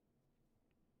Carrillo.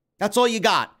 That's all you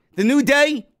got. The New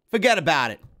Day, forget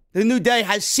about it. The New Day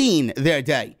has seen their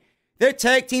day. Their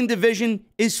tag team division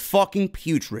is fucking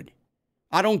putrid.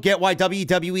 I don't get why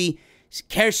WWE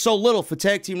cares so little for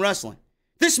tag team wrestling.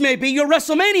 This may be your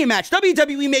WrestleMania match.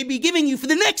 WWE may be giving you for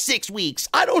the next 6 weeks.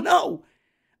 I don't know.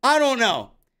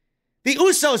 The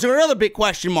Usos are another big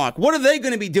question mark. What are they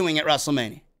going to be doing at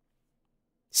WrestleMania?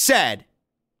 Sad.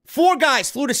 4 guys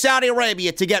flew to Saudi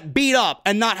Arabia to get beat up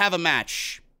and not have a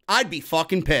match. I'd be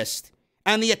fucking pissed.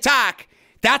 And the attack,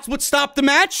 that's what stopped the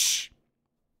match?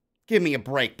 Give me a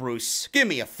break, Bruce. Give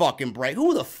me a fucking break.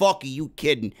 Who the fuck are you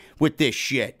kidding with this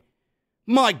shit?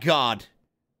 My God.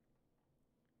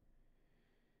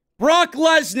 Brock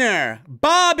Lesnar,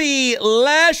 Bobby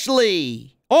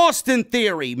Lashley, Austin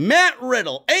Theory, Matt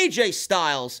Riddle, AJ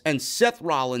Styles, and Seth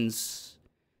Rollins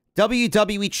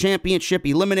WWE Championship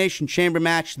Elimination Chamber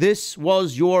match. This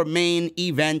was your main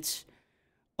event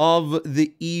of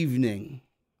the evening.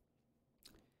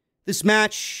 This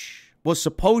match was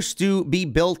supposed to be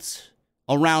built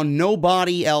around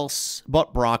nobody else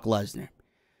but Brock Lesnar.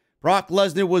 Brock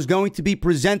Lesnar was going to be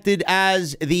presented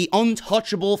as the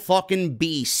untouchable fucking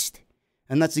beast.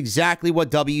 And that's exactly what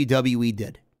WWE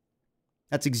did.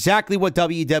 That's exactly what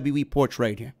WWE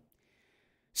portrayed here.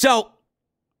 So,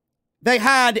 they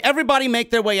had everybody make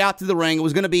their way out to the ring. It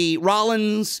was going to be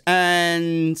Rollins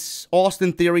and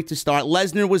Austin Theory to start.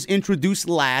 Lesnar was introduced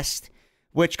last,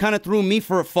 which kind of threw me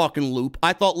for a fucking loop.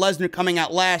 I thought Lesnar coming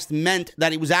out last meant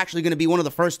that he was actually going to be one of the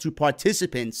first two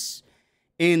participants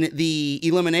in the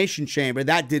Elimination Chamber.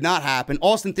 That did not happen.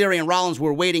 Austin Theory and Rollins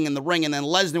were waiting in the ring, and then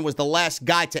Lesnar was the last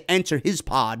guy to enter his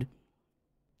pod.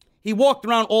 He walked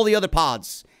around all the other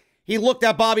pods. He looked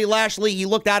at Bobby Lashley. He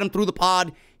looked at him through the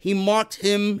pod. He marked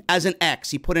him as an X.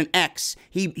 He put an X.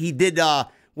 He did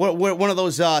one of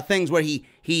those things where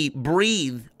he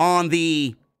breathed on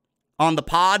the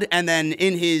pod, and then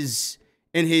in his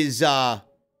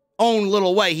own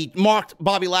little way, he marked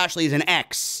Bobby Lashley as an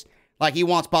X, like he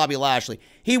wants Bobby Lashley.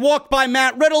 He walked by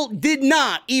Matt Riddle, did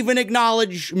not even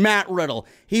acknowledge Matt Riddle.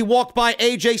 He walked by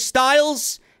AJ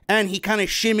Styles, and he kind of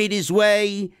shimmied his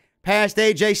way past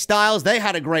AJ Styles. They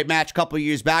had a great match a couple of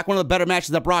years back. One of the better matches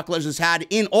that Brock Lesnar's had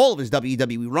in all of his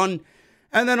WWE run.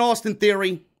 And then Austin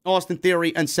Theory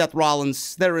and Seth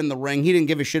Rollins, they're in the ring. He didn't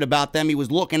give a shit about them. He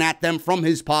was looking at them from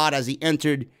his pod as he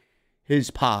entered his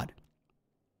pod.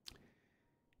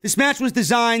 This match was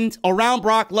designed around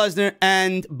Brock Lesnar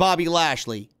and Bobby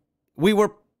Lashley. We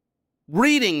were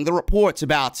reading the reports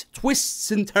about twists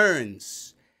and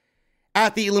turns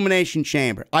at the Elimination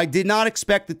Chamber. I did not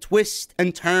expect the twist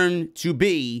and turn to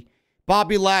be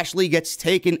Bobby Lashley gets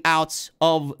taken out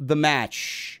of the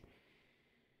match.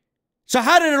 So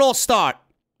how did it all start?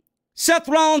 Seth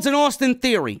Rollins and Austin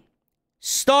Theory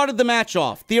started the match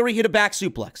off. Theory hit a back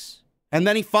suplex, and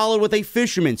then he followed with a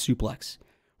fisherman suplex.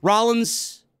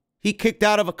 Rollins, he kicked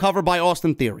out of a cover by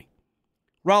Austin Theory.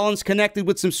 Rollins connected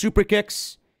with some super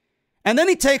kicks, and then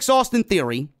he takes Austin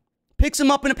Theory, picks him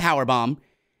up in a powerbomb,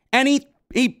 and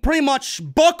he pretty much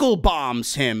buckle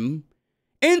bombs him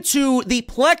into the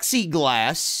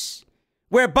plexiglass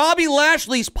where Bobby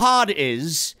Lashley's pod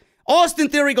is. Austin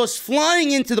Theory goes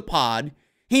flying into the pod.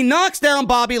 He knocks down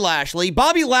Bobby Lashley.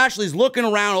 Bobby Lashley's looking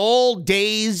around all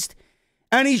dazed,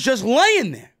 and he's just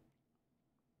laying there.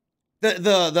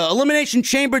 The Elimination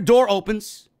Chamber door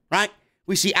opens, right?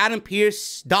 We see Adam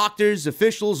Pearce, doctors,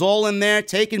 officials all in there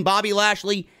taking Bobby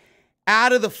Lashley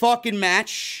out of the fucking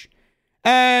match.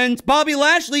 And Bobby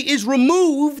Lashley is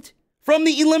removed from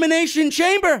the Elimination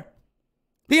Chamber.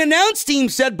 The announce team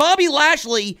said Bobby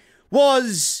Lashley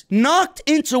was knocked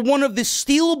into one of the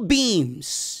steel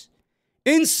beams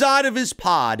inside of his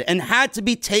pod and had to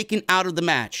be taken out of the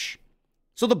match.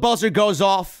 So the buzzer goes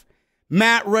off.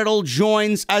 Matt Riddle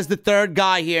joins as the third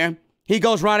guy here. He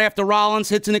goes right after Rollins,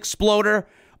 hits an exploder,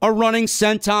 a running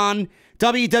senton.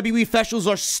 WWE officials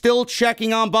are still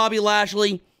checking on Bobby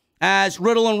Lashley as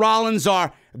Riddle and Rollins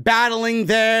are battling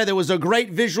there. There was a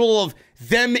great visual of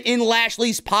them in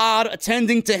Lashley's pod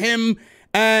attending to him.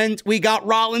 And we got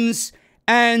Rollins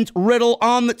and Riddle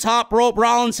on the top rope.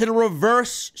 Rollins hit a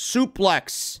reverse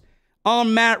suplex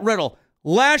on Matt Riddle.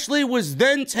 Lashley was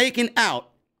then taken out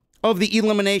of the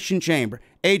Elimination Chamber.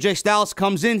 AJ Styles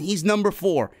comes in. He's number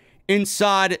 4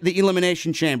 inside the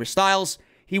Elimination Chamber. Styles,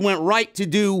 he went right to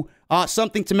do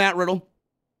something to Matt Riddle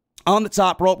on the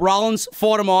top rope. Rollins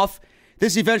fought him off.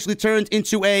 This eventually turned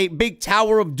into a big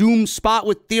Tower of Doom spot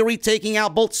with Theory taking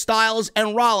out both Styles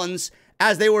and Rollins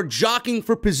as they were jockeying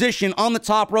for position on the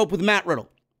top rope with Matt Riddle.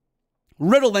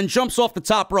 Riddle then jumps off the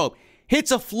top rope, hits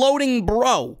a floating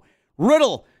bro.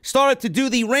 Riddle started to do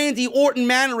the Randy Orton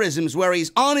mannerisms where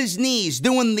he's on his knees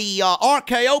doing the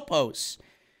RKO pose.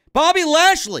 Bobby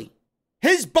Lashley,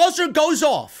 his buzzer goes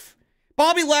off.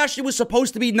 Bobby Lashley was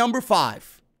supposed to be number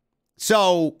 5.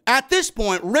 So at this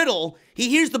point, Riddle, he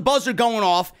hears the buzzer going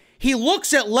off. He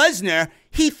looks at Lesnar.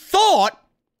 He thought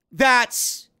that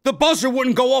the buzzer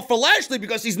wouldn't go off for Lashley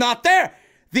because he's not there.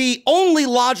 The only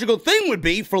logical thing would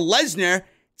be for Lesnar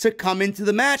to come into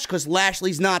the match because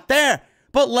Lashley's not there.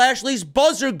 But Lashley's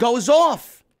buzzer goes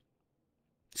off.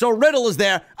 So Riddle is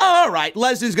there. Oh, all right,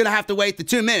 Lesnar's going to have to wait the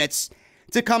 2 minutes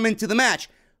to come into the match.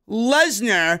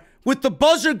 Lesnar, with the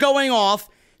buzzer going off,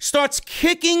 starts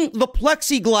kicking the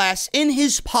plexiglass in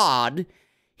his pod.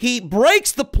 He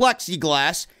breaks the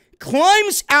plexiglass,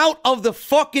 climbs out of the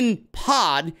fucking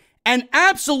pod, and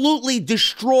absolutely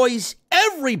destroys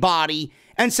everybody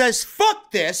and says, fuck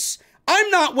this.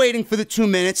 I'm not waiting for the 2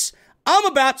 minutes. I'm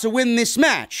about to win this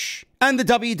match and the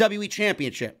WWE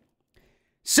Championship.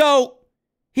 So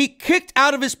he kicked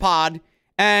out of his pod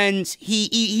and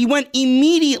he went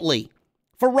immediately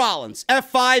for Rollins.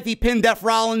 F5, he pinned F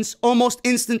Rollins almost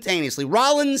instantaneously.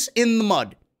 Rollins in the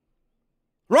mud.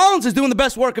 Rollins is doing the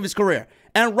best work of his career.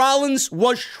 And Rollins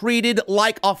was treated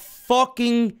like a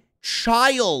fucking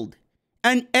child.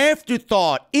 An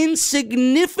afterthought.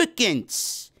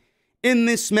 Insignificance in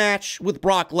this match with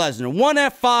Brock Lesnar. One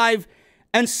F5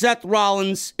 and Seth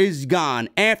Rollins is gone.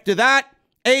 After that,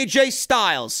 AJ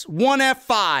Styles. One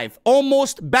F5.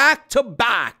 Almost back to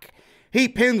back. He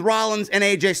pinned Rollins and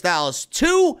AJ Styles.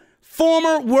 Two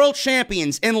former world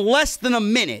champions in less than a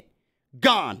minute.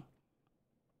 Gone.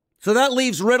 So that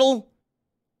leaves Riddle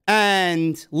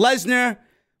and Lesnar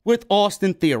with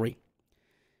Austin Theory.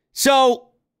 So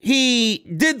he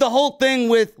did the whole thing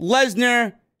with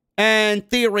Lesnar and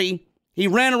Theory. He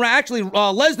ran around. Actually,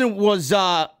 Lesnar was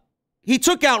he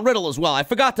took out Riddle as well. I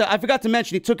forgot to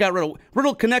mention he took out Riddle.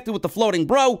 Riddle connected with the floating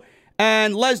bro,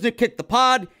 and Lesnar kicked the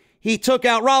pod. He took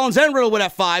out Rollins and Riddle with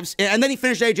F5s, and then he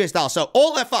finished AJ Styles. So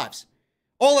all F5s.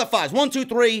 All F5s. 1, 2,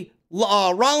 3.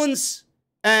 Rollins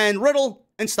and Riddle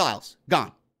and Styles.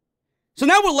 Gone. So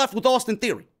now we're left with Austin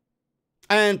Theory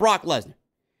and Brock Lesnar.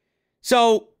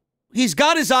 So he's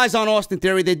got his eyes on Austin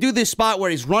Theory. They do this spot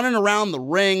where he's running around the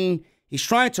ring. He's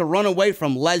trying to run away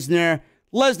from Lesnar.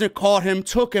 Lesnar caught him,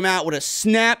 took him out with a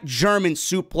snap German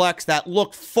suplex that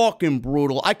looked fucking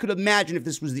brutal. I could imagine if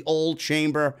this was the old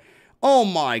Chamber. Oh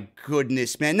my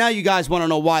goodness, man. Now you guys want to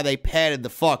know why they padded the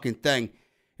fucking thing.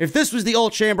 If this was the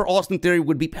old Chamber, Austin Theory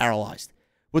would be paralyzed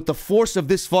with the force of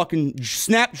this fucking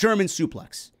snap German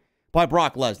suplex by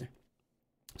Brock Lesnar.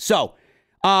 So,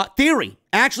 Theory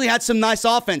actually had some nice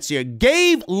offense here.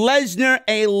 Gave Lesnar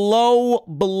a low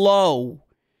blow.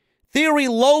 Theory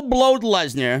low-blowed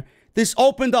Lesnar. This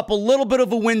opened up a little bit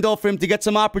of a window for him to get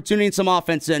some opportunity and some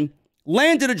offense in.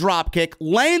 Landed a dropkick.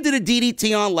 Landed a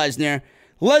DDT on Lesnar.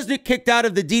 Lesnar kicked out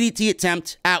of the DDT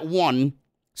attempt at 1.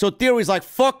 So Theory's like,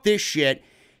 fuck this shit.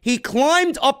 He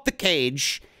climbed up the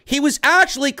cage. He was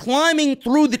actually climbing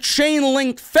through the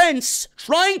chain-link fence,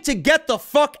 trying to get the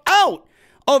fuck out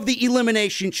of the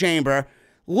Elimination Chamber.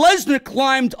 Lesnar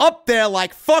climbed up there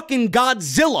like fucking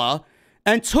Godzilla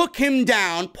and took him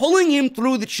down, pulling him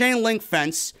through the chain-link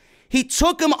fence. He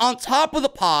took him on top of the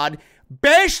pod,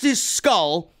 bashed his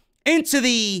skull into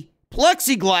the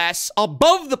plexiglass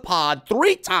above the pod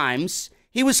 3 times.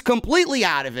 He was completely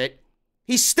out of it.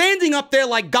 He's standing up there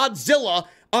like Godzilla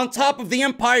on top of the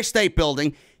Empire State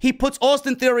Building. He puts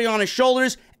Austin Theory on his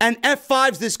shoulders and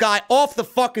F5s this guy off the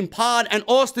fucking pod. And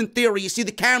Austin Theory, you see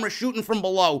the camera shooting from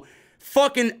below.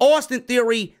 Fucking Austin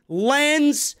Theory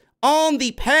lands on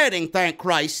the padding, thank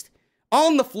Christ,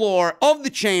 on the floor of the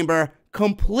chamber,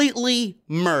 completely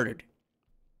murdered.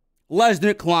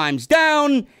 Lesnar climbs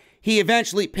down. He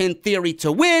eventually pinned Theory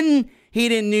to win. He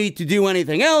didn't need to do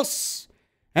anything else.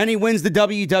 And he wins the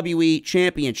WWE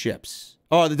Championships.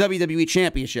 Or the WWE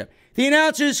Championship. The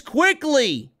announcers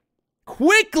quickly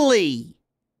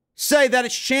say that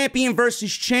it's champion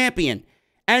versus champion.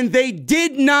 And they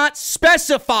did not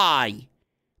specify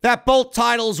that both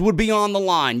titles would be on the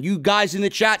line. You guys in the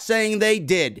chat saying they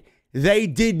did. They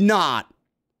did not.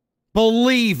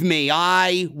 Believe me,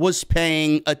 I was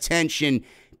paying attention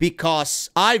because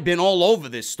I've been all over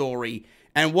this story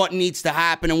and what needs to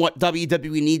happen and what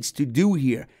WWE needs to do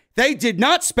here. They did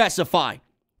not specify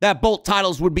that both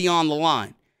titles would be on the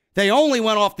line. They only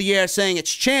went off the air saying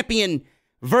it's champion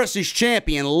versus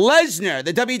champion. Lesnar,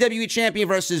 the WWE champion,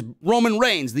 versus Roman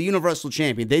Reigns, the Universal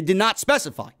champion. They did not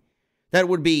specify that it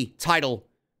would be title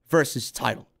versus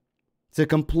title. It's a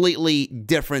completely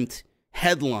different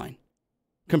headline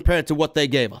compared to what they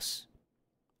gave us.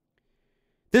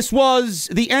 This was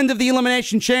the end of the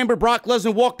Elimination Chamber. Brock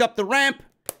Lesnar walked up the ramp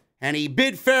and he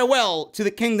bid farewell to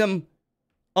the Kingdom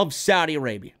of Saudi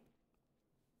Arabia.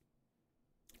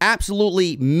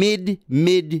 Absolutely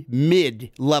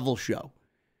mid level show.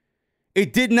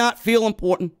 It did not feel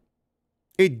important.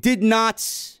 It did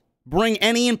not bring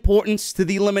any importance to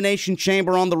the Elimination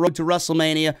Chamber on the road to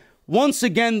WrestleMania. Once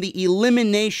again, the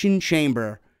Elimination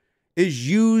Chamber is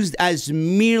used as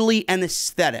merely an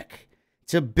aesthetic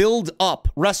to build up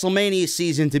WrestleMania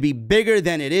season to be bigger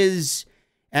than it is,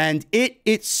 and it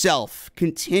itself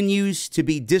continues to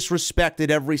be disrespected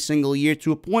every single year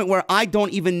to a point where I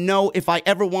don't even know if I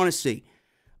ever want to see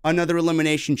another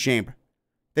Elimination Chamber.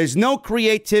 There's no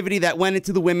creativity that went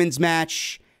into the women's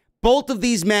match. Both of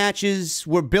these matches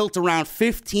were built around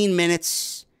 15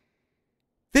 minutes.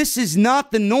 This is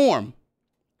not the norm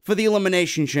for the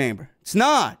Elimination Chamber. It's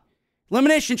not.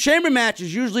 Elimination Chamber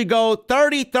matches usually go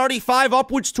 30, 35,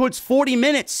 upwards towards 40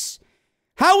 minutes.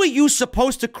 How are you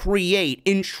supposed to create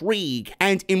intrigue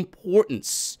and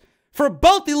importance for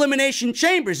both Elimination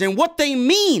Chambers and what they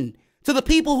mean to the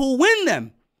people who win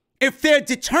them if they're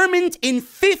determined in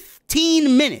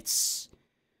 15 minutes?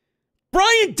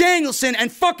 Bryan Danielson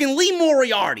and fucking Lee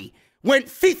Moriarty went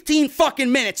 15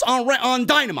 fucking minutes on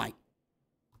Dynamite.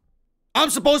 I'm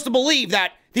supposed to believe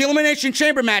that the Elimination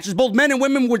Chamber matches, both men and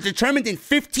women, were determined in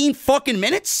 15 fucking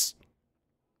minutes?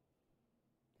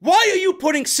 Why are you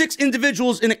putting 6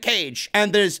 individuals in a cage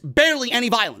and there's barely any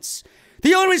violence?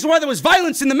 The only reason why there was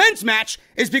violence in the men's match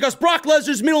is because Brock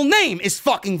Lesnar's middle name is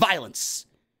fucking Violence.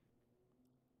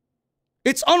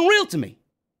 It's unreal to me.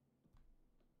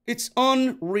 It's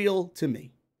unreal to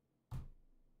me.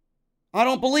 I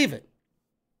don't believe it.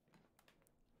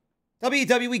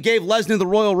 WWE gave Lesnar the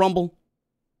Royal Rumble.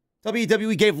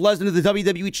 WWE gave Lesnar the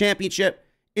WWE Championship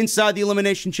inside the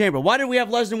Elimination Chamber. Why did we have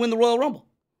Lesnar win the Royal Rumble?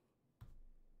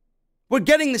 We're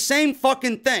getting the same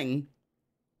fucking thing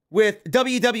with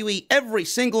WWE every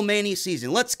single Mania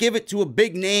season. Let's give it to a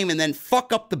big name and then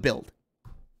fuck up the build.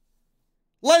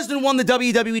 Lesnar won the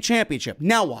WWE Championship.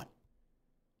 Now what?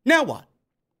 Now what?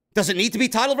 Does it need to be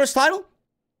title versus title?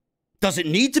 Does it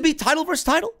need to be title versus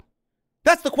title?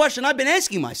 That's the question I've been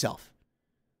asking myself.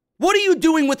 What are you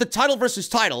doing with the title versus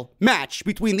title match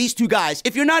between these two guys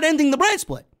if you're not ending the brand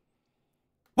split?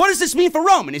 What does this mean for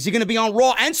Roman? Is he going to be on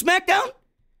Raw and SmackDown?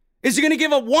 Is he going to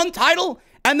give up one title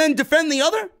and then defend the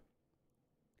other?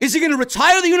 Is he going to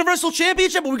retire the Universal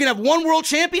Championship? Or are we going to have one world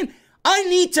champion? I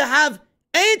need to have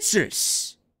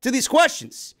answers to these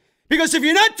questions. Because if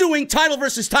you're not doing title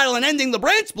versus title and ending the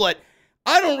brand split,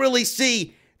 I don't really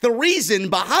see the reason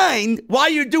behind why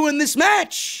you're doing this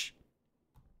match.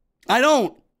 I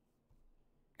don't.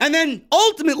 And then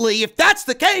ultimately, if that's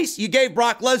the case, you gave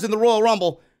Brock Lesnar the Royal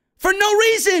Rumble for no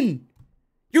reason.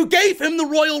 You gave him the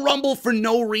Royal Rumble for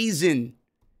no reason.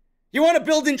 You want to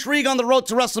build intrigue on the road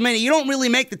to WrestleMania. You don't really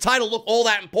make the title look all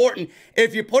that important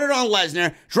if you put it on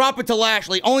Lesnar, drop it to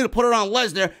Lashley, only to put it on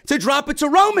Lesnar to drop it to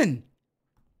Roman.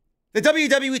 The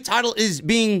WWE title is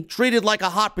being treated like a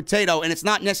hot potato, and it's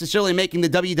not necessarily making the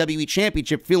WWE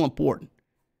Championship feel important.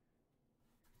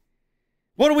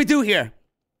 What do we do here?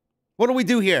 What do we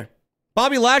do here?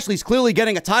 Bobby Lashley's clearly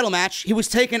getting a title match. He was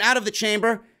taken out of the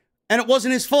chamber, and it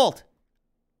wasn't his fault.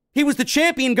 He was the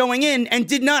champion going in and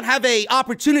did not have an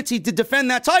opportunity to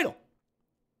defend that title.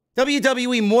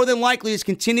 WWE more than likely is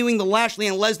continuing the Lashley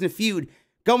and Lesnar feud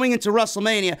going into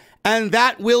WrestleMania, and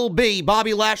that will be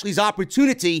Bobby Lashley's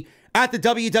opportunity at the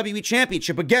WWE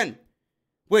Championship again,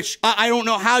 which I don't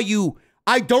know how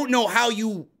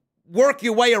you work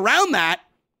your way around that.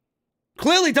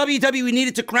 Clearly, WWE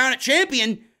needed to crown a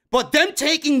champion, but them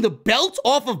taking the belt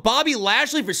off of Bobby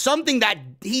Lashley for something that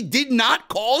he did not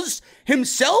cause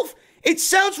himself, it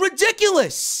sounds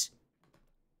ridiculous.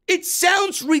 It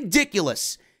sounds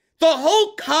ridiculous. The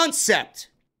whole concept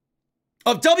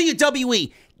of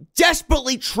WWE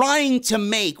desperately trying to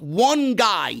make one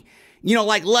guy,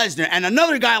 like Lesnar and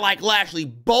another guy like Lashley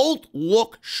both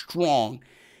look strong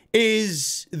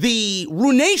is the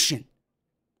ruination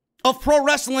of pro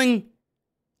wrestling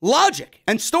logic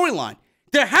and storyline.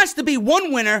 There has to be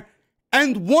one winner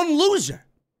and one loser.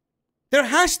 There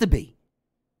has to be.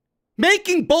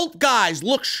 Making both guys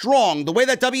look strong the way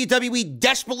that WWE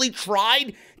desperately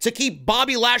tried to keep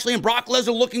Bobby Lashley and Brock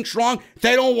Lesnar looking strong.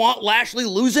 They don't want Lashley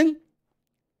losing.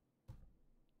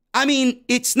 I mean,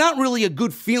 it's not really a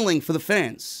good feeling for the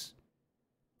fans.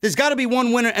 There's got to be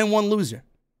one winner and one loser.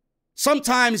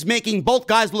 Sometimes making both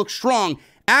guys look strong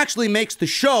actually makes the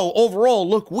show overall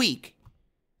look weak.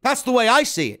 That's the way I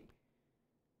see it.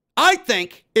 I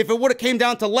think if it would have came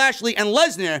down to Lashley and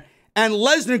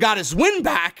Lesnar got his win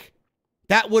back,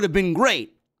 that would have been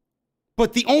great.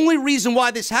 But the only reason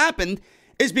why this happened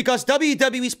is because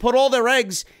WWE's put all their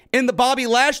eggs in the Bobby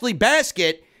Lashley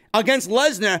basket against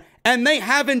Lesnar, and they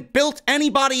haven't built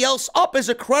anybody else up as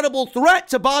a credible threat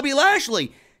to Bobby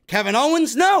Lashley. Kevin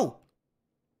Owens? No.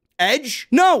 Edge?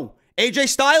 No. AJ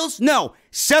Styles? No.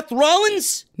 Seth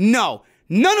Rollins? No.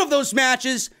 None of those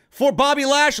matches for Bobby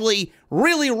Lashley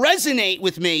really resonate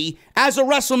with me as a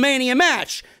WrestleMania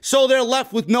match. So they're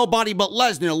left with nobody but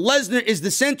Lesnar. Lesnar is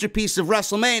the centerpiece of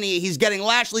WrestleMania. He's getting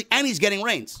Lashley and he's getting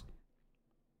Reigns.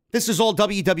 This is all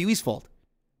WWE's fault.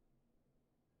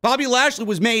 Bobby Lashley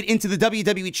was made into the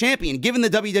WWE champion, given the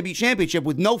WWE championship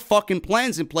with no fucking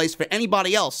plans in place for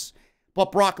anybody else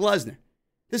but Brock Lesnar.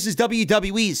 This is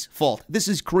WWE's fault. This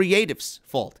is creative's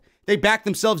fault. They backed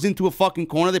themselves into a fucking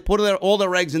corner. They put all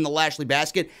their eggs in the Lashley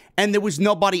basket, and there was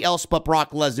nobody else but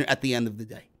Brock Lesnar at the end of the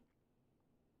day.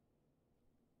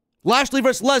 Lashley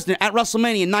versus Lesnar at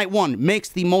WrestleMania Night 1 makes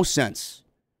the most sense.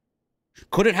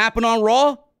 Could it happen on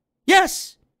Raw?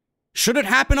 Yes. Should it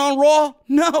happen on Raw?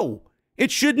 No,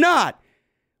 it should not.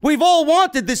 We've all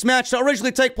wanted this match to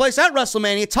originally take place at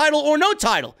WrestleMania, title or no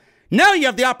title. Now you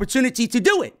have the opportunity to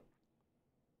do it.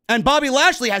 And Bobby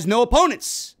Lashley has no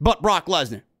opponents but Brock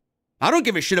Lesnar. I don't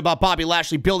give a shit about Bobby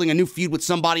Lashley building a new feud with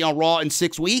somebody on Raw in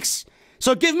 6 weeks.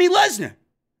 So give me Lesnar.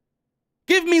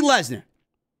 Give me Lesnar.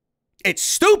 It's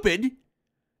stupid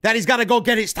that he's got to go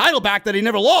get his title back that he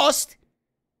never lost.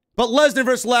 But Lesnar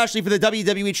versus Lashley for the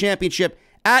WWE Championship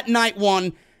at night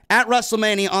 1 at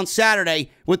WrestleMania on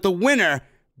Saturday, with the winner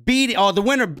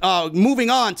moving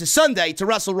on to Sunday to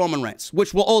wrestle Roman Reigns,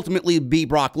 which will ultimately be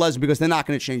Brock Lesnar because they're not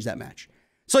going to change that match.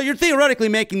 So you're theoretically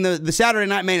making the Saturday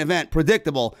night main event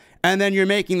predictable, and then you're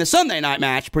making the Sunday night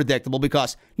match predictable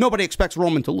because nobody expects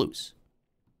Roman to lose.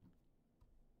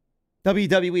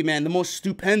 WWE, man, the most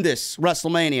stupendous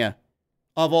WrestleMania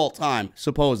of all time,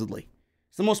 supposedly.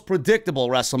 It's the most predictable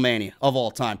WrestleMania of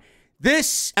all time.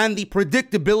 This and the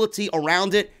predictability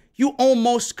around it, you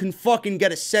almost can fucking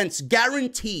get a sense,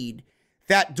 guaranteed,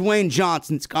 that Dwayne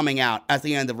Johnson's coming out at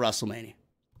the end of WrestleMania.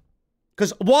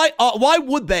 Because why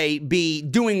would they be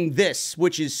doing this,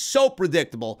 which is so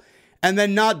predictable, and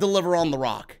then not deliver on The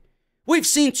Rock? We've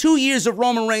seen 2 years of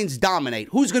Roman Reigns dominate.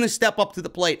 Who's going to step up to the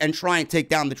plate and try and take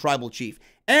down the tribal chief?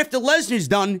 After Lesnar's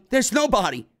done, there's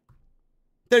nobody.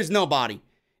 There's nobody.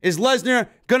 Is Lesnar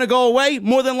going to go away?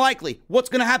 More than likely. What's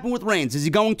going to happen with Reigns? Is he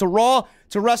going to Raw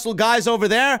to wrestle guys over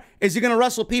there? Is he going to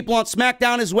wrestle people on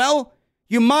SmackDown as well?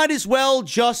 You might as well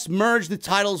just merge the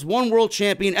titles, one world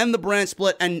champion, and the brand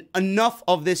split, and enough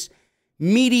of this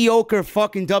mediocre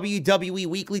fucking WWE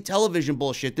weekly television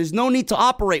bullshit. There's no need to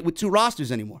operate with 2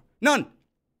 rosters anymore. None.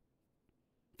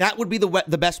 That would be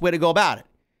the best way to go about it.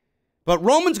 But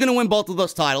Roman's going to win both of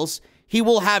those titles. He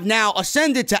will have now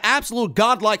ascended to absolute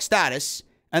godlike status,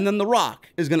 and then The Rock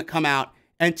is going to come out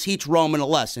and teach Roman a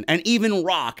lesson. And even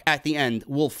Rock, at the end,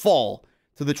 will fall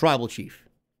to the tribal chief.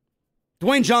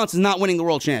 Dwayne Johnson's not winning the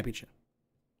world championship.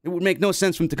 It would make no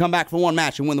sense for him to come back for one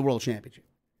match and win the world championship.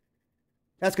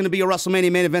 That's going to be a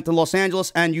WrestleMania main event in Los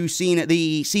Angeles, and you've seen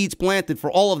the seeds planted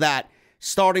for all of that,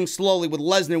 starting slowly with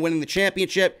Lesnar winning the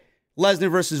championship. Lesnar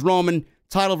versus Roman,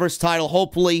 title versus title.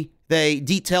 Hopefully they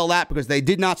detail that, because they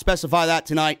did not specify that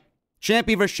tonight.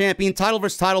 Champion versus champion, title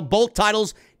versus title. Both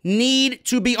titles need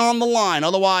to be on the line.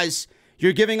 Otherwise,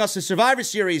 you're giving us a Survivor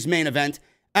Series main event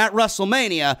at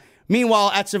WrestleMania.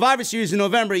 Meanwhile, at Survivor Series in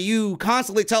November, you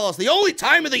constantly tell us the only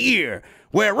time of the year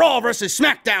where Raw versus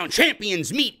SmackDown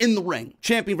champions meet in the ring.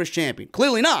 Champion versus champion.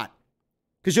 Clearly not.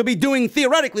 Because you'll be doing,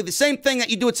 theoretically, the same thing that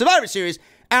you do at Survivor Series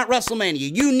at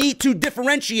WrestleMania. You need to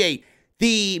differentiate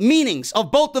the meanings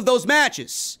of both of those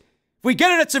matches. If we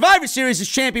get it at Survivor Series as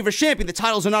champion versus champion, the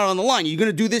titles are not on the line. You're going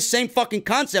to do this same fucking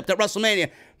concept at WrestleMania.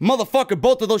 Motherfucker,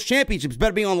 both of those championships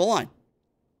better be on the line.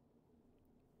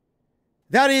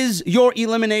 That is your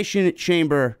Elimination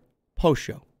Chamber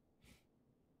post-show.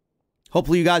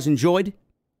 Hopefully you guys enjoyed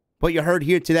what you heard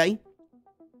here today.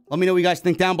 Let me know what you guys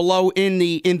think down below in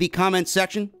the comment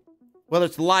section. Whether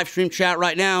it's the live stream chat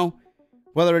right now,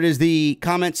 whether it is the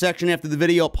comment section after the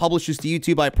video publishes to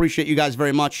YouTube. I appreciate you guys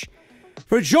very much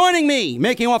for joining me,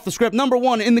 making Off the Script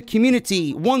 #1 in the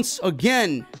community. Once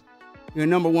again, your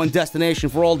 #1 destination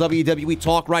for all WWE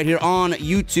talk right here on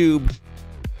YouTube.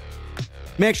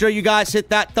 Make sure you guys hit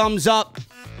that thumbs up.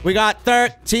 We got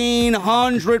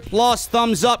 1,300 plus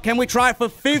thumbs up. Can we try for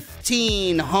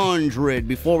 1,500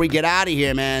 before we get out of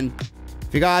here, man?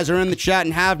 If you guys are in the chat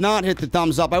and have not hit the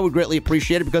thumbs up, I would greatly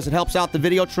appreciate it, because it helps out the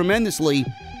video tremendously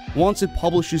once it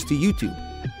publishes to YouTube.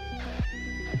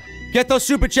 Get those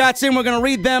super chats in. We're going to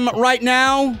read them right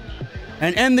now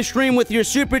and end the stream with your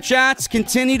super chats.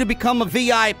 Continue to become a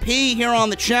VIP here on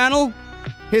the channel.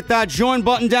 Hit that join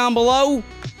button down below.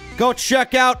 Go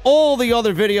check out all the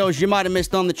other videos you might have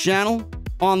missed on the channel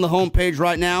on the homepage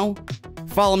right now.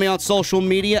 Follow me on social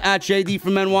media at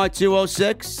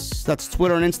JDfromNY206. That's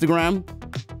Twitter and Instagram.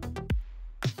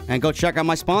 And go check out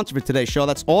my sponsor for today's show.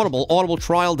 That's Audible.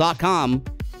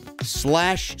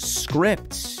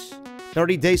 audibletrial.com/script.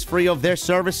 30 days free of their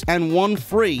service and 1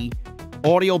 free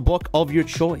audiobook of your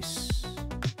choice.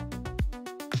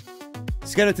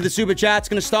 Let's get into the super chats.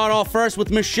 Going to start off first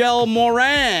with Michelle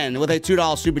Moran with a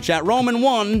 $2 super chat. Roman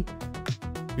 1.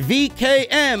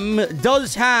 VKM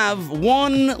does have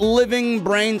 1 living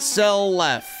brain cell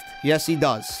left. Yes, he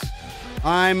does.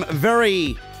 I'm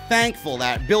very thankful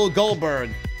that Bill Goldberg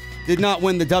did not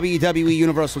win the WWE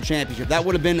Universal Championship. That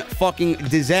would have been fucking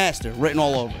disaster written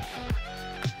all over.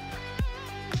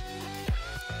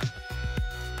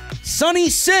 Sunny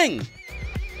Singh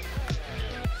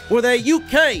with a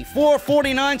UK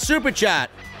 449 super chat.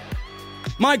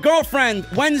 My girlfriend,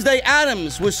 Wednesday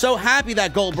Adams, was so happy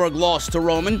that Goldberg lost to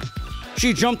Roman.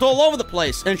 She jumped all over the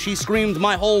place, and she screamed,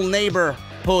 "My whole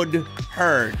neighborhood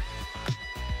heard."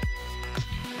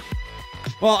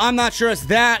 Well, I'm not sure it's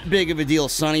that big of a deal,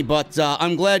 Sonny, but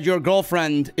I'm glad your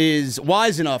girlfriend is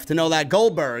wise enough to know that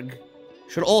Goldberg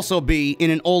should also be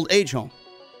in an old age home.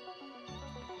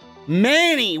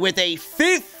 Manny with a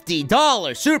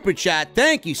 $50 super chat.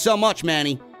 Thank you so much,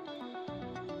 Manny.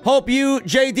 Hope you,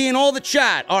 JD, and all the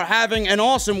chat are having an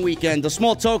awesome weekend. A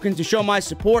small token to show my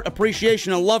support,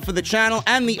 appreciation, and love for the channel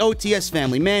and the OTS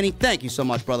family. Manny, thank you so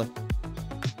much, brother.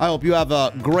 I hope you have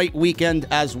a great weekend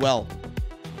as well.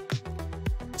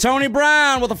 Tony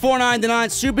Brown with a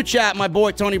 $4.99 super chat. My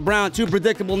boy Tony Brown. Too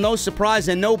predictable, no surprise,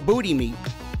 and no booty meat.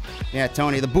 Yeah,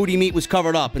 Tony, the booty meat was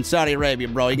covered up in Saudi Arabia,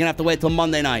 bro. You're going to have to wait till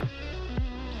Monday night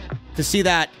to see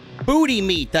that booty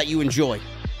meat that you enjoy.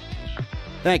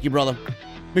 Thank you, brother.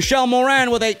 Michelle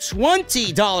Moran with a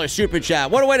 $20 super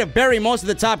chat. What a way to bury most of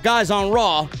the top guys on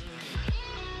Raw.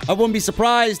 I wouldn't be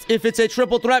surprised if it's a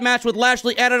triple threat match with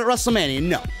Lashley added at WrestleMania.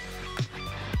 No.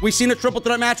 We've seen a triple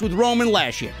threat match with Roman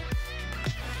last year.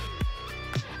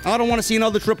 I don't want to see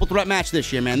another triple threat match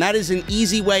this year, man. That is an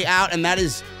easy way out, and that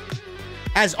is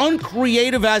as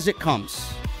uncreative as it comes.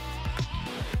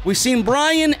 We've seen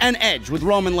Bryan and Edge with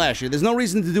Roman last year. There's no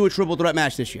reason to do a triple threat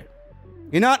match this year.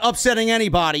 You're not upsetting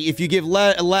anybody if you give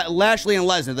Lashley and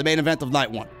Lesnar the main event of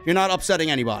night one. You're not upsetting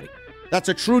anybody. That's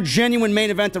a true, genuine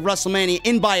main event of WrestleMania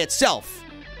in by itself,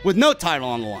 with no title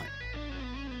on the line.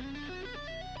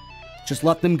 Just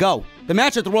let them go. The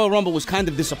match at the Royal Rumble was kind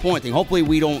of disappointing. Hopefully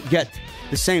we don't get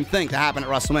the same thing to happen at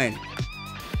WrestleMania.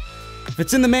 If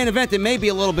it's in the main event, it may be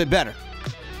a little bit better.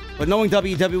 But knowing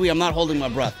WWE, I'm not holding my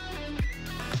breath.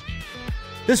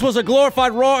 This was a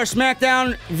glorified Raw or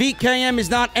SmackDown. VKM is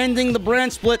not ending the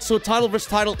brand split, so title versus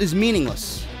title is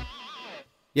meaningless.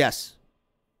 Yes.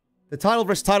 The title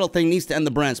versus title thing needs to end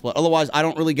the brand split. Otherwise, I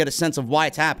don't really get a sense of why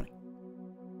it's happening.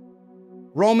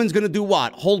 Roman's going to do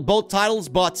what? Hold both titles,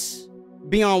 but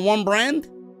be on one brand?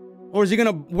 Or is he going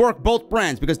to work both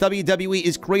brands because WWE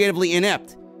is creatively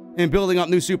inept in building up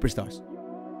new superstars?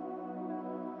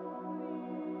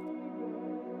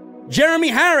 Jeremy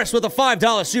Harris with a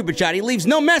 $5 super chat. He leaves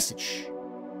no message.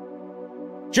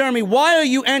 Jeremy, why are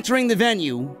you entering the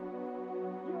venue?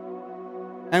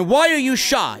 And why are you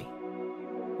shy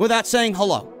without saying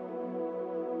hello?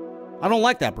 I don't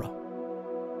like that, bro.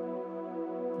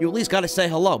 You at least got to say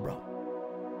hello, bro.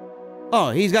 Oh,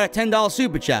 he's got a $10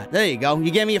 super chat. There you go.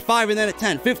 You gave me a 5 and then a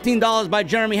 10. $15 by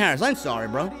Jeremy Harris. I'm sorry,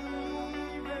 bro.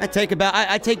 I take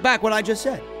back what I just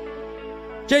said.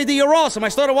 JD, you're awesome. I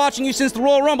started watching you since the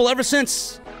Royal Rumble. Ever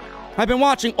since, I've been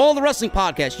watching all the wrestling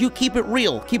podcasts. You keep it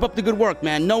real. Keep up the good work,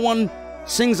 man. No one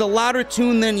sings a louder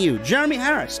tune than you. Jeremy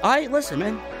Harris. Listen,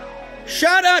 man.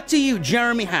 Shout out to you,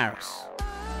 Jeremy Harris.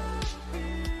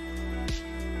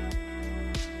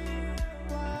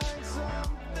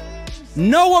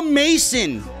 Noah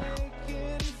Mason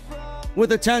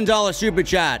with a $10 super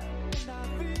chat.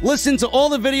 Listen to all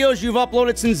the videos you've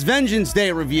uploaded since Vengeance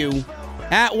Day review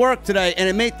at work today, and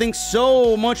it made things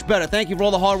so much better. Thank you for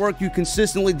all the hard work you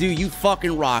consistently do. You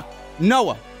fucking rock.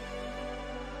 Noah,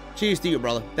 cheers to you,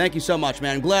 brother. Thank you so much,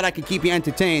 man. I'm glad I could keep you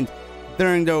entertained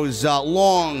during those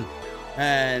long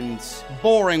and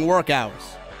boring work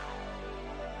hours.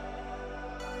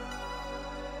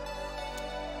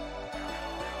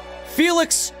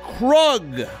 Felix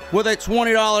Krug with a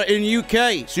 $20 in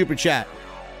UK super chat.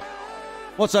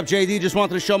 What's up, JD? Just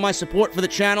wanted to show my support for the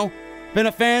channel. Been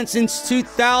a fan since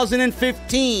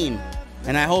 2015,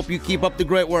 and I hope you keep up the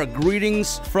great work.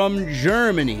 Greetings from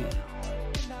Germany.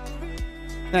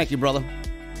 Thank you, brother.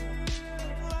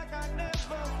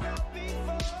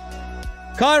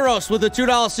 Kairos with a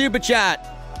 $2 super chat.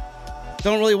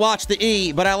 Don't really watch the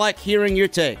E, but I like hearing your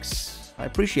takes. I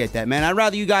appreciate that, man. I'd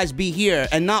rather you guys be here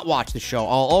and not watch the show.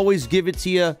 I'll always give it to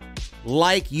you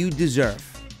like you deserve.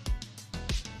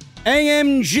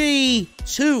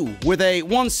 AMG2 with a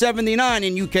 $179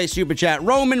 in UK super chat.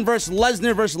 Roman versus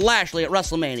Lesnar versus Lashley at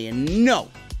WrestleMania. No.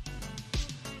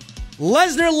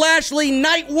 Lesnar Lashley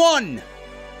night 1.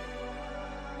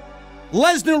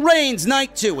 Lesnar Reigns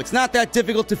night 2. It's not that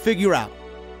difficult to figure out.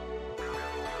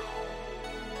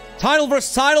 Title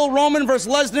versus title. Roman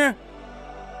versus Lesnar.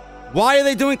 Why are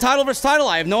they doing title versus title?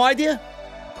 I have no idea.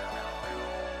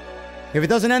 If it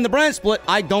doesn't end the brand split,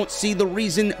 I don't see the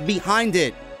reason behind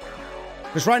it.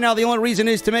 Because right now, the only reason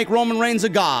is to make Roman Reigns a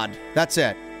god. That's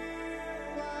it.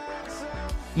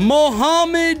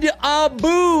 Mohammed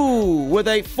Abu with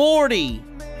a 40.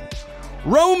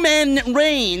 Roman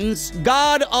Reigns,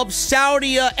 god of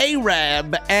Saudi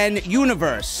Arab and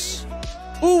universe.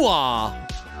 Ooh-ah.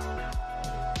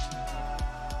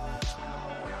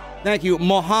 Thank you,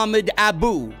 Mohammed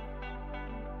Abu.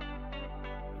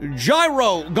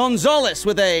 Jairo Gonzalez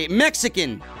with a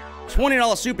Mexican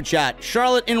 $20 super chat.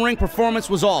 Charlotte in-ring performance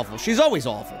was awful. She's always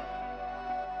awful.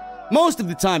 Most of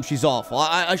the time she's awful.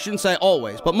 I shouldn't say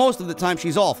always, but most of the time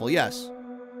she's awful, yes.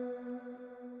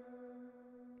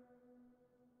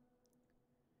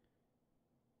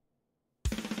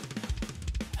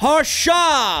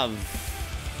 Harshav.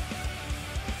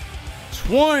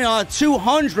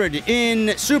 200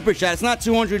 in super chat. It's not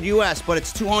 200 US, but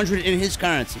it's 200 in his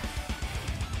currency.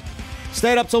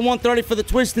 Stayed up till 1:30 for the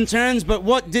twists and turns, but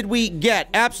what did we get?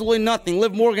 Absolutely nothing.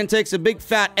 Liv Morgan takes a big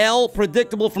fat L.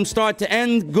 Predictable from start to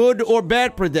end. Good or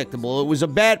bad predictable? It was a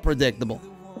bad predictable.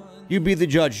 You be the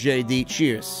judge, JD.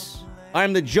 Cheers.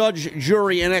 I'm the judge,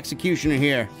 jury, and executioner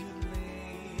here.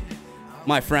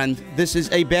 My friend, this is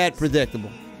a bad predictable.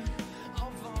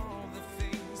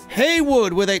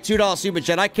 Haywood with a $2 super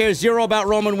chat. I care zero about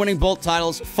Roman winning both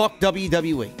titles. Fuck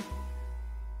WWE.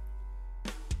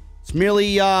 It's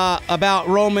merely about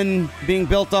Roman being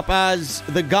built up as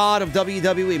the god of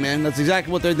WWE, man. That's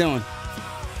exactly what they're doing.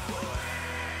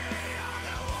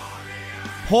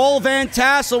 Paul Van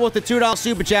Tassel with the $2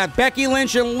 super chat. Becky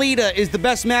Lynch and Lita is the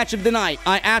best match of the night.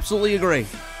 I absolutely agree.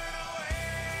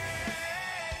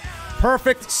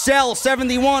 Perfect Cell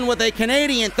 71 with a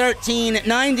Canadian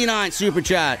 $13.99 super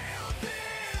chat.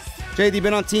 JD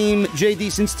been on Team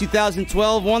JD since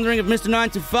 2012. Wondering if Mr.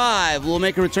 925 will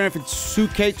make a return for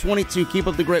 2K22. Keep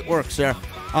up the great work, sir.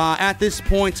 At this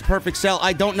point, Perfect Cell,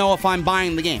 I don't know if I'm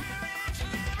buying the game.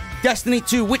 Destiny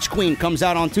 2 Witch Queen comes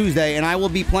out on Tuesday, and I will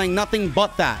be playing nothing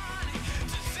but that.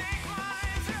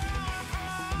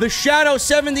 The Shadow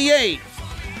 78.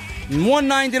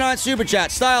 $1.99 super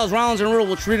chat. Styles, Rollins, and Riddle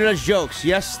were treated as jokes.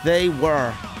 Yes, they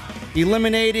were.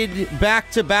 Eliminated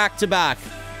back to back to back.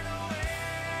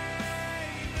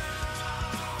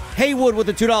 Haywood with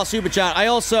the $2 super chat. I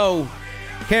also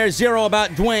care zero about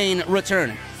Dwayne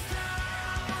returning.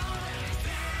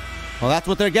 Well, that's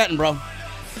what they're getting, bro.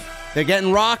 They're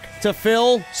getting Rock to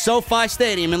fill SoFi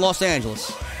Stadium in Los Angeles.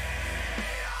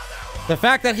 The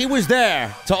fact that he was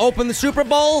there to open the Super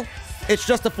Bowl, it's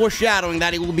just a foreshadowing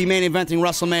that he will be main eventing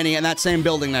WrestleMania in that same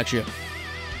building next year.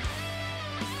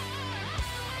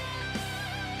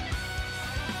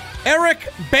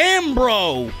 Eric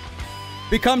Bambro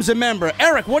becomes a member.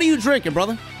 Eric, what are you drinking,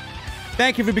 brother?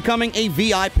 Thank you for becoming a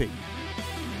VIP.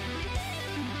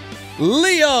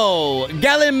 Leo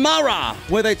Gallimara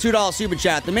with a $2 super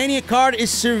chat. The Mania card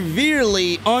is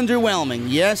severely underwhelming.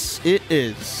 Yes, it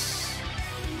is.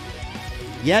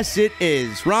 Yes, it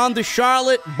is. Ronda,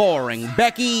 Charlotte, boring.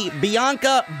 Becky,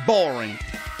 Bianca, boring.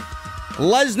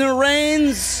 Lesnar,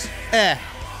 Reigns,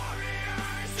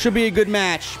 should be a good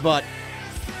match, but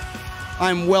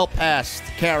I'm well past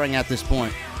caring at this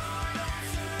point.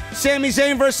 Sami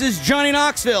Zayn versus Johnny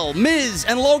Knoxville. Miz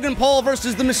and Logan Paul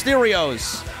versus the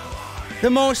Mysterios. The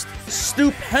most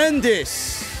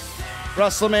stupendous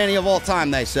WrestleMania of all time,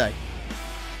 they say.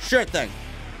 Sure thing.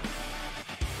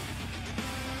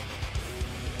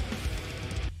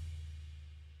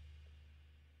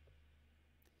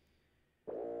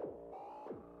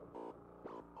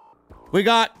 We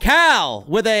got Cal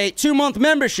with a 2-month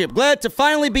membership. Glad to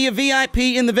finally be a VIP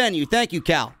in the venue. Thank you,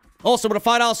 Cal. Also with a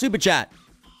 $5 super chat.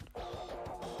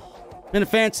 Been a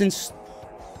fan since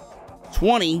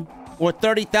 20 or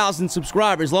 30,000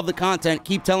 subscribers. Love the content.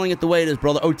 Keep telling it the way it is,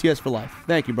 brother. OTS for life.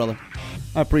 Thank you, brother.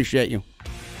 I appreciate you.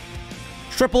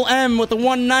 Triple M with the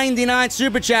 $1.99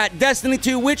 super chat. Destiny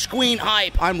 2 Witch Queen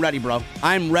hype. I'm ready, bro.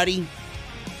 I'm ready.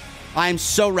 I'm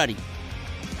so ready.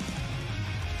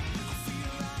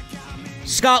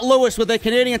 Scott Lewis with a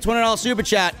Canadian $20 super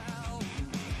chat.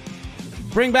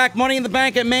 Bring back Money in the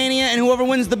Bank at Mania, and whoever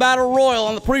wins the Battle Royal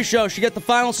on the pre-show should get the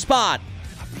final spot.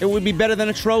 It would be better than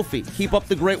a trophy. Keep up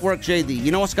the great work, JD.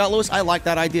 You know what, Scott Lewis? I like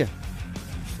that idea.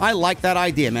 I like that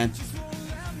idea, man.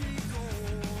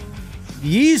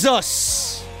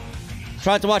 Jesus.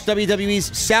 Tried to watch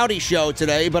WWE's Saudi show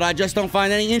today, but I just don't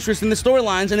find any interest in the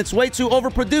storylines, and it's way too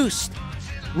overproduced.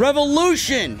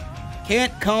 Revolution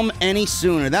can't come any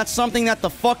sooner. That's something that the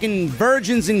fucking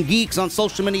virgins and geeks on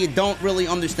social media don't really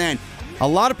understand. A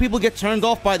lot of people get turned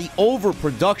off by the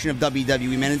overproduction of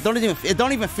WWE, man. It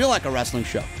don't even feel like a wrestling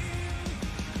show.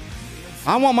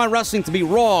 I want my wrestling to be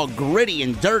raw, gritty,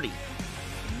 and dirty.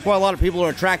 That's why a lot of people are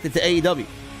attracted to AEW.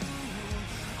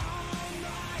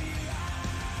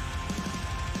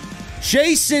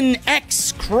 Jason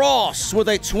X Cross with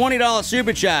a $20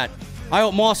 super chat. I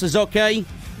hope Moss is okay.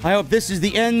 I hope this is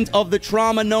the end of the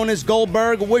trauma known as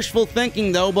Goldberg. Wishful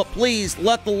thinking, though, but please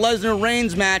let the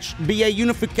Lesnar-Reigns match be a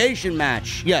unification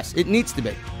match. Yes, it needs to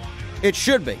be. It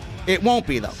should be. It won't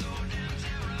be, though.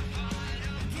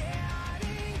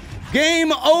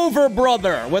 Game over,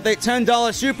 brother, with a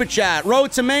 $10 super chat.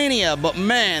 Road to Mania, but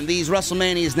man, these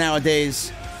WrestleManias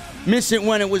nowadays miss it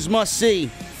when it was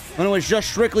must-see. When it was just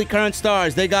strictly current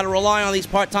stars. They got to rely on these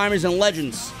part-timers and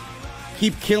legends.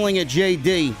 Keep killing it,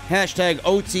 JD. Hashtag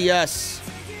OTS.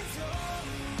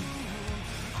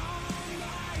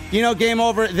 You know, game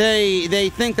over, they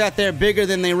think that they're bigger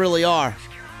than they really are.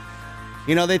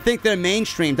 You know, they think they're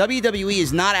mainstream. WWE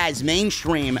is not as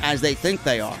mainstream as they think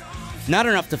they are. Not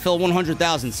enough to fill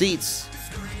 100,000 seats.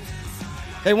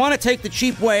 They want to take the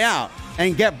cheap way out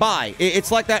and get by.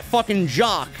 It's like that fucking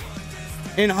jock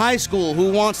in high school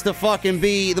who wants to fucking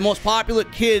be the most popular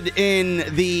kid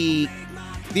in the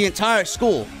entire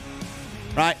school,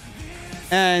 right?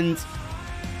 And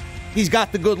he's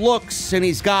got the good looks, and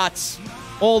he's got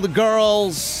all the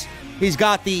girls, he's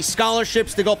got the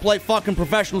scholarships to go play fucking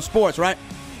professional sports, right?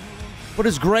 But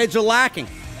his grades are lacking.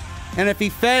 And if he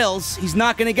fails, he's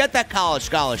not going to get that college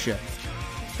scholarship.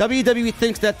 WWE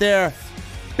thinks that they're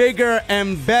bigger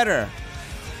and better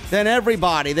than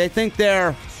everybody. They think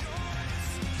they're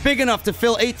big enough to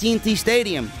fill AT&T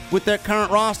Stadium with their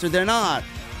current roster. They're not.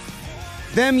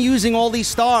 Them using all these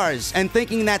stars and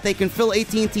thinking that they can fill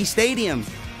AT&T Stadium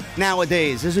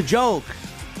nowadays is a joke.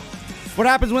 What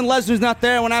happens when Lesnar's not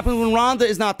there? What happens when Ronda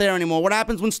is not there anymore? What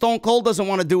happens when Stone Cold doesn't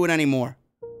want to do it anymore?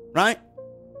 Right?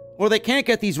 Or they can't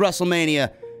get these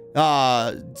WrestleMania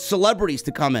celebrities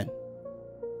to come in.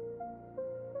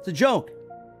 It's a joke.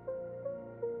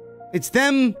 It's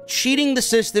them cheating the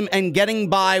system and getting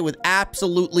by with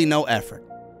absolutely no effort.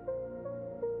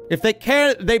 If they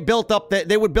cared, they would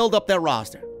build up their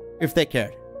roster. If they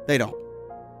cared. They don't.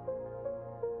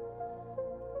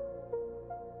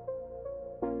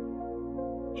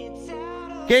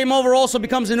 Game Over also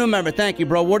becomes a new member. Thank you,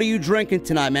 bro. What are you drinking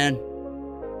tonight, man?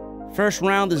 First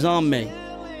round is on me.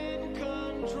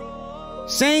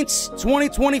 Saints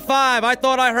 2025. I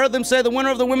thought I heard them say the winner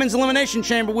of the Women's Elimination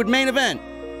Chamber would main event.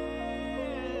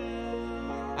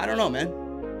 I don't know, man.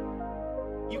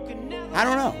 I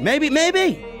don't know. Maybe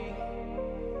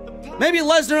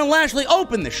Lesnar and Lashley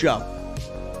open the show.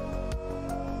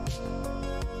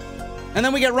 And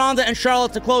then we get Ronda and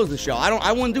Charlotte to close the show.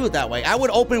 I wouldn't do it that way. I would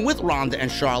open with Ronda and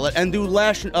Charlotte and do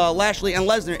Lashley and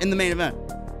Lesnar in the main event.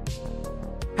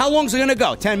 How long's it gonna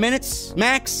go? 10 minutes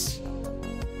max?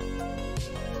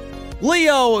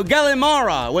 Leo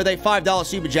Gallimara with a $5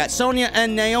 super chat. Sonya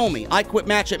and Naomi. I quit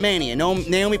match at Mania.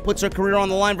 Naomi puts her career on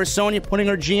the line for Sonya, putting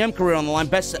her GM career on the line.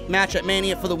 Best match at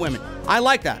Mania for the women. I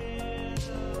like that.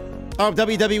 I hope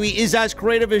WWE is as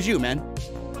creative as you, man.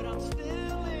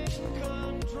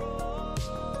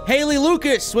 Haley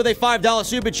Lucas with a $5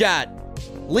 super chat.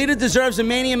 Lita deserves a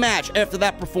Mania match after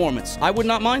that performance. I would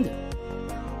not mind it.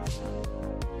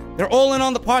 They're all in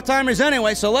on the part-timers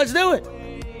anyway, so let's do it.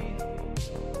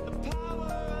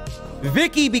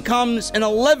 Vicky becomes an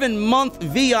 11-month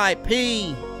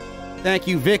VIP. Thank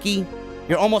you, Vicky.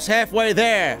 You're almost halfway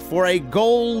there for a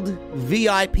gold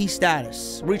VIP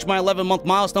status. Reach my 11-month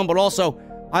milestone, but also,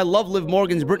 I love Liv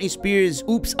Morgan's Britney Spears'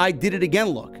 Oops, I Did It Again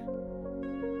look.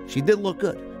 She did look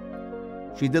good.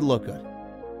 She did look good.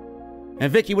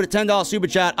 And Vicky with a $10 super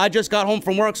chat. I just got home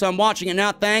from work, so I'm watching it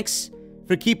now. Thanks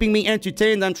for keeping me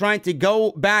entertained. I'm trying to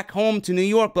go back home to New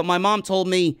York, but my mom told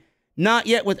me not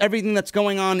yet with everything that's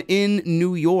going on in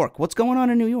New York. What's going on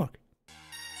in New York?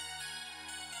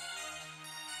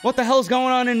 What the hell's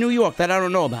going on in New York that I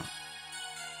don't know about?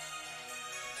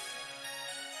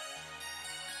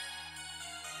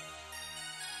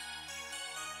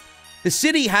 The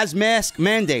city has mask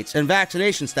mandates and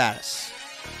vaccination status.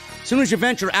 As soon as you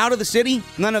venture out of the city,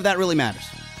 none of that really matters.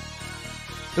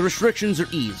 The restrictions are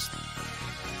eased.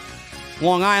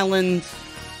 Long Island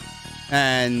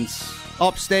and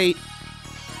upstate,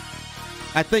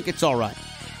 I think it's all right.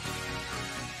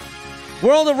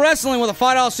 World of Wrestling with a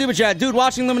 $5 super chat. Dude,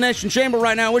 watching Elimination Chamber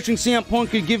right now, wishing CM Punk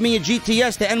could give me a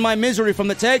GTS to end my misery from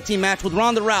the tag team match with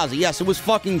Ronda Rousey. Yes, it was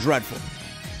fucking dreadful.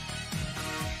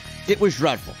 It was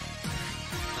dreadful.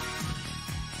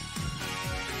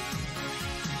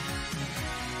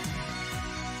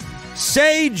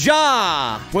 Say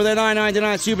Ja with a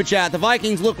 $9.99 super chat. The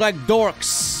Vikings look like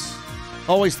dorks.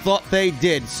 Always thought they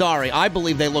did. Sorry, I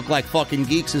believe they look like fucking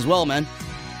geeks as well, man.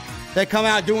 They come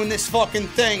out doing this fucking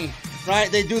thing,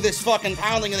 right? They do this fucking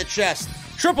pounding in the chest.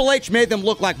 Triple H made them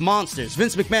look like monsters.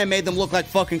 Vince McMahon made them look like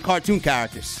fucking cartoon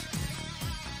characters.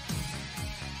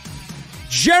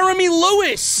 Jeremy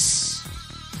Lewis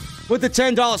with the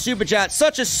 $10 super chat.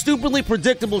 Such a stupidly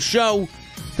predictable show.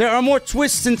 There are more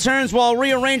twists and turns while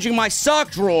rearranging my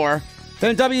sock drawer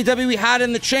than WWE had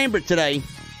in the chamber today.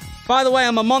 By the way,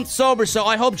 I'm a month sober, so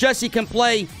I hope Jesse can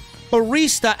play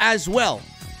barista as well.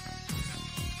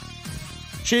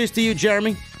 Cheers to you,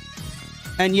 Jeremy.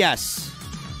 And yes,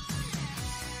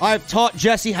 I've taught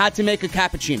Jesse how to make a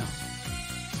cappuccino.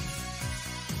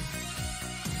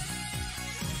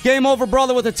 Game over,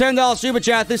 brother, with a $10 super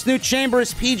chat. This new chamber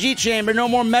is PG chamber. No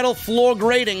more metal floor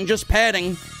grating, just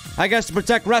padding. I guess to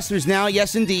protect wrestlers now.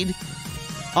 Yes, indeed.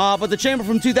 But the chamber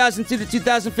from 2002 to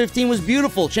 2015 was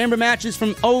beautiful. Chamber matches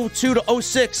from 02 to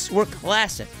 06 were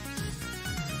classic.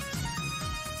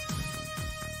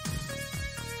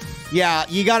 Yeah,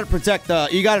 you gotta protect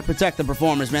the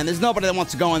performers, man. There's nobody that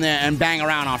wants to go in there and bang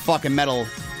around on fucking metal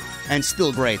and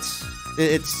steel grates.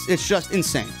 It's just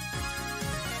insane.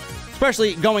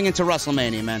 Especially going into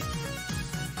WrestleMania, man.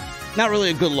 Not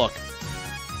really a good look.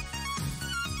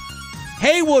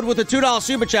 Haywood with a $2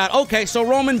 super chat. Okay, so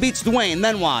Roman beats Dwayne,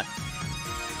 then what?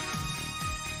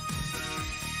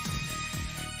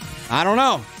 I don't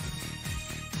know.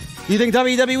 You think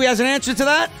WWE has an answer to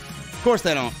that? Of course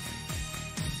they don't.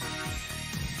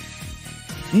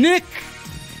 Nick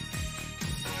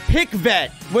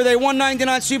Pickvet with a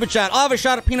 $1.99 super chat. I'll have a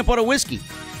shot of peanut butter whiskey.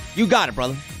 You got it,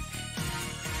 brother.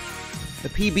 The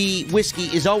PB whiskey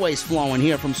is always flowing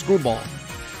here from Screwball.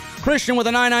 Christian with a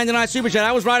 $9.99 super chat.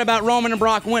 I was right about Roman and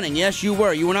Brock winning. Yes, you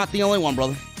were. You were not the only one,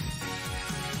 brother.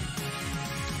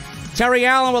 Terry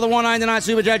Allen with a $1.99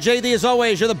 super chat. JD, as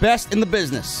always, you're the best in the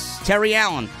business. Terry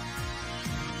Allen.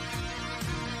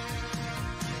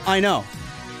 I know.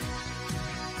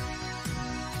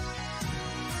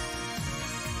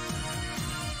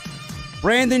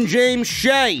 Brandon James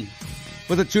Shea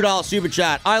with a $2 super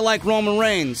chat. I like Roman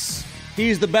Reigns.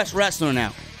 He's the best wrestler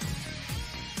now.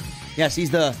 Yes,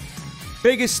 he's the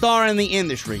biggest star in the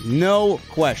industry. No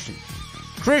question.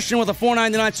 Christian with a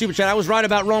 $4.99 super chat. I was right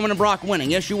about Roman and Brock winning.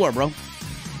 Yes, you were, bro.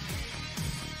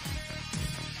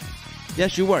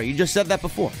 Yes, you were. You just said that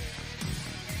before.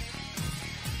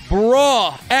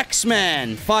 Bro,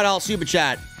 X-Man, $5 super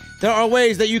chat. There are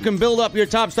ways that you can build up your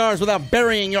top stars without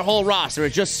burying your whole roster.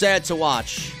 It's just sad to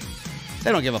watch.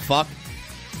 They don't give a fuck.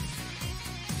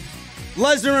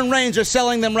 Lesnar and Reigns are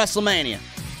selling them WrestleMania.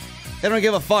 They don't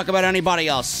give a fuck about anybody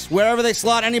else. Wherever they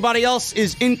slot anybody else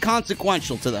is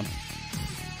inconsequential to them.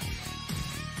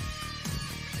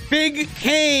 Big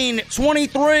Kane,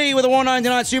 23 with a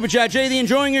 $1.99 super chat. JD,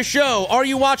 enjoying your show. Are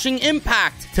you watching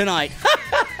Impact tonight?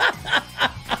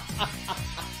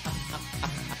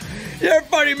 You're a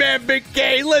funny man, Big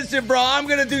K. Listen, bro, I'm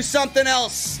going to do something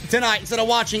else tonight instead of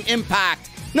watching Impact.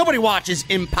 Nobody watches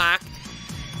Impact.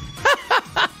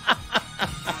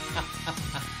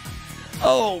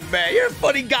 Oh, man, you're a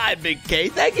funny guy, Big K.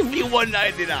 Thank you for your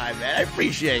 $1.99, man. I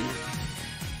appreciate you.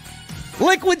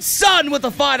 Liquid Sun with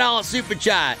a $5 super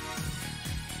chat.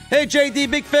 Hey, JD,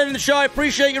 big fan of the show. I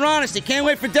appreciate your honesty. Can't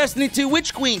wait for Destiny 2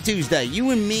 Witch Queen Tuesday. You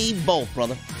and me both,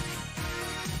 brother.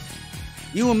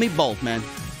 You and me both, man.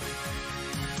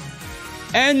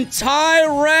 And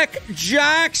Tyrek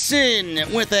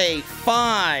Jackson with a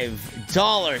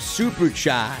 $5 super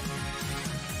chat.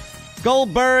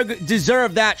 Goldberg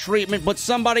deserved that treatment, but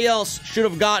somebody else should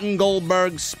have gotten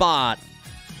Goldberg's spot.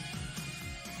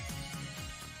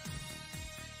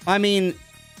 I mean,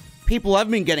 people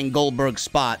have been getting Goldberg's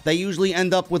spot. They usually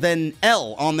end up with an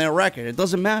L on their record. It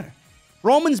doesn't matter.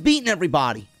 Roman's beating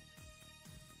everybody.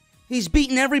 He's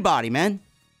beating everybody, man.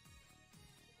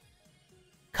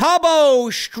 Cabo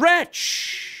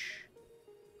Stretch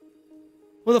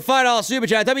with a $5 super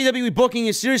chat. WWE booking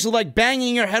is seriously like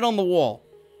banging your head on the wall.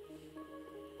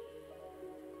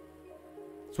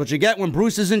 That's what you get when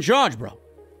Bruce is in charge, bro.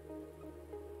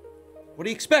 What do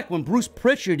you expect when Bruce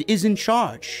Pritchard is in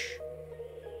charge?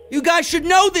 You guys should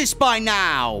know this by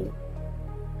now.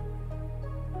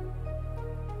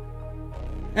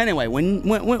 Anyway,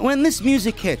 when this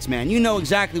music hits, man, you know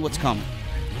exactly what's coming.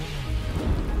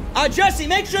 Jesse,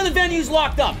 make sure the venue's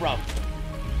locked up, bro.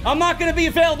 I'm not going to be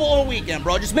available all weekend,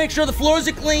 bro. Just make sure the floors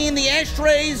are clean, the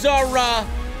ashtrays are,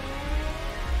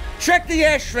 check the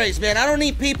ashtrays, man. I don't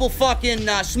need people fucking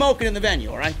smoking in the venue,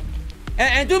 all right?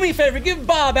 And do me a favor, give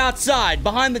Bob outside,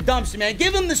 behind the dumpster, man.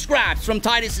 Give him the scraps from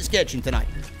Titus's Kitchen tonight.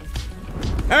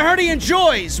 I heard he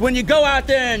enjoys when you go out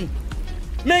there and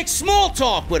make small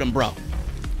talk with him, bro.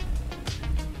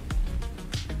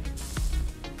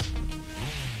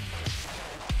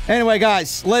 Anyway,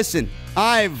 guys, listen.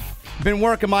 I've been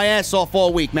working my ass off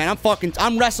all week, man.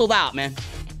 I'm wrestled out, man.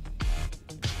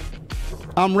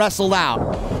 I'm wrestled out.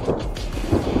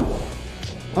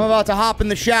 I'm about to hop in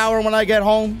the shower when I get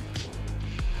home.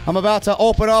 I'm about to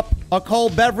open up a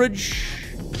cold beverage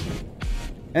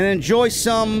and enjoy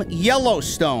some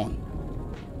Yellowstone.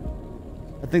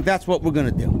 I think that's what we're going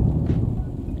to do.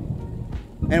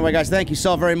 Anyway, guys, thank you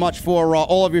so very much for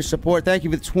all of your support. Thank you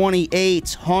for the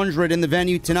 2,800 in the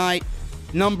venue tonight.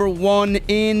 number one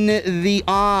in the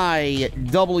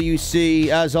IWC,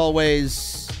 as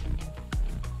always.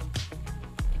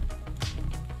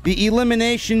 The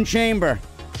Elimination Chamber.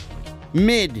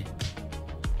 Mid.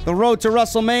 The road to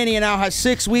WrestleMania now has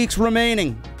 6 weeks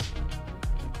remaining.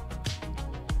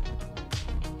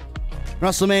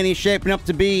 WrestleMania is shaping up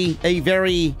to be a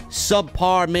very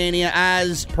subpar Mania,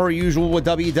 as per usual with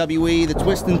WWE. The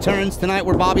twists and turns tonight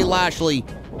were Bobby Lashley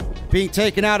being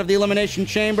taken out of the Elimination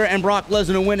Chamber and Brock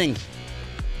Lesnar winning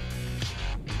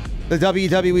the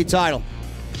WWE title.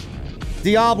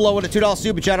 Diablo with a $2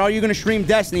 super chat. Are you going to stream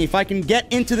Destiny? If I can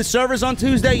get into the servers on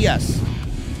Tuesday, yes.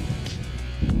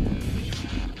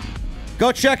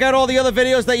 Go check out all the other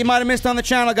videos that you might have missed on the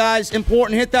channel, guys.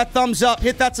 Important. Hit that thumbs up.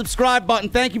 Hit that subscribe button.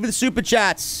 Thank you for the super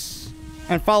chats.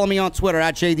 And follow me on Twitter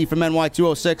at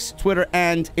JDfromNY206. Twitter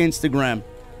and Instagram.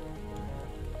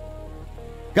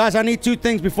 Guys, I need two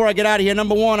things before I get out of here.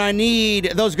 Number one, I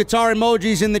need those guitar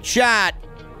emojis in the chat.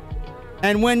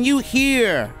 And when you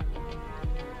hear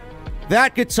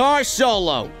that guitar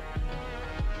solo,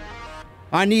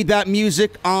 I need that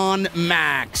music on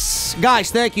max. Guys,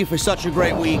 thank you for such a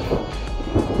great week.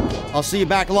 I'll see you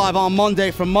back live on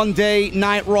Monday for Monday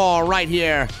Night Raw right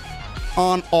here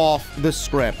on Off the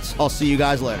Script. I'll see you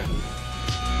guys later.